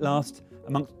COVID-19 might last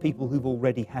amongst people who've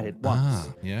already had it once.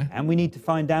 Yeah. And we need to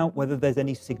find out whether there's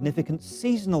any significant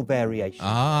seasonal variation.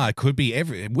 It could be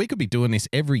we could be doing this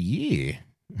every year.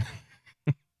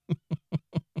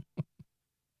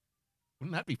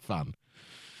 Wouldn't that be fun?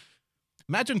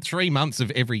 Imagine 3 months of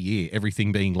every year,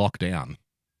 everything being locked down.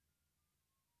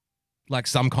 Like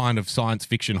some kind of science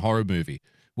fiction horror movie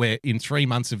where in 3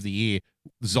 months of the year,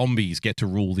 zombies get to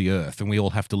rule the earth and we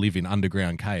all have to live in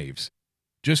underground caves.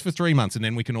 Just for 3 months, and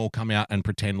then we can all come out and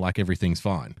pretend like everything's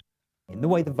fine. In the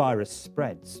way the virus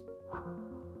spreads.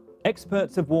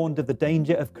 Experts have warned of the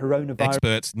danger of coronavirus.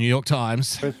 Experts, New York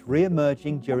Times.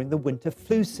 Re-emerging during the winter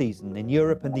flu season in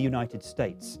Europe and the United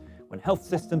States, when health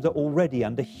systems are already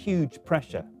under huge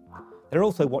pressure. They're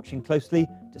also watching closely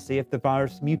to see if the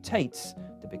virus mutates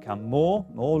to become more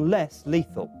or less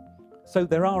lethal. So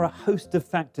there are a host of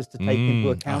factors to take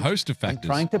into account. A host of factors. And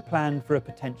trying to plan for a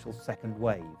potential second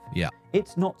wave. Yeah.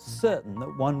 It's not certain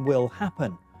that one will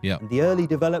happen. Yeah. And the early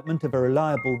development of a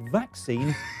reliable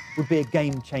vaccine would be a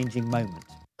game-changing moment.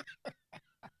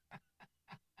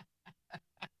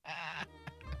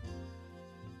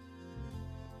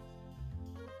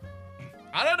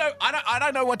 I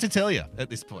don't know what to tell you at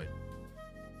this point.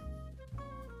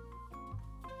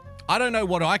 I don't know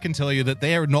what I can tell you that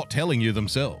they're not telling you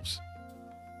themselves.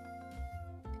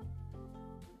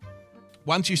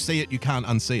 Once you see it, you can't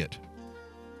unsee it.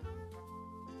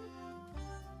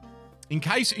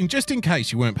 Just in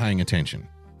case you weren't paying attention,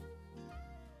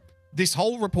 this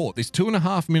whole report, this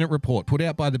 2.5-minute report put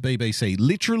out by the BBC,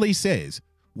 literally says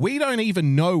we don't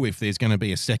even know if there's going to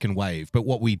be a second wave, but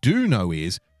what we do know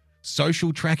is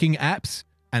social tracking apps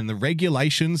and the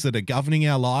regulations that are governing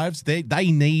our lives,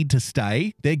 they need to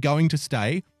stay. They're going to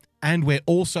stay, and we're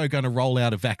also going to roll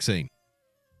out a vaccine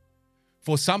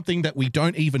for something that we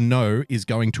don't even know is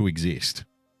going to exist.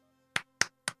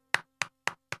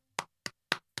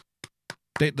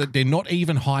 They're not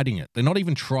even hiding it. They're not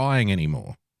even trying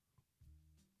anymore.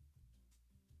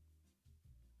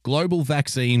 Global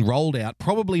vaccine rolled out,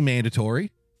 probably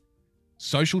mandatory.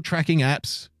 Social tracking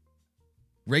apps,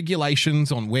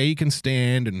 regulations on where you can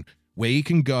stand and where you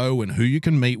can go and who you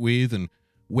can meet with and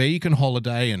where you can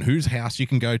holiday and whose house you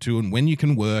can go to and when you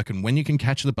can work and when you can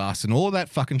catch the bus and all that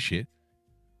fucking shit.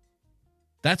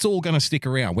 That's all going to stick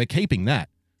around. We're keeping that.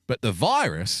 But the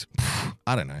virus,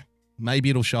 I don't know. Maybe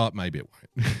it'll show up, maybe it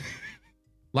won't.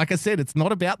 Like I said, it's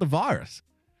not about the virus.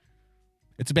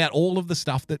 It's about all of the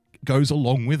stuff that goes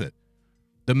along with it.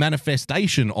 The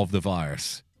manifestation of the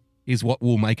virus is what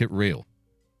will make it real.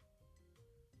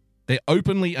 They're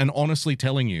openly and honestly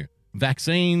telling you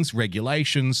vaccines,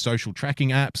 regulations, social tracking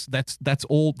apps,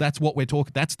 that's what we're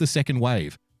talking. That's the second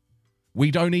wave. We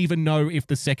don't even know if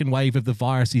the second wave of the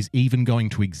virus is even going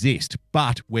to exist,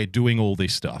 but we're doing all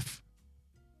this stuff.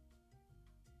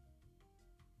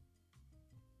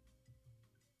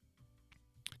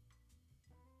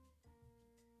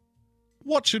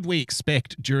 What should we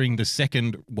expect during the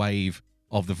second wave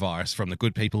of the virus from the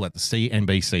good people at the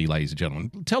CNBC, ladies and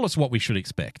gentlemen? Tell us what we should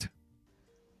expect.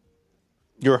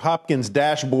 Your Hopkins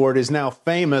dashboard is now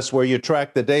famous, where you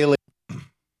track the daily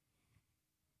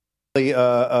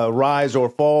rise or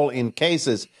fall in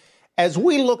cases. As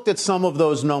we looked at some of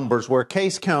those numbers where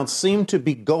case counts seem to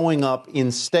be going up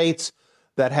in states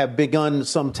that have begun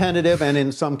some tentative and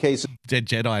in some cases... Dead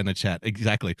Jedi in the chat.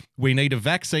 Exactly. We need a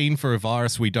vaccine for a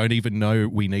virus we don't even know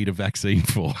we need a vaccine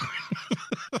for.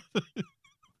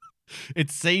 It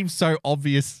seems so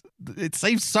obvious.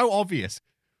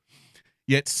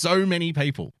 Yet so many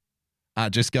people are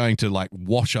just going to like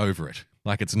wash over it.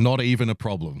 Like it's not even a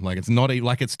problem. Like it's not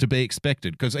like it's to be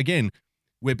expected. Because again,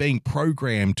 we're being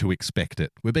programmed to expect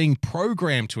it. We're being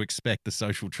programmed to expect the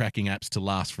social tracking apps to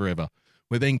last forever.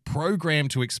 We're being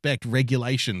programmed to expect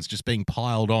regulations just being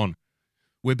piled on.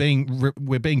 We're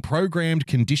being programmed,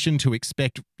 conditioned to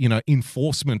expect,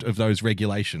 enforcement of those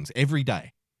regulations every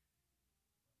day.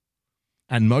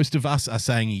 And most of us are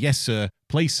saying, yes, sir,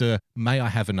 please, sir, may I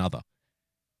have another?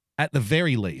 At the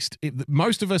very least,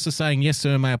 most of us are saying, yes,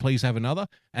 sir, may I please have another?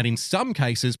 And in some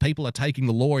cases, people are taking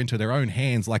the law into their own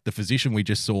hands, like the physician we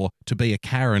just saw, to be a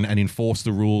Karen and enforce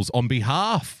the rules on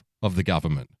behalf of the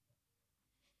government.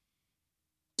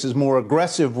 This is more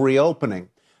aggressive reopening.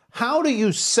 How do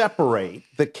you separate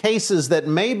the cases that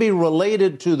may be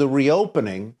related to the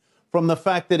reopening from the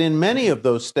fact that in many of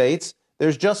those states,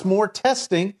 There's just more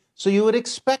testing, so you would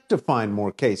expect to find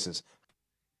more cases.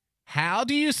 How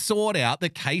do you sort out the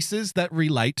cases that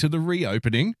relate to the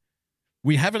reopening?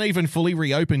 We haven't even fully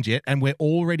reopened yet, and we're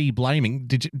already blaming.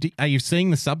 Are you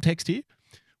seeing the subtext here?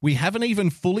 We haven't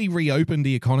even fully reopened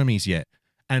the economies yet,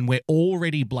 and we're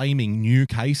already blaming new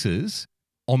cases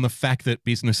on the fact that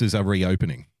businesses are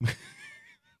reopening.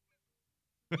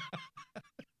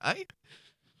 Hey?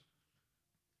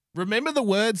 Remember the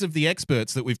words of the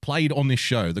experts that we've played on this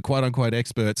show, the quote-unquote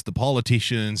experts, the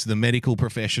politicians, the medical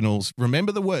professionals.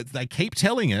 Remember the words. They keep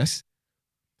telling us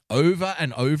over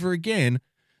and over again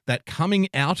that coming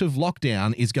out of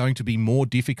lockdown is going to be more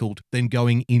difficult than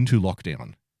going into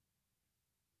lockdown.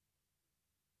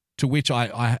 To which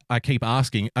I keep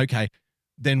asking, okay,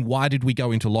 then why did we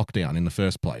go into lockdown in the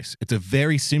first place? It's a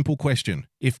very simple question.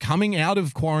 If coming out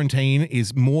of quarantine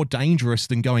is more dangerous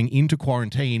than going into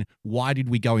quarantine, why did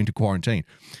we go into quarantine?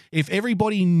 If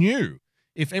everybody knows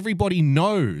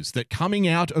that coming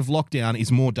out of lockdown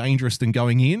is more dangerous than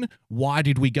going in, why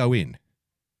did we go in?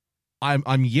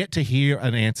 I'm yet to hear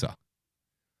an answer.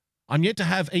 I'm yet to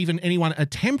have even anyone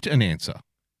attempt an answer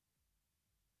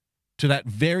to that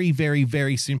very, very,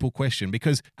 very simple question,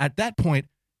 because at that point,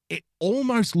 it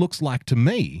almost looks like to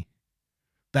me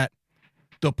that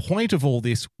the point of all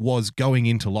this was going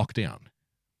into lockdown.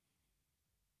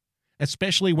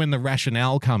 Especially when the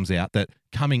rationale comes out that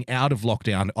coming out of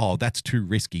lockdown, oh, that's too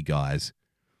risky, guys.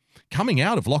 Coming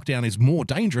out of lockdown is more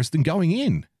dangerous than going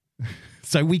in.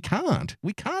 So we can't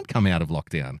come out of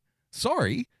lockdown.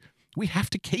 Sorry, we have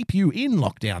to keep you in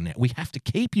lockdown now. We have to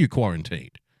keep you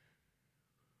quarantined.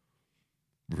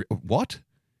 What?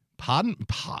 Pardon?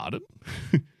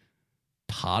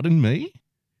 Pardon me?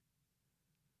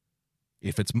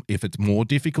 If it's more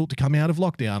difficult to come out of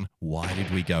lockdown, why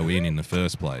did we go in the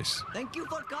first place? Thank you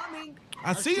for coming.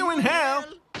 I'll see you in hell.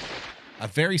 A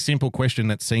very simple question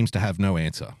that seems to have no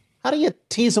answer. How do you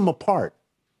tease them apart?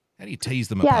 How do you tease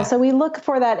them apart? Yeah, so we look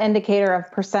for that indicator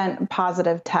of percent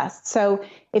positive tests. So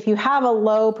if you have a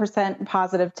low percent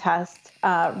positive test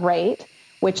rate,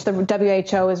 which the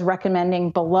WHO is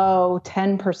recommending below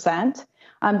 10%,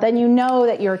 then you know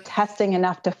that you're testing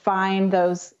enough to find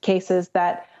those cases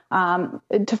that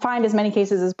to find as many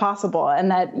cases as possible, and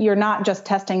that you're not just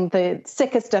testing the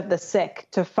sickest of the sick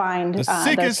to find those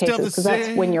cases, because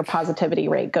that's when your positivity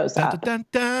rate goes up.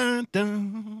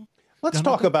 Let's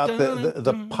talk about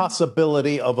the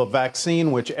possibility of a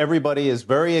vaccine, which everybody is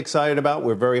very excited about.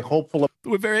 We're very hopeful.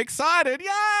 We're very excited.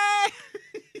 Yay!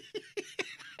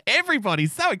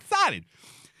 Everybody's so excited.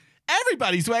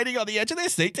 Everybody's waiting on the edge of their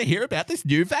seat to hear about this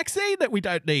new vaccine that we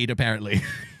don't need, apparently.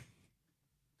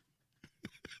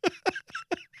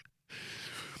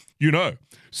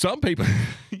 Some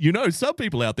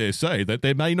people out there say that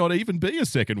there may not even be a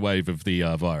second wave of the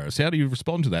virus. How do you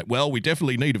respond to that? Well, we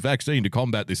definitely need a vaccine to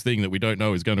combat this thing that we don't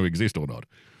know is going to exist or not.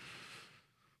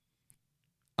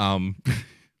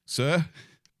 Sir,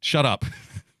 shut up.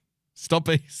 Stop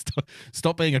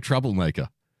being a troublemaker.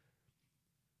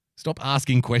 Stop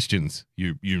asking questions,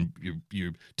 you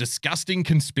disgusting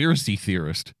conspiracy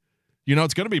theorist.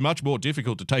 It's going to be much more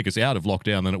difficult to take us out of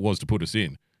lockdown than it was to put us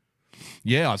in.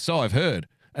 Yeah, so I've heard.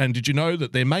 And did you know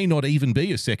that there may not even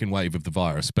be a second wave of the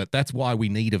virus, but that's why we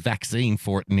need a vaccine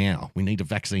for it now. We need a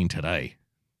vaccine today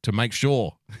to make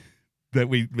sure that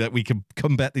we can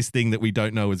combat this thing that we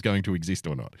don't know is going to exist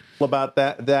or not. About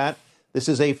that this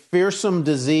is a fearsome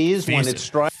disease when it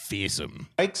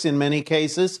strikes in many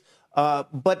cases.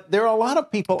 But there are a lot of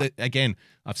people. Again,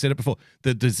 I've said it before.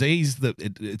 The disease,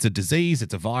 it's a disease,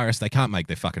 it's a virus. They can't make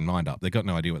their fucking mind up. They've got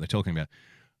no idea what they're talking about.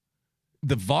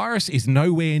 The virus is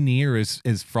nowhere near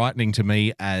as frightening to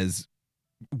me as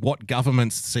what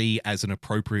governments see as an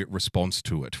appropriate response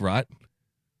to it, right?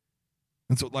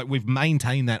 And so, we've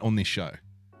maintained that on this show.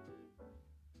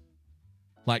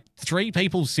 3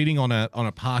 people sitting on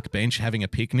a park bench having a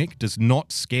picnic does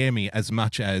not scare me as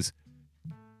much as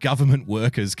government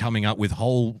workers coming up with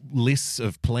whole lists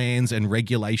of plans and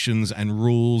regulations and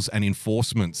rules and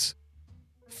enforcements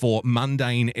for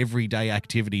mundane everyday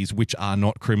activities which are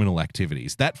not criminal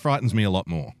activities. That frightens me a lot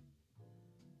more.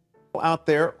 Out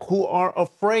there who are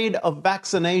afraid of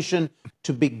vaccination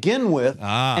to begin with,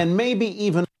 and maybe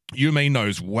even... You mean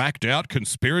those whacked out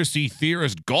conspiracy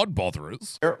theorist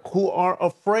God-botherers? Who are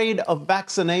afraid of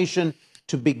vaccination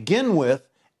to begin with,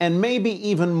 and maybe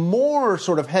even more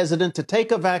sort of hesitant to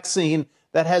take a vaccine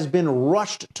that has been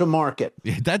rushed to market.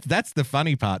 Yeah, that's the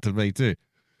funny part to me too.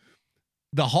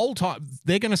 The whole time,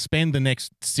 they're going to spend the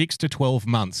next 6 to 12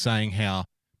 months saying how,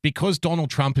 because Donald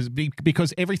Trump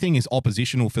because everything is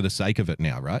oppositional for the sake of it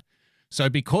now, right? So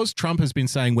because Trump has been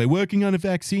saying, we're working on a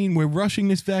vaccine, we're rushing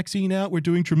this vaccine out, we're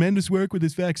doing tremendous work with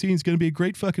this vaccine, it's going to be a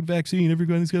great fucking vaccine,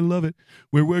 everybody's going to love it.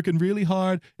 We're working really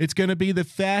hard. It's going to be the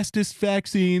fastest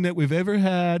vaccine that we've ever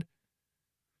had.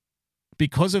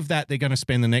 Because of that, they're going to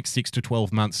spend the next 6 to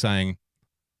 12 months saying,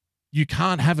 you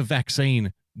can't have a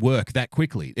vaccine work that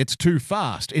quickly. It's too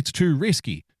fast. It's too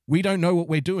risky. We don't know what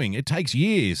we're doing. It takes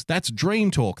years. That's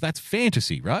dream talk. That's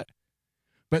fantasy, right?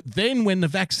 But then when the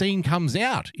vaccine comes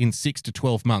out in 6 to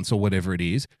 12 months or whatever it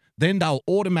is, then they'll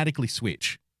automatically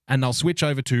switch. And they'll switch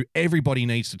over to everybody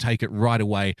needs to take it right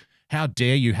away. How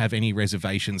dare you have any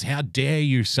reservations? How dare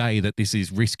you say that this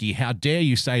is risky? How dare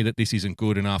you say that this isn't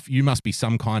good enough? You must be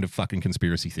some kind of fucking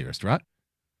conspiracy theorist, right?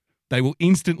 They will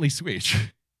instantly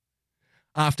switch.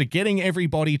 After getting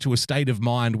everybody to a state of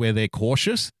mind where they're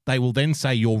cautious, they will then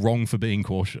say you're wrong for being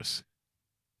cautious.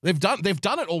 They've done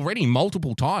it already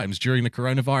multiple times during the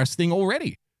coronavirus thing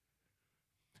already.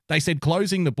 They said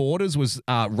closing the borders was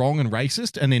wrong and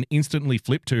racist, and then instantly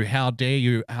flipped to how dare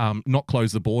you not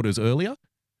close the borders earlier.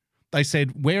 They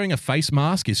said wearing a face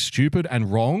mask is stupid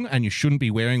and wrong and you shouldn't be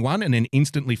wearing one, and then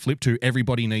instantly flipped to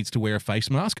everybody needs to wear a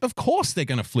face mask. Of course they're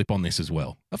going to flip on this as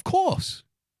well. Of course.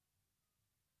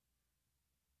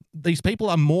 These people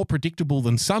are more predictable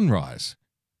than sunrise.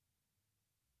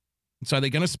 So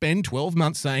they're going to spend 12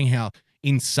 months saying how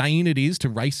insane it is to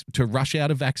rush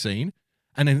out a vaccine.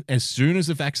 And then as soon as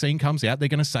the vaccine comes out, they're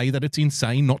going to say that it's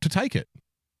insane not to take it.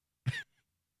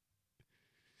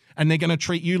 And they're going to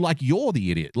treat you like you're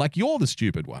the idiot, like you're the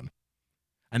stupid one.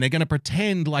 And they're going to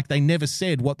pretend like they never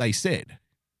said what they said.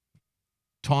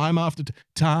 Time after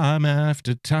time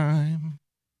after time.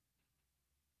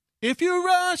 If you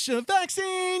rush a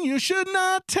vaccine, you should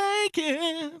not take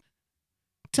it.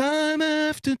 Time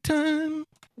after time.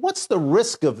 What's the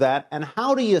risk of that, and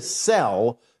how do you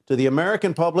sell to the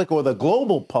American public or the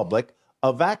global public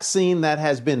a vaccine that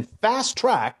has been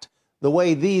fast-tracked the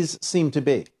way these seem to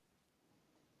be?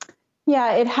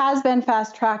 Yeah, it has been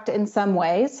fast-tracked in some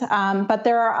ways, but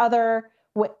there are other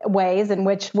ways in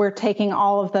which we're taking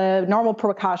all of the normal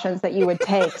precautions that you would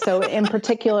take. So in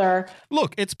particular...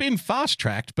 Look, it's been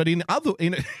fast-tracked, but in other...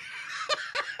 I'm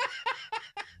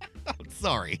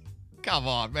sorry. Come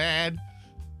on, man.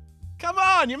 Come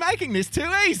on, you're making this too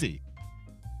easy.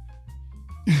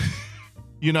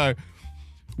 You know,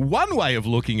 one way of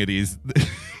looking at this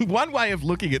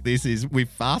is we've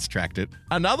fast-tracked it.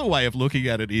 Another way of looking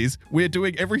at it is we're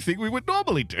doing everything we would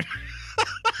normally do.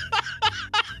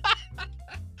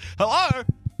 Hello,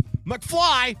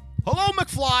 McFly. Hello,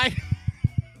 McFly.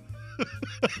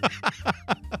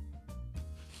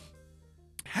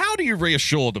 How do you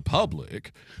reassure the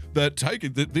public that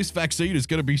this vaccine is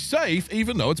going to be safe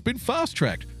even though it's been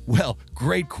fast-tracked? Well,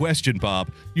 great question,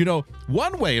 Bob. You know,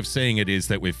 one way of saying it is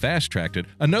that we've fast-tracked it.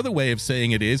 Another way of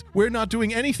saying it is we're not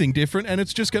doing anything different and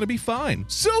it's just going to be fine.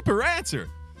 Super answer.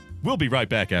 We'll be right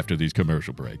back after these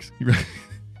commercial breaks.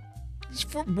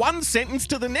 From one sentence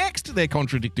to the next, they're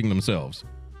contradicting themselves.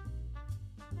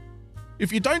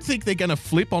 If you don't think they're going to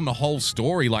flip on the whole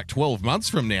story like 12 months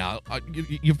from now,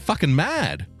 you're fucking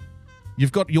mad.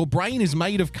 Your brain is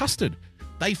made of custard.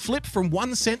 They flip from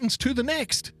one sentence to the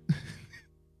next.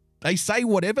 They say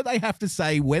whatever they have to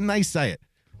say when they say it.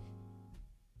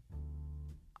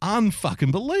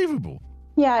 Unfucking believable.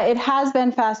 Yeah, it has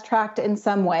been fast-tracked in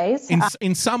some ways.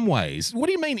 In some ways? What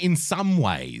do you mean in some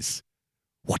ways?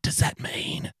 What does that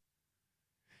mean?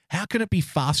 How can it be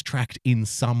fast-tracked in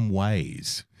some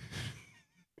ways?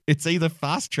 It's either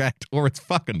fast-tracked or it's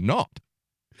fucking not.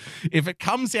 If it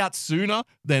comes out sooner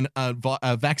than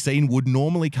a vaccine would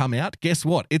normally come out, guess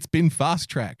what? It's been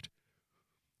fast-tracked.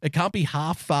 It can't be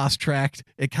half fast-tracked.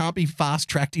 It can't be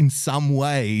fast-tracked in some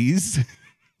ways.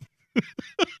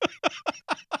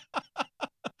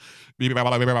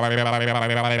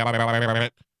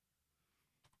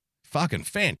 Fucking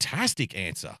fantastic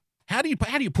answer. How do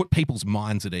you put people's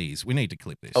minds at ease? We need to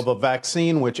clip this. Of a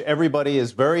vaccine which everybody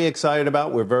is very excited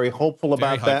about. We're very hopeful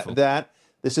about that.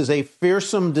 This is a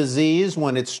fearsome disease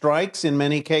when it strikes in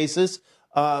many cases.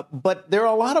 But there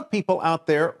are a lot of people out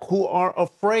there who are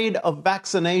afraid of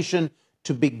vaccination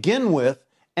to begin with,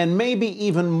 and maybe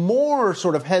even more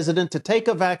sort of hesitant to take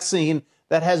a vaccine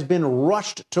that has been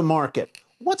rushed to market.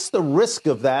 What's the risk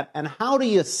of that, and how do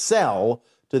you sell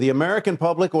to the American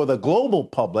public or the global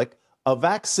public a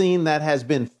vaccine that has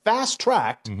been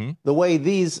fast-tracked the way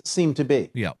these seem to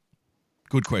be? Yeah.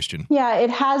 Good question. Yeah, it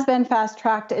has been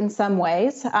fast-tracked in some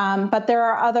ways, but there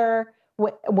are other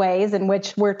ways in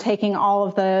which we're taking all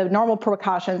of the normal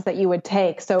precautions that you would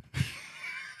take. So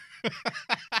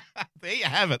there you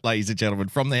have it, ladies and gentlemen,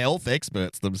 from the health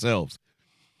experts themselves.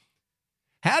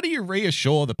 How do you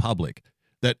reassure the public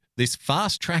that this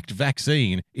fast-tracked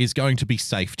vaccine is going to be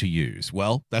safe to use?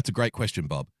 Well, that's a great question,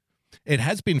 Bob. It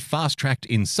has been fast-tracked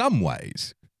in some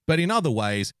ways, but in other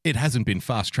ways, it hasn't been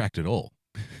fast-tracked at all.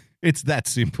 It's that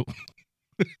simple.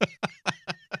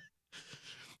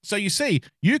 So you see,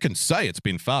 you can say it's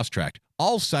been fast-tracked.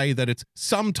 I'll say that it's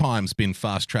sometimes been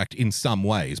fast-tracked in some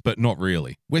ways, but not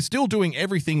really. We're still doing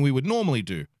everything we would normally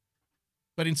do,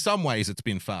 but in some ways it's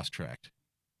been fast-tracked.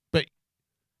 But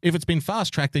if it's been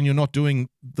fast-tracked, then you're not doing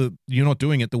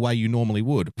it the way you normally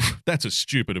would. That's a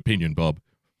stupid opinion, Bob.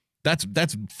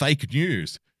 That's fake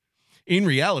news. In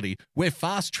reality, we're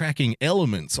fast-tracking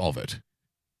elements of it,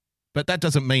 but that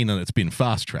doesn't mean that it's been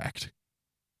fast-tracked.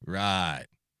 Right.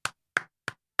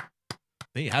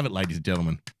 There you have it, ladies and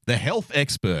gentlemen. The health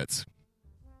experts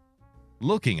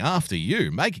looking after you,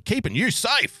 keeping you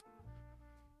safe.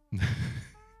 All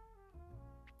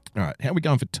right, how are we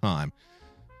going for time?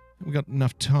 We got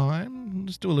enough time?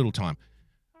 Let's do a little time.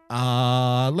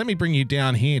 Let me bring you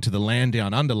down here to the land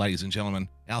down under, ladies and gentlemen.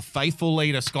 Our faithful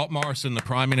leader, Scott Morrison, the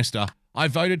Prime Minister. I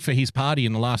voted for his party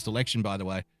in the last election, by the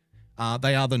way.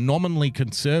 They are the nominally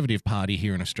Conservative Party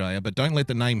here in Australia, but don't let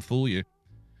the name fool you.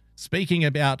 Speaking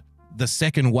about the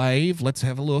second wave, let's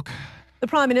have a look. The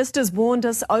Prime Minister's warned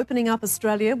us opening up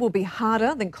Australia will be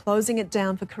harder than closing it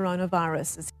down for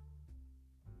coronavirus.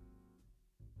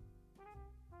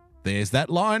 There's that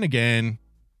line again.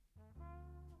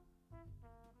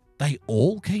 They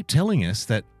all keep telling us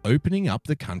that opening up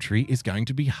the country is going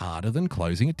to be harder than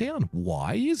closing it down.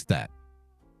 Why is that?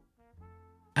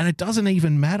 And it doesn't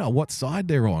even matter what side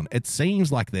they're on. It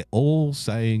seems like they're all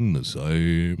saying the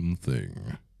same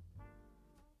thing.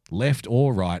 Left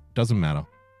or right, doesn't matter.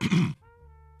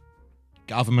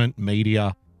 Government,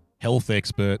 media, health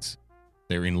experts,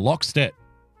 they're in lockstep.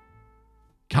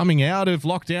 Coming out of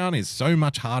lockdown is so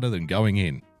much harder than going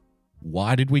in.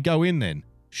 Why did we go in then?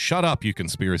 Shut up, you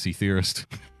conspiracy theorist.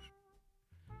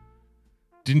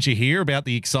 Didn't you hear about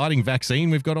the exciting vaccine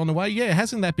we've got on the way? Yeah,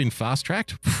 hasn't that been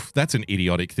fast-tracked? That's an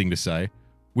idiotic thing to say.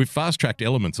 We've fast-tracked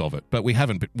elements of it, but we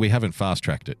haven't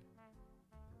fast-tracked it.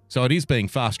 So it is being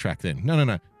fast-tracked then.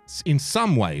 No. In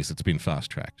some ways, it's been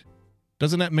fast-tracked.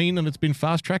 Doesn't that mean that it's been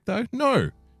fast-tracked, though?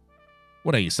 No.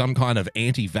 What are you, some kind of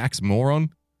anti-vax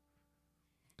moron?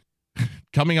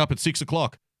 Coming up at 6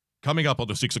 o'clock. Coming up on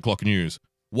the 6 o'clock news.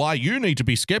 Why you need to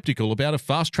be skeptical about a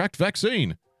fast-tracked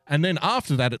vaccine. And then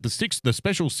after that, at the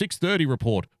special 6:30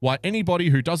 report, why anybody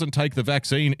who doesn't take the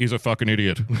vaccine is a fucking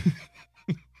idiot.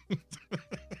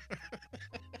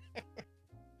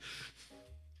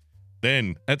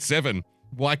 Then, at 7,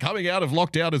 why coming out of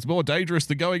lockdown is more dangerous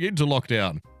than going into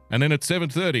lockdown. And then at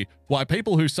 7:30, why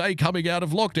people who say coming out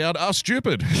of lockdown are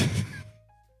stupid.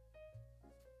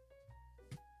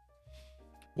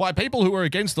 Why people who are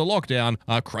against the lockdown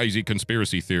are crazy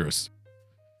conspiracy theorists.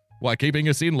 Why keeping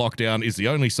us in lockdown is the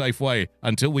only safe way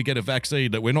until we get a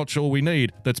vaccine that we're not sure we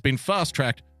need, that's been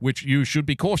fast-tracked, which you should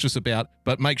be cautious about,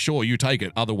 but make sure you take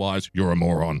it, otherwise you're a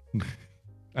moron.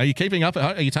 Are you keeping up?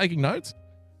 Are you taking notes?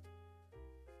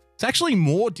 It's actually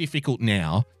more difficult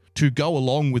now to go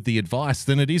along with the advice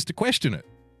than it is to question it.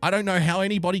 I don't know how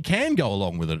anybody can go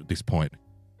along with it at this point.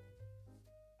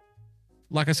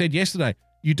 Like I said yesterday,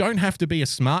 you don't have to be a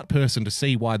smart person to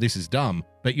see why this is dumb,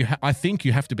 but I think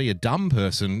you have to be a dumb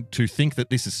person to think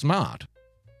that this is smart.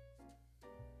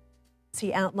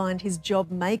 He outlined his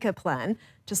Job Maker plan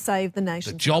to save the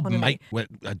nation's economy.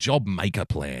 A Job Maker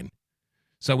plan.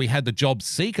 So we had the Job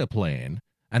Seeker plan,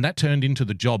 and that turned into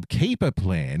the Job Keeper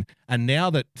plan, and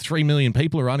now that 3 million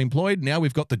people are unemployed, now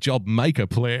we've got the Job Maker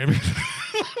plan.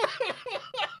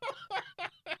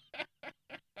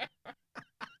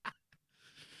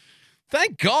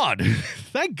 Thank God.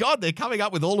 Thank God they're coming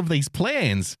up with all of these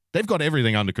plans. They've got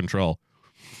everything under control.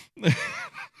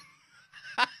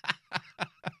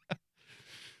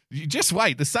 You just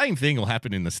wait. The same thing will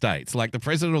happen in the States. Like the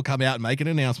president will come out and make an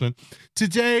announcement.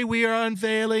 Today we are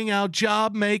unveiling our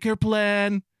Job Maker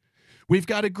plan. We've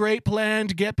got a great plan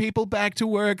to get people back to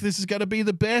work. This is going to be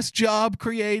the best job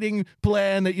creating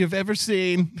plan that you've ever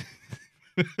seen.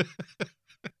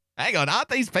 Hang on, aren't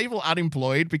these people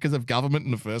unemployed because of government in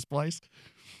the first place?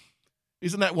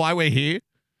 Isn't that why we're here?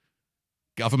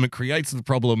 Government creates the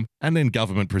problem, and then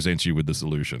government presents you with the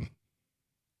solution.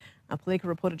 Our political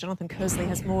reporter Jonathan Kersley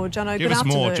has more. Jono, Give good us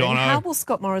afternoon. more, Jono. How will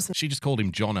Scott Morrison... She just called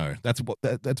him Jono. That's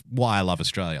why I love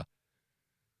Australia.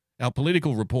 Our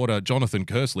political reporter Jonathan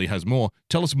Kersley has more.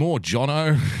 Tell us more,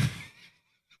 Jono.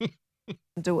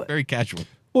 Do it. Very casual.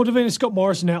 Well, Davina, Scott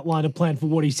Morrison outlined a plan for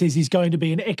what he says is going to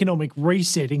be an economic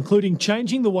reset, including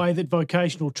changing the way that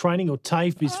vocational training, or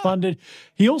TAFE, is funded.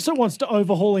 He also wants to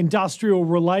overhaul industrial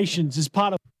relations as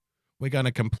part of... We're going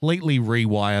to completely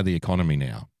rewire the economy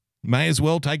now. May as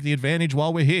well take the advantage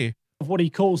while we're here. Of what he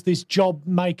calls this job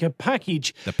maker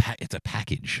package. It's a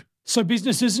package. So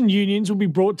businesses and unions will be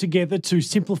brought together to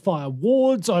simplify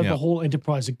awards, overhaul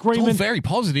enterprise agreements. It's all very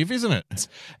positive, isn't it?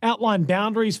 Outline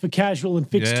boundaries for casual and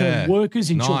fixed-term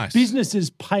workers, ensure businesses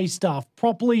pay staff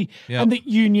properly, and that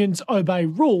unions obey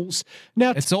rules.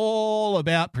 Now, it's all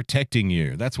about protecting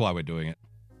you. That's why we're doing it.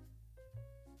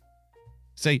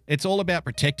 See, it's all about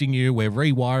protecting you. We're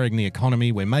rewiring the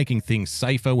economy. We're making things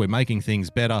safer. We're making things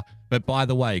better. But by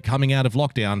the way, coming out of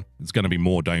lockdown, it's going to be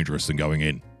more dangerous than going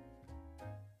in.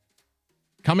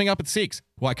 Coming up at 6.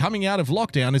 Why, coming out of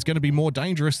lockdown is going to be more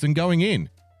dangerous than going in.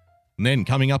 And then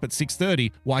coming up at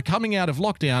 6:30. Why, coming out of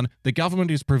lockdown, the government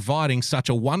is providing such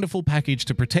a wonderful package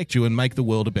to protect you and make the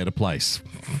world a better place.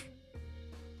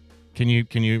 Can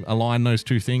you align those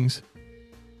two things?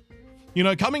 You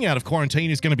know, coming out of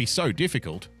quarantine is going to be so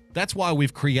difficult. That's why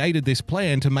we've created this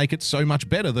plan to make it so much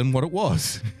better than what it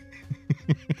was.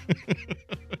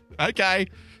 Okay.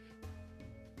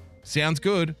 Sounds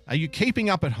good. Are you keeping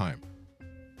up at home?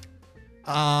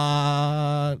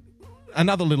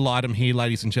 Another little item here,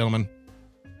 ladies and gentlemen.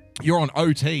 You're on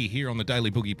OT here on the Daily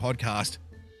Boogie podcast.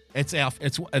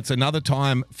 It's another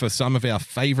time for some of our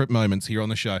favorite moments here on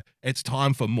the show. It's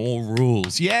time for more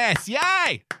rules. Yes,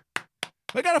 yay!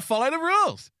 We're going to follow the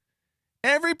rules.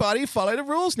 Everybody follow the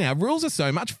rules now. Rules are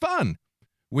so much fun.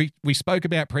 We spoke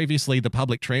about previously the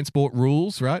public transport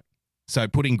rules, right? So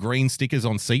putting green stickers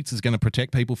on seats is going to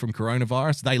protect people from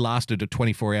coronavirus. They lasted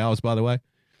 24 hours, by the way.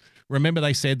 Remember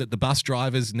they said that the bus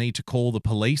drivers need to call the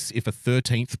police if a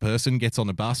 13th person gets on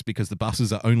a bus because the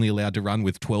buses are only allowed to run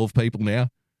with 12 people now?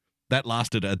 That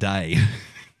lasted a day.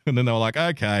 And then they were like,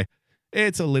 okay,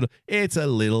 it's a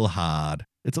little hard.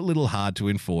 It's a little hard to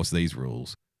enforce these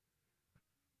rules.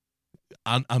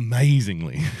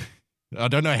 Amazingly. I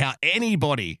don't know how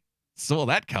anybody saw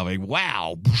that coming.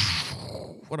 Wow.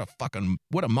 What a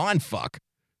mind fuck.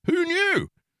 Who knew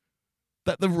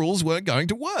that the rules weren't going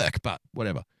to work? But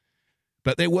whatever.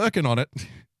 But they're working on it.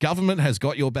 Government has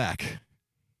got your back.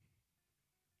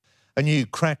 A new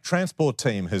crack transport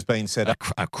team has been set up.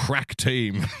 A crack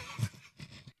team.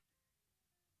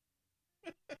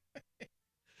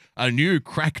 A new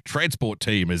crack transport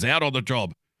team is out on the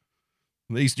job.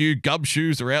 These new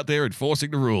gumshoes are out there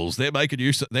enforcing the rules. They're making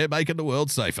the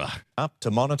world safer. Up to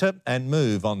monitor and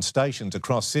move on stations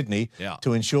across Sydney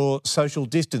to ensure social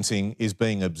distancing is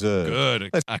being observed. Good.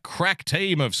 A crack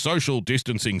team of social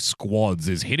distancing squads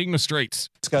is hitting the streets.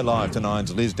 Let's go live to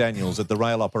Nine's Liz Daniels at the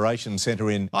Rail Operations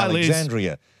Centre in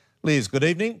Alexandria. Liz, good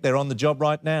evening. They're on the job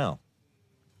right now.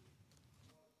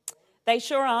 They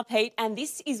sure are, Pete, and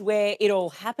this is where it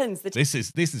all happens. This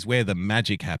is where the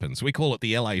magic happens. We call it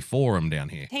the LA Forum down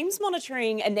here. Teams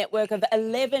monitoring a network of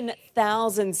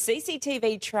 11,000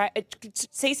 CCTV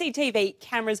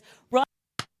cameras.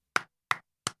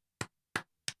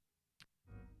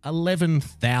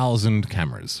 11,000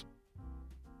 cameras.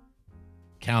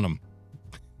 Count them.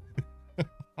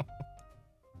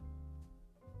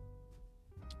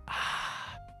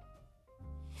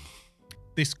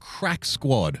 This crack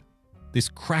squad. This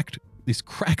crack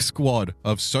squad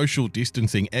of social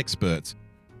distancing experts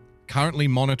currently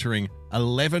monitoring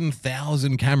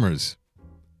 11,000 cameras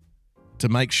to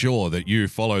make sure that you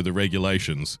follow the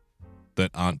regulations that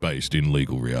aren't based in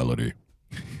legal reality.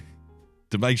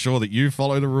 To make sure that you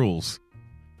follow the rules.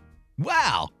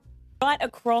 Wow. Right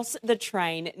across the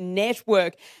train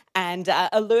network and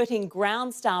alerting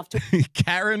ground staff to...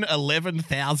 Karen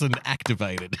 11,000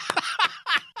 activated.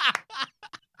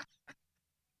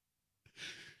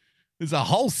 There's a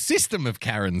whole system of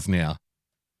Karens now.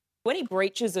 20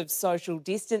 breaches of social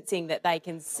distancing that they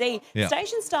can see. Yeah.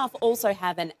 Station staff also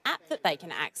have an app that they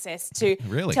can access to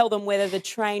Really? tell them whether the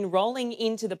train rolling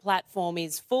into the platform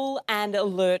is full and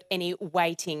alert any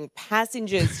waiting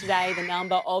passengers. Today, the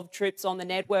number of trips on the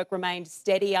network remained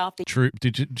steady after...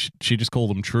 Did she just call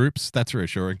them troops? That's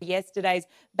reassuring. Yesterday's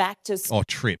back to school. Oh,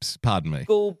 trips. Pardon me.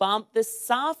 School bump. This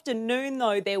afternoon,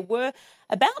 though, there were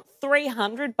about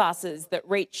 300 buses that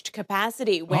reached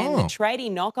capacity when the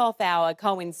tradie knockoff hour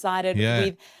coincided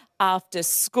with after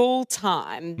school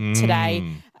time today.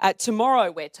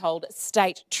 Tomorrow, we're told,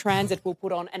 State Transit will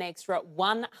put on an extra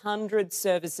 100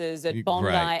 services at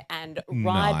Bondi and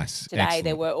Ryde. Nice. Today, Excellent.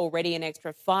 there were already an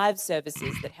extra 5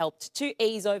 services that helped to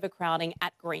ease overcrowding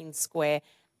at Green Square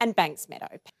and Banks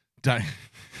Meadow.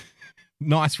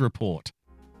 Nice report.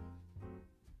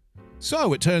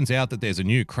 So it turns out that there's a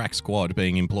new crack squad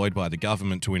being employed by the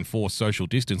government to enforce social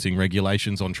distancing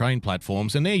regulations on train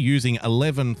platforms, and they're using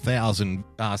 11,000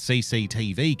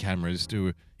 CCTV cameras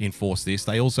to enforce this.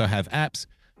 They also have apps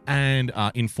and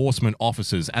enforcement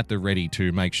officers at the ready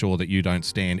to make sure that you don't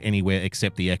stand anywhere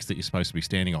except the X that you're supposed to be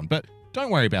standing on. But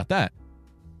don't worry about that.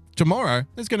 Tomorrow,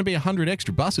 there's going to be 100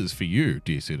 extra buses for you,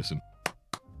 dear citizen.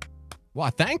 Why,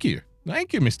 thank you.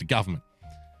 Thank you, Mr. Government.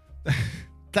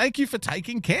 Thank you for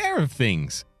taking care of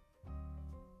things.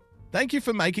 Thank you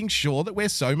for making sure that we're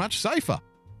so much safer.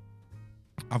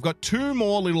 I've got 2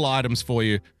 more little items for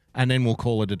you, and then we'll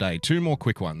call it a day. 2 more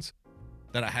quick ones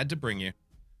that I had to bring you.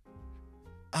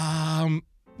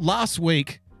 Last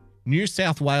week, New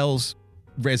South Wales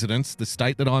residents, the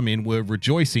state that I'm in, were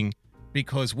rejoicing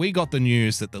because we got the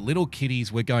news that the little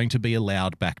kiddies were going to be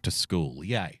allowed back to school.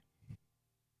 Yay.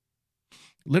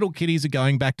 Little kiddies are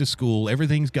going back to school.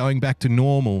 Everything's going back to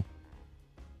normal.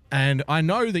 And I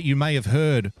know that you may have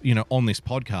heard, on this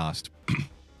podcast,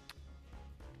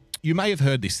 you may have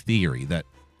heard this theory that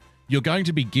you're going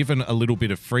to be given a little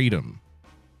bit of freedom,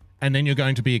 and then you're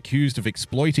going to be accused of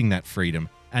exploiting that freedom,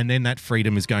 and then that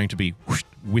freedom is going to be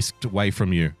whisked away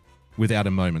from you without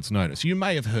a moment's notice. You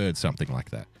may have heard something like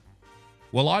that.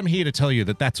 Well, I'm here to tell you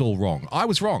that that's all wrong. I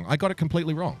was wrong. I got it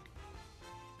completely wrong.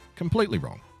 Completely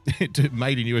wrong.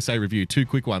 Made in USA review, 2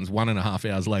 quick ones,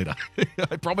 1.5 hours later.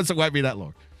 I promise it won't be that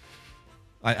long.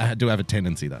 I do have a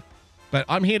tendency, though. But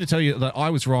I'm here to tell you that I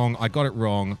was wrong. I got it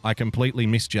wrong. I completely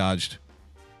misjudged.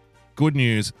 Good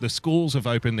news. The schools have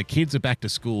opened. The kids are back to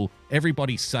school.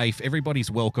 Everybody's safe.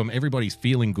 Everybody's welcome. Everybody's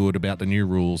feeling good about the new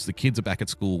rules. The kids are back at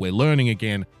school. We're learning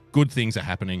again. Good things are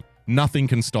happening. Nothing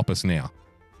can stop us now.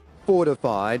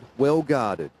 Fortified, well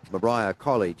guarded. Mariah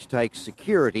College takes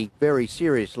security very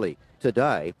seriously.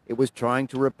 Today, it was trying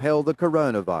to repel the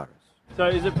coronavirus. So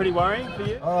is it pretty worrying for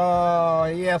you? Oh,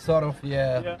 yeah, sort of,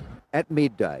 yeah. At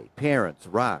midday, parents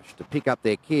rushed to pick up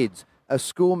their kids. A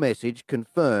school message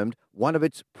confirmed one of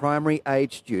its primary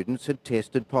age students had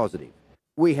tested positive.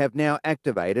 We have now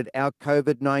activated our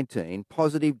COVID-19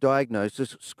 positive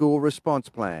diagnosis school response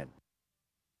plan.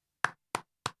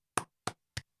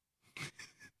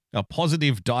 A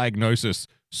positive diagnosis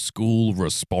school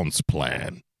response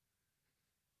plan.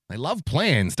 They love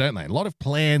plans, don't they? A lot of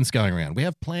plans going around. We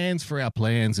have plans for our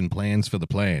plans and plans for the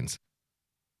plans.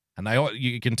 And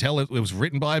you can tell it was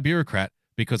written by a bureaucrat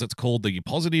because it's called the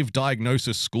Positive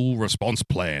Diagnosis School Response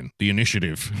Plan, the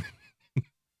initiative.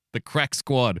 The crack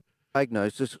squad.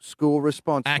 Diagnosis School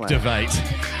Response Plan. Activate.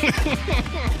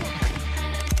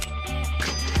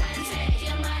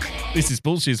 This is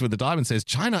Bullshiz with the Diamond says,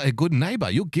 China a good neighbor.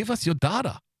 You'll give us your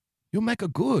data. You'll make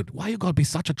it good. Why you gotta be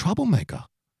such a troublemaker?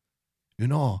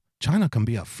 China can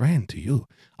be a friend to you.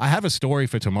 I have a story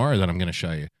for tomorrow that I'm going to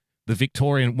show you. The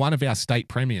Victorian, one of our state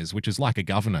premiers, which is like a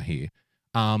governor here,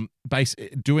 signing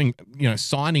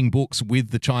books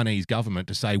with the Chinese government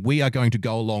to say, we are going to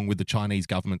go along with the Chinese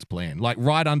government's plan, like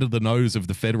right under the nose of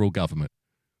the federal government.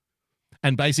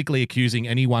 And basically accusing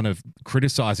anyone of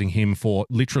criticizing him for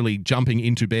literally jumping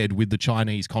into bed with the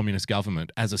Chinese Communist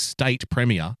government as a state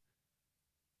premier,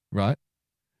 right?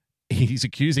 He's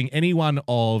accusing anyone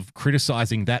of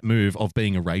criticizing that move of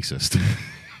being a racist.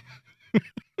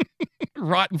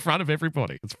 Right in front of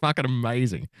everybody. It's fucking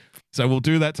amazing. So we'll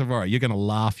do that tomorrow. You're going to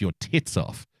laugh your tits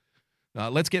off.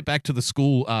 Let's get back to the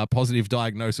school positive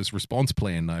diagnosis response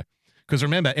plan, though. Because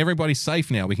remember, everybody's safe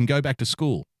now. We can go back to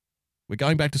school. We're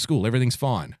going back to school. Everything's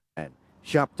fine. And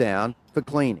shut down for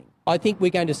cleaning. I think we're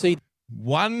going to see...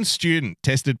 One student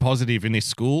tested positive in this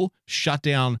school, shut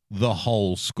down the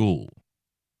whole school.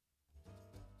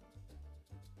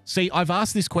 See, I've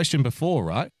asked this question before,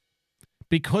 right?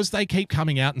 Because they keep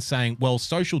coming out and saying, well,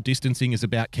 social distancing is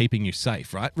about keeping you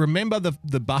safe, right? Remember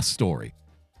the bus story.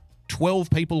 12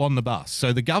 people on the bus.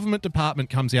 So the government department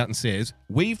comes out and says,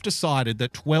 we've decided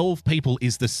that 12 people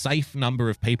is the safe number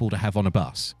of people to have on a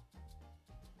bus.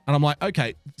 And I'm like,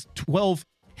 okay, 12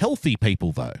 healthy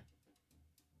people though,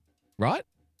 right?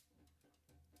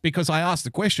 Because I asked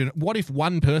the question, what if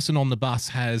one person on the bus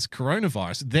has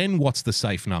coronavirus? Then what's the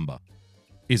safe number?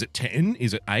 Is it 10?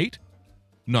 Is it 8?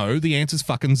 No, the answer's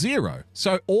fucking 0.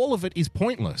 So all of it is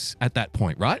pointless at that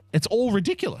point, right? It's all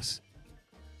ridiculous.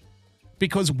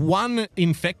 Because one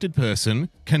infected person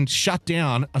can shut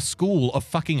down a school of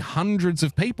fucking hundreds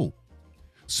of people.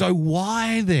 So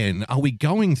why then are we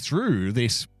going through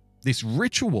this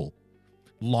ritual?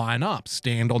 Line up,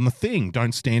 stand on the thing,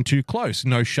 don't stand too close,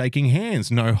 no shaking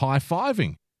hands, no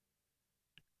high-fiving.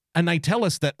 And they tell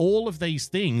us that all of these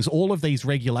things, all of these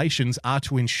regulations are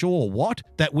to ensure what?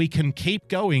 That we can keep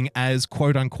going as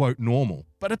quote-unquote normal.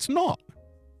 But it's not.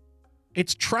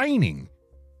 It's training.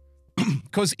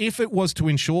 Because if it was to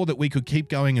ensure that we could keep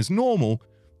going as normal,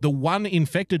 the one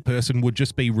infected person would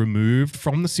just be removed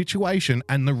from the situation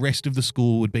and the rest of the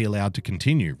school would be allowed to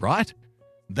continue, right?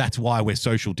 That's why we're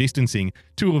social distancing,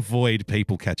 to avoid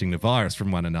people catching the virus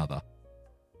from one another.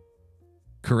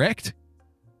 Correct?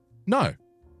 No.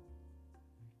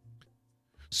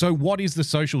 So what is the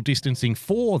social distancing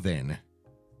for then?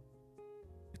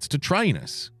 It's to train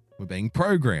us. We're being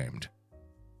programmed.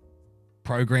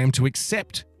 Programmed to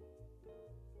accept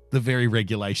the very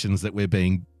regulations that we're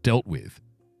being dealt with.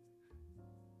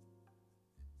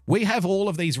 We have all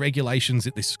of these regulations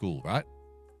at this school, right?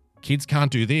 Kids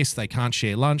can't do this, they can't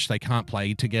share lunch, they can't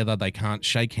play together, they can't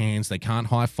shake hands, they can't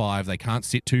high five, they can't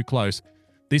sit too close.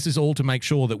 This is all to make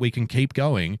sure that we can keep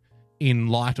going in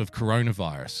light of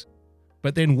coronavirus.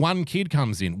 But then one kid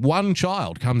comes in, one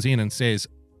child comes in and says,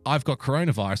 I've got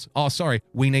coronavirus. Oh, sorry,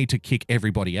 we need to kick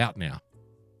everybody out now.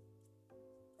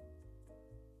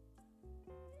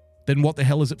 Then what the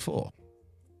hell is it for?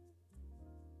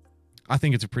 I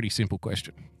think it's a pretty simple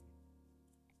question.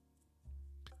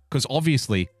 Because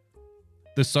obviously,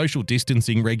 the social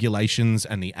distancing regulations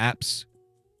and the apps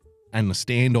and the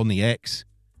stand on the X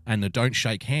and the don't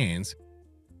shake hands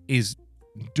is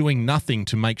doing nothing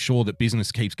to make sure that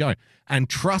business keeps going. And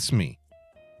trust me,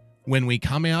 when we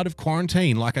come out of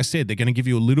quarantine, like I said, they're going to give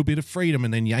you a little bit of freedom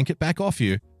and then yank it back off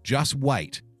you. Just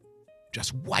wait.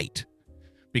 Just wait.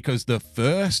 Because the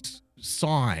first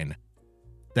sign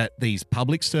that these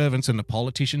public servants and the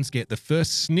politicians get, the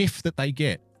first sniff that they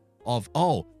get of,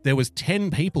 oh, there was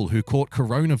 10 people who caught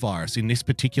coronavirus in this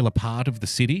particular part of the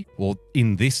city or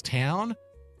in this town,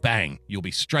 bang, you'll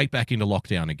be straight back into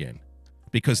lockdown again.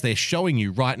 Because they're showing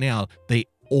you right now they're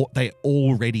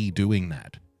already doing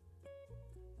that.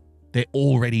 They're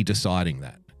already deciding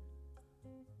that.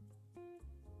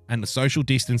 And the social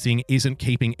distancing isn't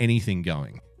keeping anything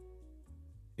going.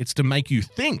 It's to make you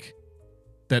think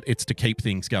that it's to keep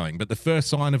things going. But the first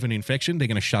sign of an infection, they're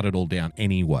going to shut it all down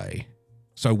anyway.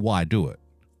 So why do it?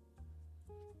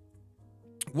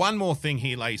 One more thing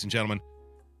here, ladies and gentlemen.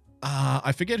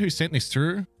 I forget who sent this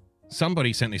through.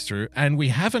 Somebody sent this through, and we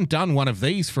haven't done one of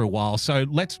these for a while. So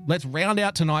let's round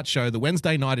out tonight's show, the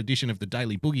Wednesday night edition of the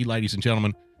Daily Boogie, ladies and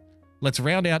gentlemen. Let's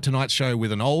round out tonight's show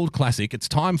with an old classic. It's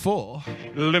time for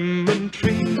Lemon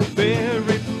tree,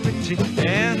 very pretty,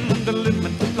 and the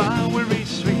lemon flowery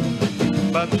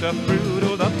sweet, but the fruit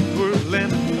of the poor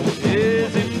lemon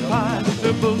is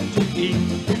impossible to eat.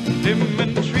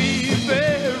 Lemon tree,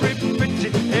 very pretty,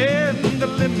 and the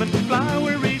lemon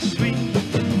flowery sweet,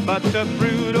 but the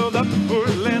fruit of the poor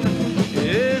lemon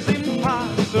is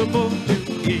impossible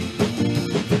to eat.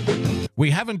 We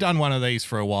haven't done one of these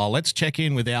for a while. Let's check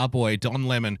in with our boy, Don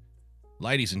Lemon.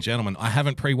 Ladies and gentlemen, I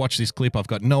haven't pre-watched this clip. I've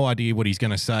got no idea what he's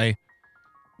going to say.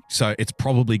 So it's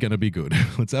probably going to be good.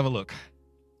 Let's have a look.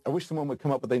 I wish someone would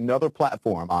come up with another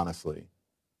platform, honestly,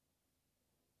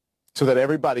 so that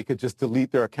everybody could just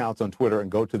delete their accounts on Twitter and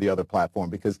go to the other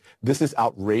platform, because this is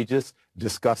outrageous,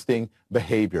 disgusting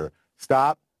behavior.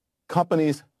 Stop.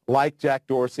 Companies like Jack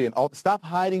Dorsey and all, stop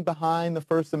hiding behind the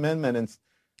First Amendment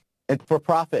and for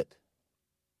profit.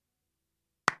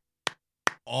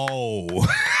 Oh.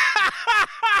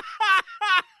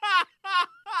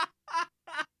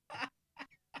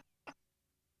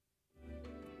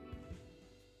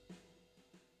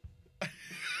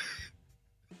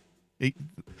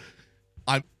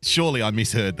 Surely I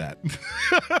misheard that.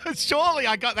 Surely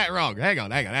I got that wrong. Hang on.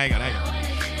 No,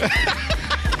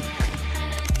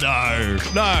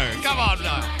 come on,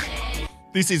 no.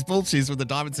 This is bullshit when the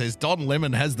Diamond says Don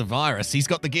Lemon has the virus. He's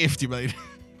got the gift, you mean?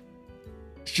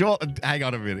 Sure, hang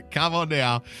on a minute. Come on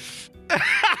now. That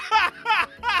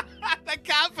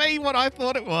can't be what I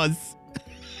thought it was.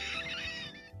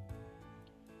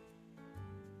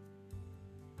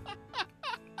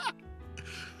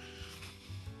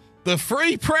 The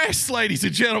free press, ladies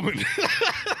and gentlemen.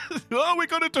 Oh, we're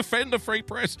going to defend the free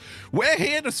press. We're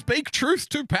here to speak truth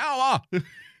to power.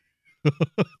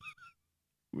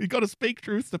 We got to speak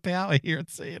truth to power here at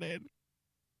CNN.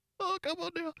 Oh, come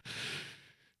on now.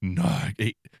 No,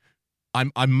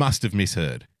 I must have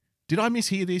misheard. Did I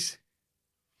mishear this?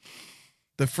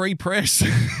 The free press.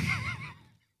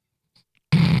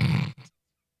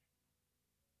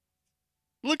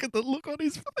 Look at the look on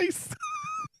his face.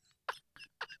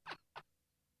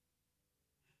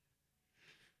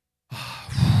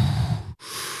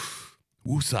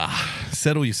 Woosa.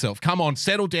 Settle yourself. Come on,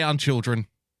 settle down, children.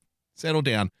 Settle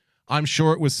down. I'm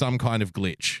sure it was some kind of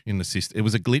glitch in the system. It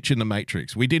was a glitch in the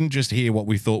Matrix. We didn't just hear what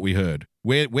we thought we heard.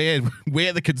 We're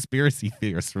the conspiracy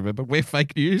theorists, remember? We're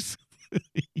fake news.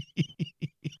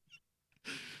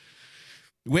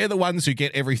 We're the ones who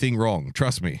get everything wrong.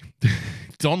 Trust me.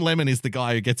 Don Lemon is the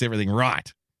guy who gets everything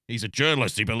right. He's a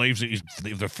journalist. He believes he's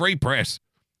the free press,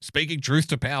 speaking truth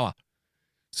to power.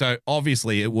 So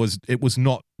obviously it was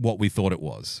not what we thought it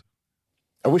was.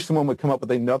 I wish someone would come up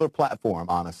with another platform,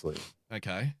 honestly.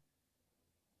 Okay.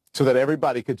 So that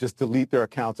everybody could just delete their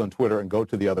accounts on Twitter and go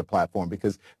to the other platform,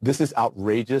 because this is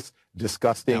outrageous,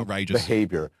 disgusting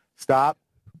behavior. Stop.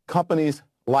 Companies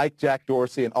like Jack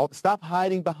Dorsey and all, stop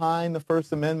hiding behind the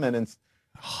First Amendment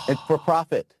and for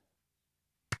profit.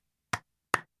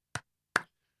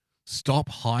 Stop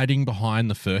hiding behind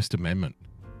the First Amendment.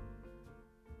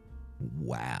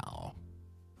 Wow.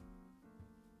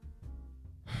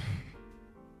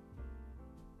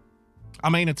 I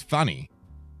mean, it's funny,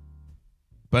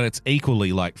 but it's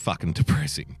equally like fucking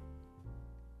depressing.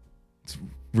 It's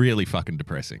really fucking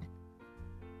depressing.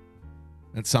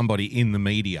 That somebody in the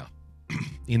media,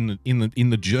 in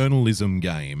the journalism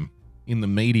game, in the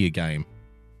media game,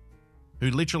 who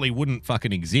literally wouldn't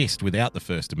fucking exist without the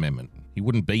First Amendment. He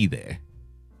wouldn't be there.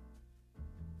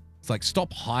 It's like,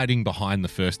 stop hiding behind the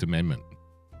First Amendment.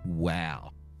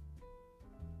 Wow.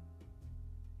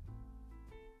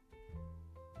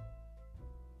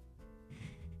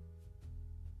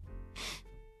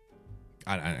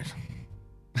 I don't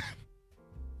know.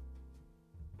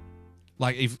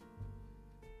 Like, if...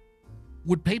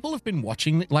 Would people have been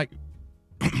watching... Like...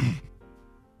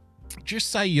 Just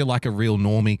say you're like a real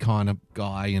normie kind of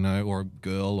guy, you know, or a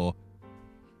girl, or...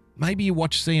 Maybe you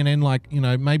watch CNN, like, you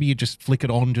know, maybe you just flick it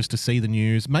on just to see the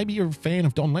news. Maybe you're a fan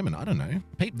of Don Lemon. I don't know.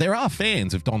 There are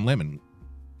fans of Don Lemon.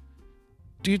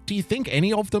 Do you think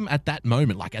any of them at that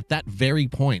moment, like at that very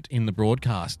point in the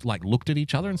broadcast, like looked at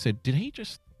each other and said, did he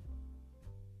just...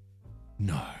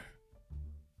 No.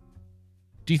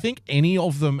 Do you think any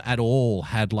of them at all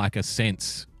had like a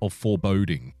sense of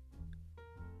foreboding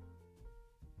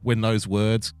when those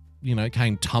words, you know,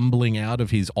 came tumbling out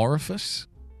of his orifice?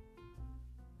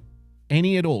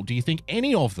 Any at all? Do you think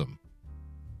any of them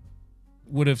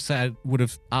would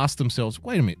have asked themselves,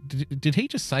 wait a minute, did he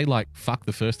just say, like, fuck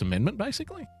the First Amendment,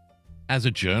 basically? As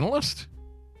a journalist?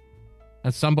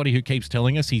 As somebody who keeps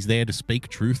telling us he's there to speak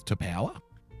truth to power?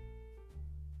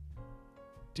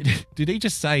 Did he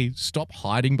just say, stop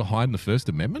hiding behind the First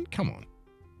Amendment? Come on.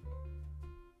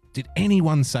 Did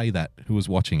anyone say that who was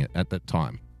watching it at that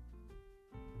time?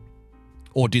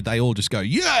 Or did they all just go,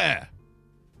 yeah!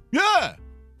 Yeah!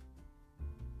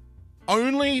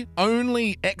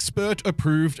 Only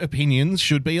expert-approved opinions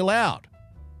should be allowed.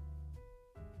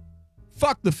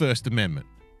 Fuck the First Amendment.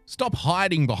 Stop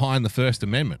hiding behind the First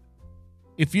Amendment.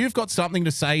 If you've got something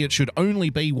to say, it should only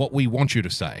be what we want you to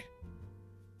say.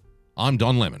 I'm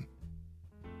Don Lemon.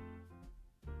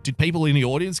 Did people in the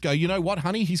audience go, you know what,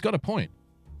 honey, he's got a point.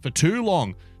 For too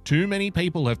long, too many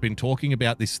people have been talking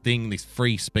about this thing, this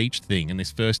free speech thing and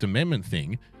this First Amendment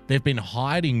thing. They've been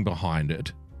hiding behind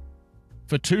it.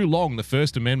 For too long, the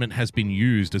First Amendment has been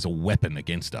used as a weapon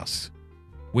against us.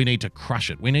 We need to crush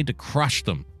it. We need to crush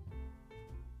them.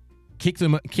 Kick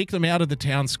them out of the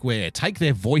town square. Take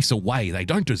their voice away. They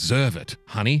don't deserve it,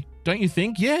 honey. Don't you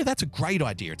think? Yeah, that's a great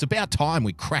idea. It's about time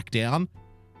we crack down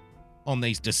on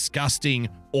these disgusting,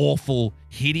 awful,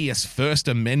 hideous First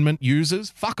Amendment users.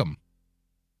 Fuck them.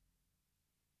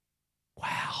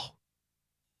 Wow.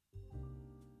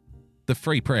 The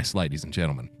free press, ladies and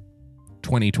gentlemen.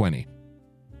 2020.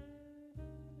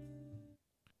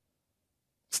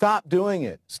 Stop doing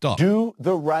it. Stop. Do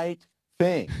the right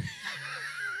thing.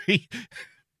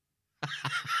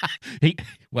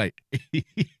 Wait.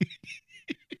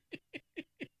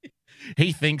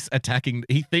 He thinks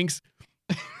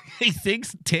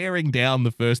tearing down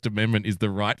the First Amendment is the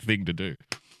right thing to do.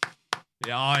 Oh,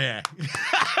 yeah.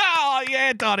 Oh,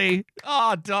 yeah, Donnie.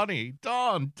 Oh, Donnie.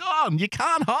 Don, you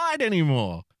can't hide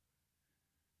anymore.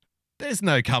 There's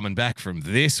no coming back from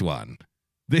this one.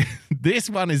 This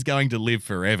one is going to live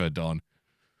forever, Don.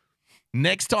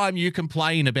 Next time you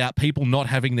complain about people not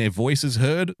having their voices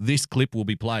heard, this clip will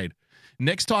be played.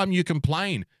 Next time you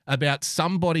complain about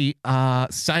somebody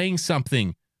saying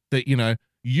something that, you know,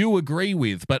 you agree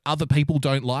with but other people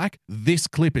don't like, this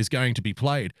clip is going to be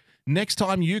played. Next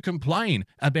time you complain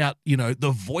about, you know,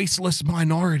 the voiceless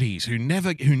minorities who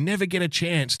never get a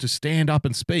chance to stand up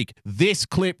and speak, this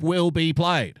clip will be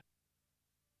played.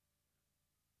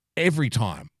 Every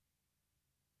time.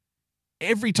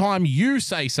 Every time you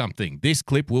say something, this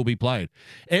clip will be played.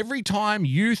 Every time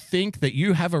you think that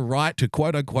you have a right to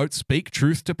quote-unquote speak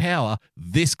truth to power,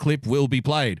 this clip will be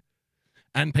played.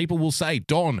 And people will say,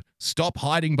 Don, stop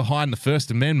hiding behind the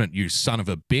First Amendment, you son of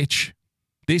a bitch.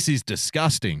 This is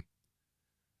disgusting.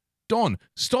 Don,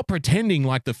 stop pretending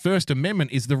like the First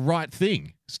Amendment is the right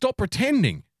thing. Stop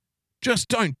pretending. Just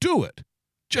don't do it.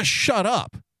 Just shut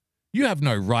up. You have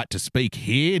no right to speak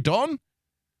here, Don.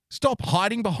 Stop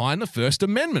hiding behind the First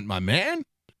Amendment, my man.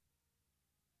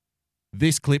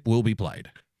 this clip will be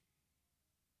played.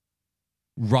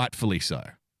 Rightfully so.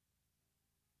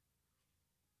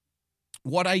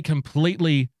 What a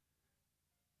completely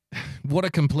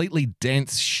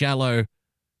dense, shallow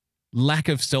lack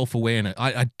of self-awareness.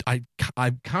 I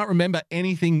can't remember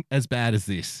anything as bad as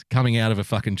this coming out of a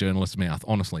fucking journalist's mouth,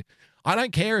 honestly. I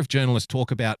don't care if journalists talk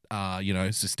about,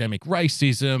 systemic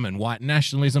racism and white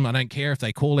nationalism. I don't care if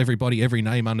they call everybody every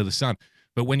name under the sun.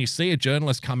 But when you see a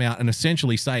journalist come out and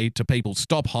essentially say to people,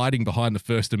 stop hiding behind the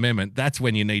First Amendment, that's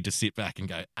when you need to sit back and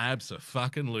go,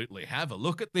 abso-fucking-lutely, have a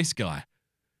look at this guy.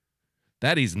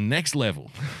 That is next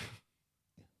level.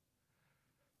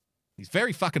 He's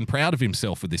very fucking proud of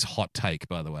himself with this hot take,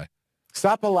 by the way.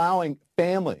 Stop allowing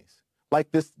families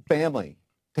like this family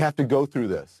to have to go through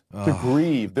this, to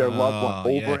grieve their loved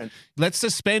one over and let's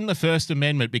suspend the First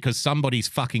Amendment because somebody's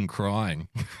fucking crying.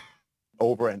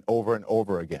 over and over and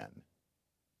over again.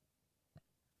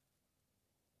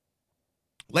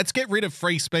 Let's get rid of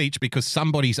free speech because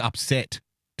somebody's upset,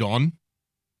 Don.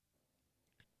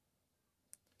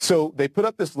 So they put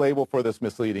up this label for this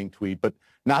misleading tweet, but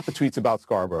not the tweets about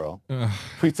Scarborough.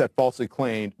 Tweets that falsely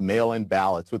claimed mail-in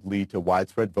ballots would lead to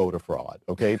widespread voter fraud,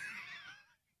 okay?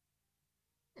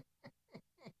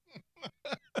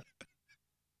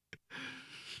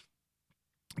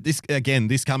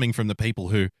 This coming from the people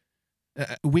who,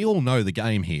 we all know the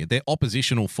game here. They're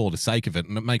oppositional for the sake of it,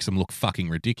 and it makes them look fucking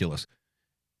ridiculous.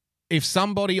 If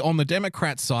somebody on the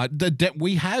Democrat side,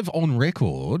 we have on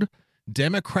record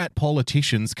Democrat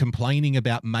politicians complaining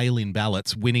about mail-in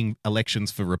ballots winning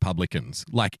elections for Republicans,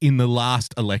 like in the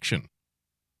last election.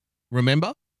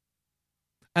 Remember?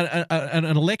 An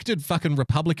elected fucking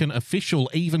Republican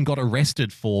official even got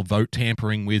arrested for vote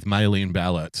tampering with mail-in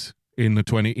ballots in the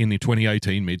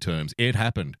 2018 midterms. It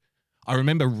happened. I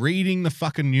remember reading the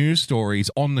fucking news stories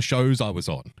on the shows I was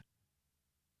on.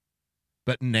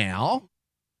 But now,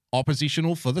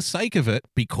 oppositional for the sake of it,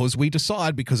 because we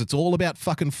decide, because it's all about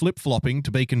fucking flip-flopping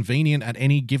to be convenient at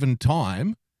any given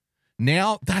time.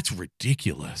 Now, that's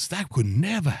ridiculous. That could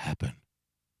never happen.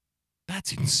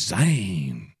 That's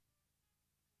insane.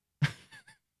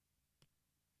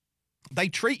 They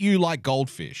treat you like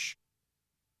goldfish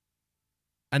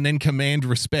and then command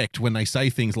respect when they say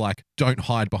things like, don't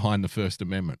hide behind the First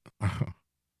Amendment.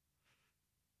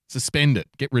 Suspend it.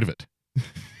 Get rid of it.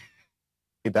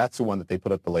 That's the one that they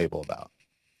put up the label about.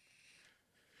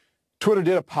 Twitter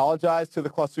did apologize to the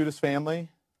Klausutis family,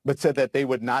 but said that they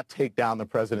would not take down the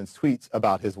president's tweets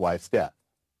about his wife's death.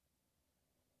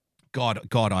 God,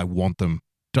 I want them.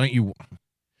 Don't you?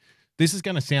 This is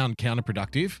going to sound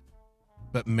counterproductive,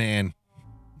 but man,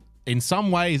 in some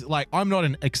ways, like, I'm not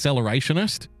an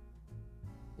accelerationist.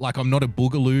 Like, I'm not a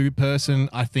boogaloo person.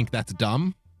 I think that's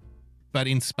dumb. But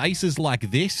in spaces like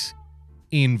this,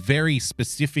 in very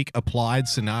specific applied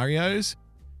scenarios,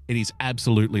 it is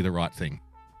absolutely the right thing.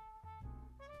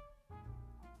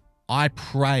 I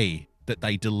pray that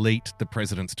they delete the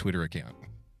president's Twitter account.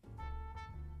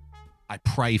 I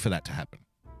pray for that to happen.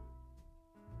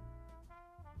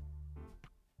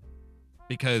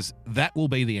 Because that will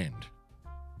be the end.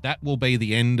 That will be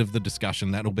the end of the discussion.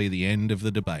 That'll be the end of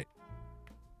the debate.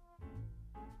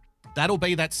 That'll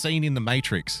be that scene in The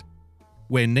Matrix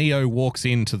where Neo walks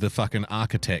into the fucking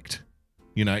architect,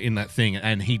 in that thing,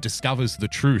 and he discovers the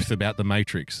truth about the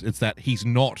Matrix. It's that he's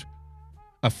not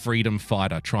a freedom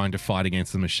fighter trying to fight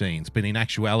against the machines, but in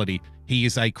actuality, he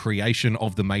is a creation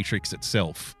of the Matrix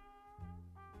itself.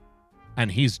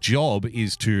 And his job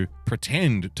is to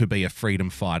pretend to be a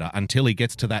freedom fighter until he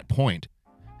gets to that point,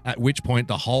 at which point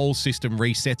the whole system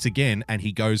resets again and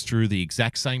he goes through the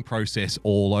exact same process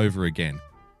all over again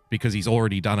because he's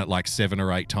already done it like 7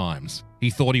 or 8 times.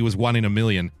 He thought he was 1 in a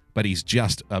million, but he's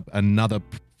just another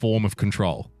form of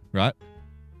control, right?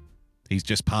 He's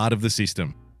just part of the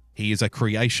system. He is a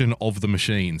creation of the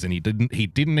machines and he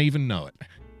didn't even know it.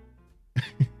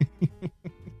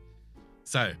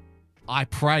 So, I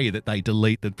pray that they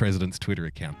delete the president's Twitter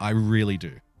account. I really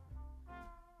do.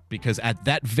 Because at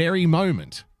that very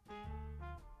moment,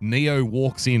 Neo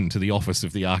walks into the office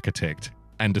of the architect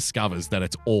and discovers that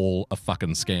it's all a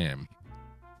fucking scam.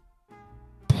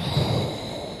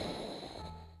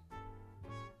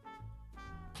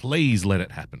 Please let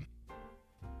it happen.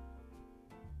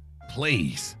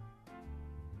 Please.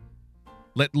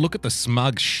 Look at the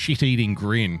smug, shit-eating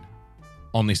grin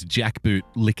on this jackboot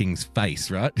licking's face,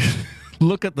 right?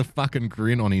 Look at the fucking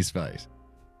grin on his face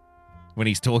when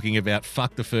he's talking about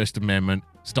fuck the First Amendment,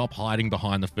 stop hiding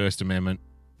behind the First Amendment.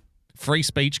 Free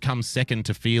speech comes second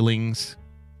to feelings.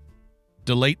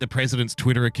 Delete the president's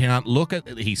Twitter account.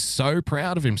 He's so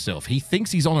proud of himself. He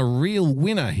thinks he's on a real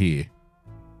winner here.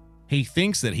 He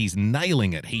thinks that he's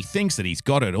nailing it. He thinks that he's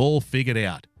got it all figured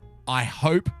out. I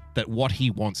hope that what he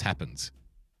wants happens.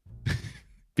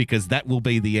 Because that will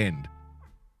be the end.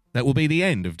 That will be the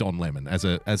end of Don Lemon as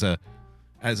a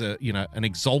an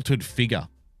exalted figure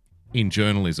in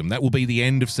journalism. That will be the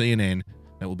end of CNN.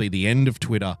 That will be the end of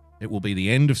Twitter. It will be the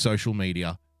end of social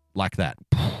media, like that.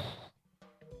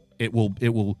 It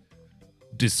will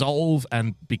dissolve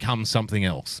and become something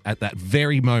else at that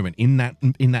very moment. In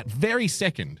that very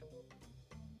second,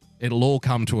 it'll all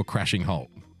come to a crashing halt.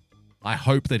 I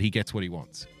hope that he gets what he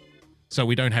wants, so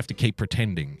we don't have to keep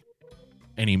pretending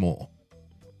anymore.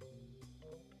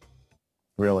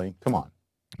 Really? Come on.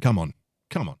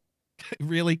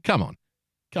 Really? Come on.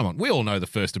 We all know the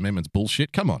First Amendment's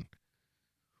bullshit. Come on.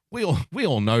 We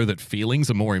all know that feelings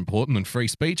are more important than free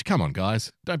speech. Come on,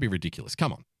 guys. Don't be ridiculous.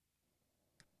 Come on.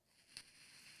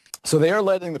 So they are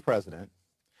letting the president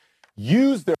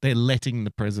use their... They're letting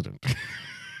the president.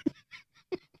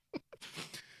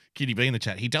 Kitty B in the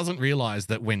chat. He doesn't realize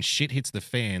that when shit hits the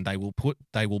fan, they will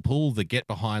pull the get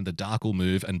behind the Darkle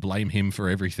move and blame him for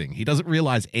everything. He doesn't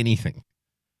realize anything.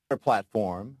 Their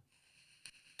platform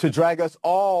to drag us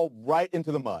all right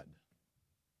into the mud,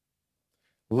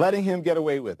 letting him get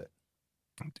away with it.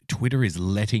 Twitter is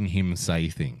letting him say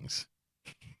things.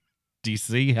 Do you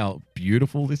see how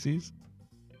beautiful this is?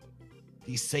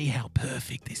 Do you see how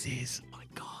perfect this is? My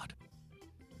God.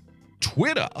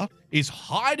 Twitter is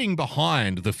hiding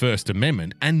behind the First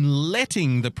Amendment and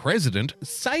letting the president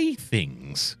say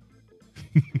things.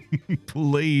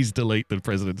 Please delete the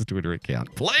president's Twitter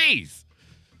account. Please.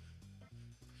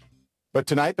 But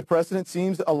tonight, the president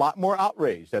seems a lot more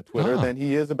outraged at Twitter than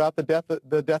he is about the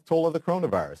death toll of the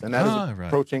coronavirus. And that is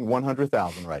approaching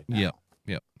 100,000 right now.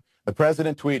 Yep. The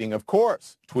president tweeting, of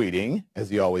course, as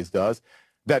he always does,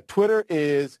 that Twitter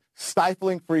is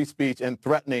stifling free speech and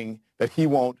threatening that he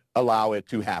won't allow it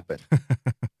to happen.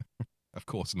 Of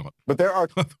course not. But there are...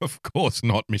 Of course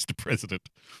not, Mr. President.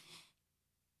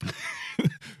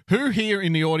 Who here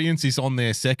in the audience is on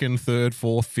their second, third,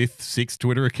 fourth, fifth, sixth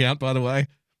Twitter account, by the way?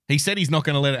 He said he's not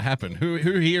going to let it happen. Who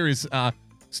here is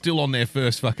still on their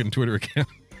first fucking Twitter account?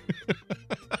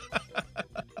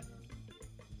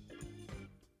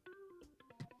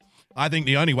 I think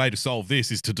the only way to solve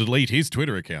this is to delete his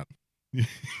Twitter account.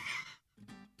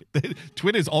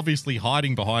 Twitter's obviously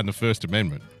hiding behind the First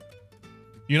Amendment.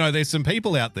 You know, there's some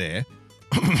people out there.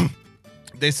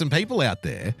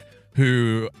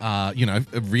 Who are,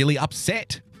 really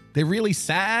upset. They're really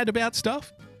sad about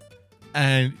stuff.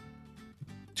 And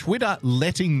Twitter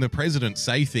letting the president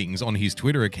say things on his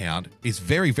Twitter account is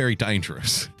very, very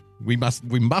dangerous. We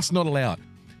must not allow it.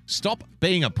 Stop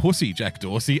being a pussy, Jack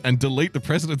Dorsey, and delete the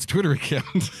president's Twitter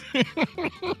account.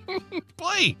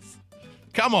 Please.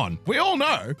 Come on. We all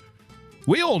know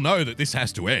that this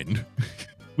has to end.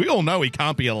 We all know he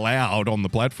can't be allowed on the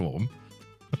platform.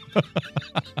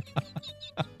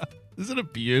 Isn't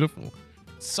it beautiful?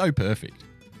 So perfect.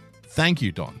 Thank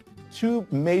you, Don. Two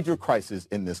major crises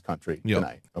in this country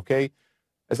tonight, okay?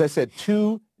 As I said,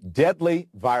 two deadly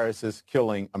viruses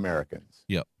killing Americans.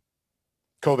 Yep.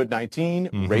 COVID-19,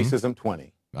 racism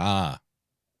 20. That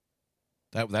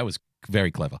was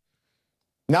very clever.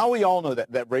 Now we all know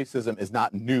that racism is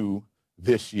not new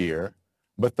this year,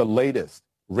 but the latest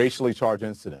racially charged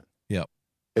incident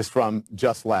is from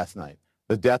just last night.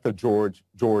 The death of George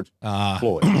Floyd.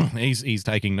 He's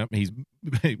taking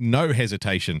no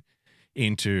hesitation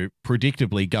into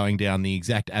predictably going down the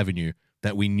exact avenue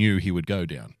that we knew he would go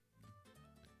down.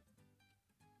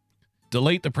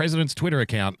 Delete the president's Twitter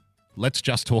account. Let's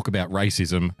just talk about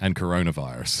racism and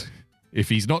coronavirus. If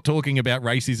he's not talking about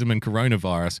racism and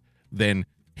coronavirus, then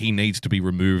he needs to be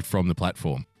removed from the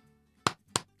platform.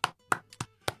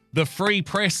 The free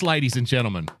press, ladies and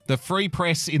gentlemen. The free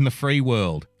press in the free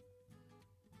world.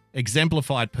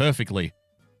 Exemplified perfectly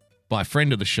by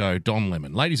friend of the show, Don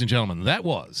Lemon. Ladies and gentlemen, that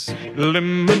was...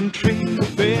 Lemon tree,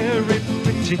 very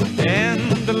pretty, and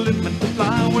the lemon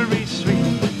flowery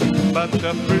sweet. But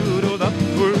the fruit of the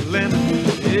poor lemon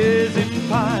is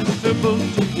impossible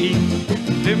to eat.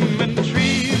 Lemon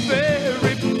tree,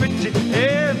 very pretty,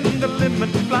 and the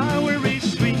lemon flowery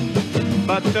sweet.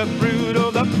 But the fruit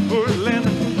of the poor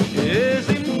lemon is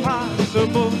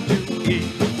impossible to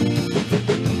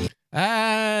eat.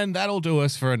 And that'll do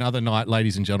us for another night,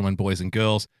 ladies and gentlemen, boys and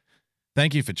girls.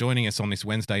 Thank you for joining us on this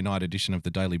Wednesday night edition of the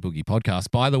Daily Boogie podcast.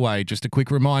 By the way, just a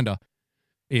quick reminder,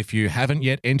 if you haven't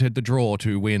yet entered the draw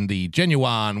to win the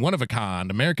genuine, one-of-a-kind,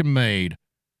 American-made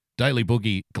Daily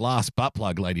Boogie glass butt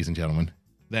plug, ladies and gentlemen,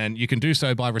 then you can do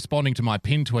so by responding to my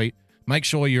pin tweet. Make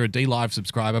sure you're a DLive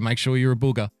subscriber. Make sure you're a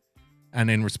booger. And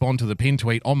then respond to the pin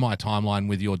tweet on my timeline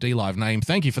with your DLive name.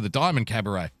 Thank you for the Diamond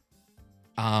Cabaret.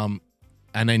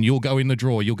 and then you'll go in the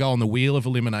draw. You'll go on the wheel of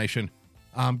elimination.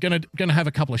 I'm gonna have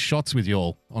a couple of shots with you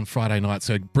all on Friday night,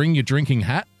 so bring your drinking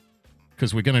hat,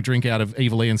 because we're going to drink out of,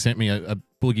 Evil Ian sent me a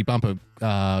Boogie Bumper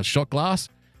shot glass,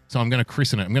 so I'm going to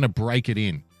christen it. I'm going to break it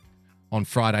in on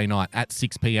Friday night at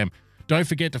 6 p.m. Don't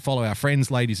forget to follow our friends,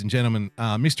 ladies and gentlemen.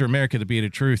 Mr. America, The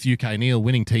Bearded Truth, UK Neil,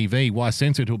 Winning TV, Why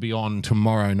Censored will be on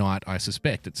tomorrow night, I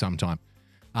suspect, at some time.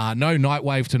 No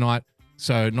Nightwave tonight,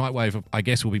 so Nightwave, I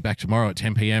guess, will be back tomorrow at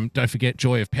 10 p.m. Don't forget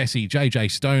Joy of Pessy,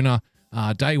 JJ Stoner,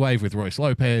 Daywave with Royce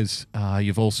Lopez.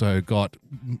 You've also got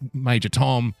Major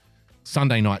Tom,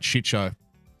 Sunday Night Shit Show.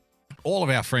 All of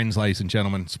our friends, ladies and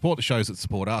gentlemen, support the shows that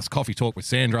support us. Coffee Talk with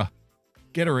Sandra.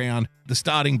 Get around the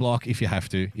starting block if you have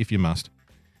to, if you must.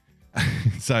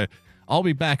 So I'll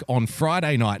be back on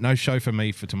Friday night. No show for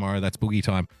me for tomorrow. That's boogie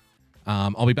time.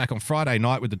 I'll be back on Friday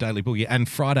night with the Daily Boogie and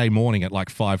Friday morning at like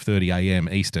 5:30 a.m.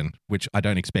 Eastern, which I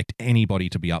don't expect anybody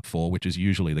to be up for, which is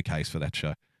usually the case for that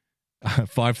show.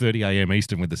 5:30 a.m.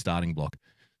 Eastern with the starting block.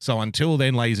 So until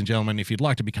then, ladies and gentlemen, if you'd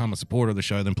like to become a supporter of the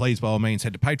show, then please, by all means,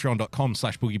 head to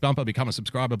patreon.com/boogiebumper, become a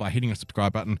subscriber by hitting the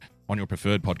subscribe button on your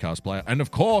preferred podcast player. And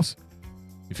of course,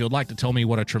 if you'd like to tell me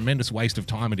what a tremendous waste of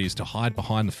time it is to hide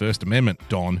behind the First Amendment,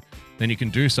 Don, then you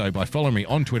can do so by following me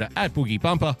on Twitter at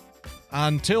boogiebumper.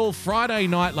 Until Friday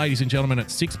night, ladies and gentlemen, at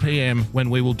 6 p.m,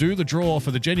 when we will do the draw for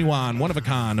the genuine,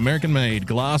 one-of-a-kind, American-made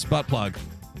glass butt plug.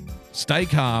 Stay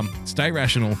calm, stay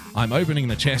rational. I'm opening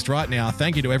the chest right now.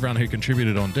 Thank you to everyone who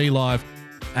contributed on DLive,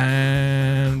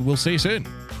 and we'll see you soon.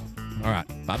 All right,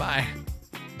 bye-bye.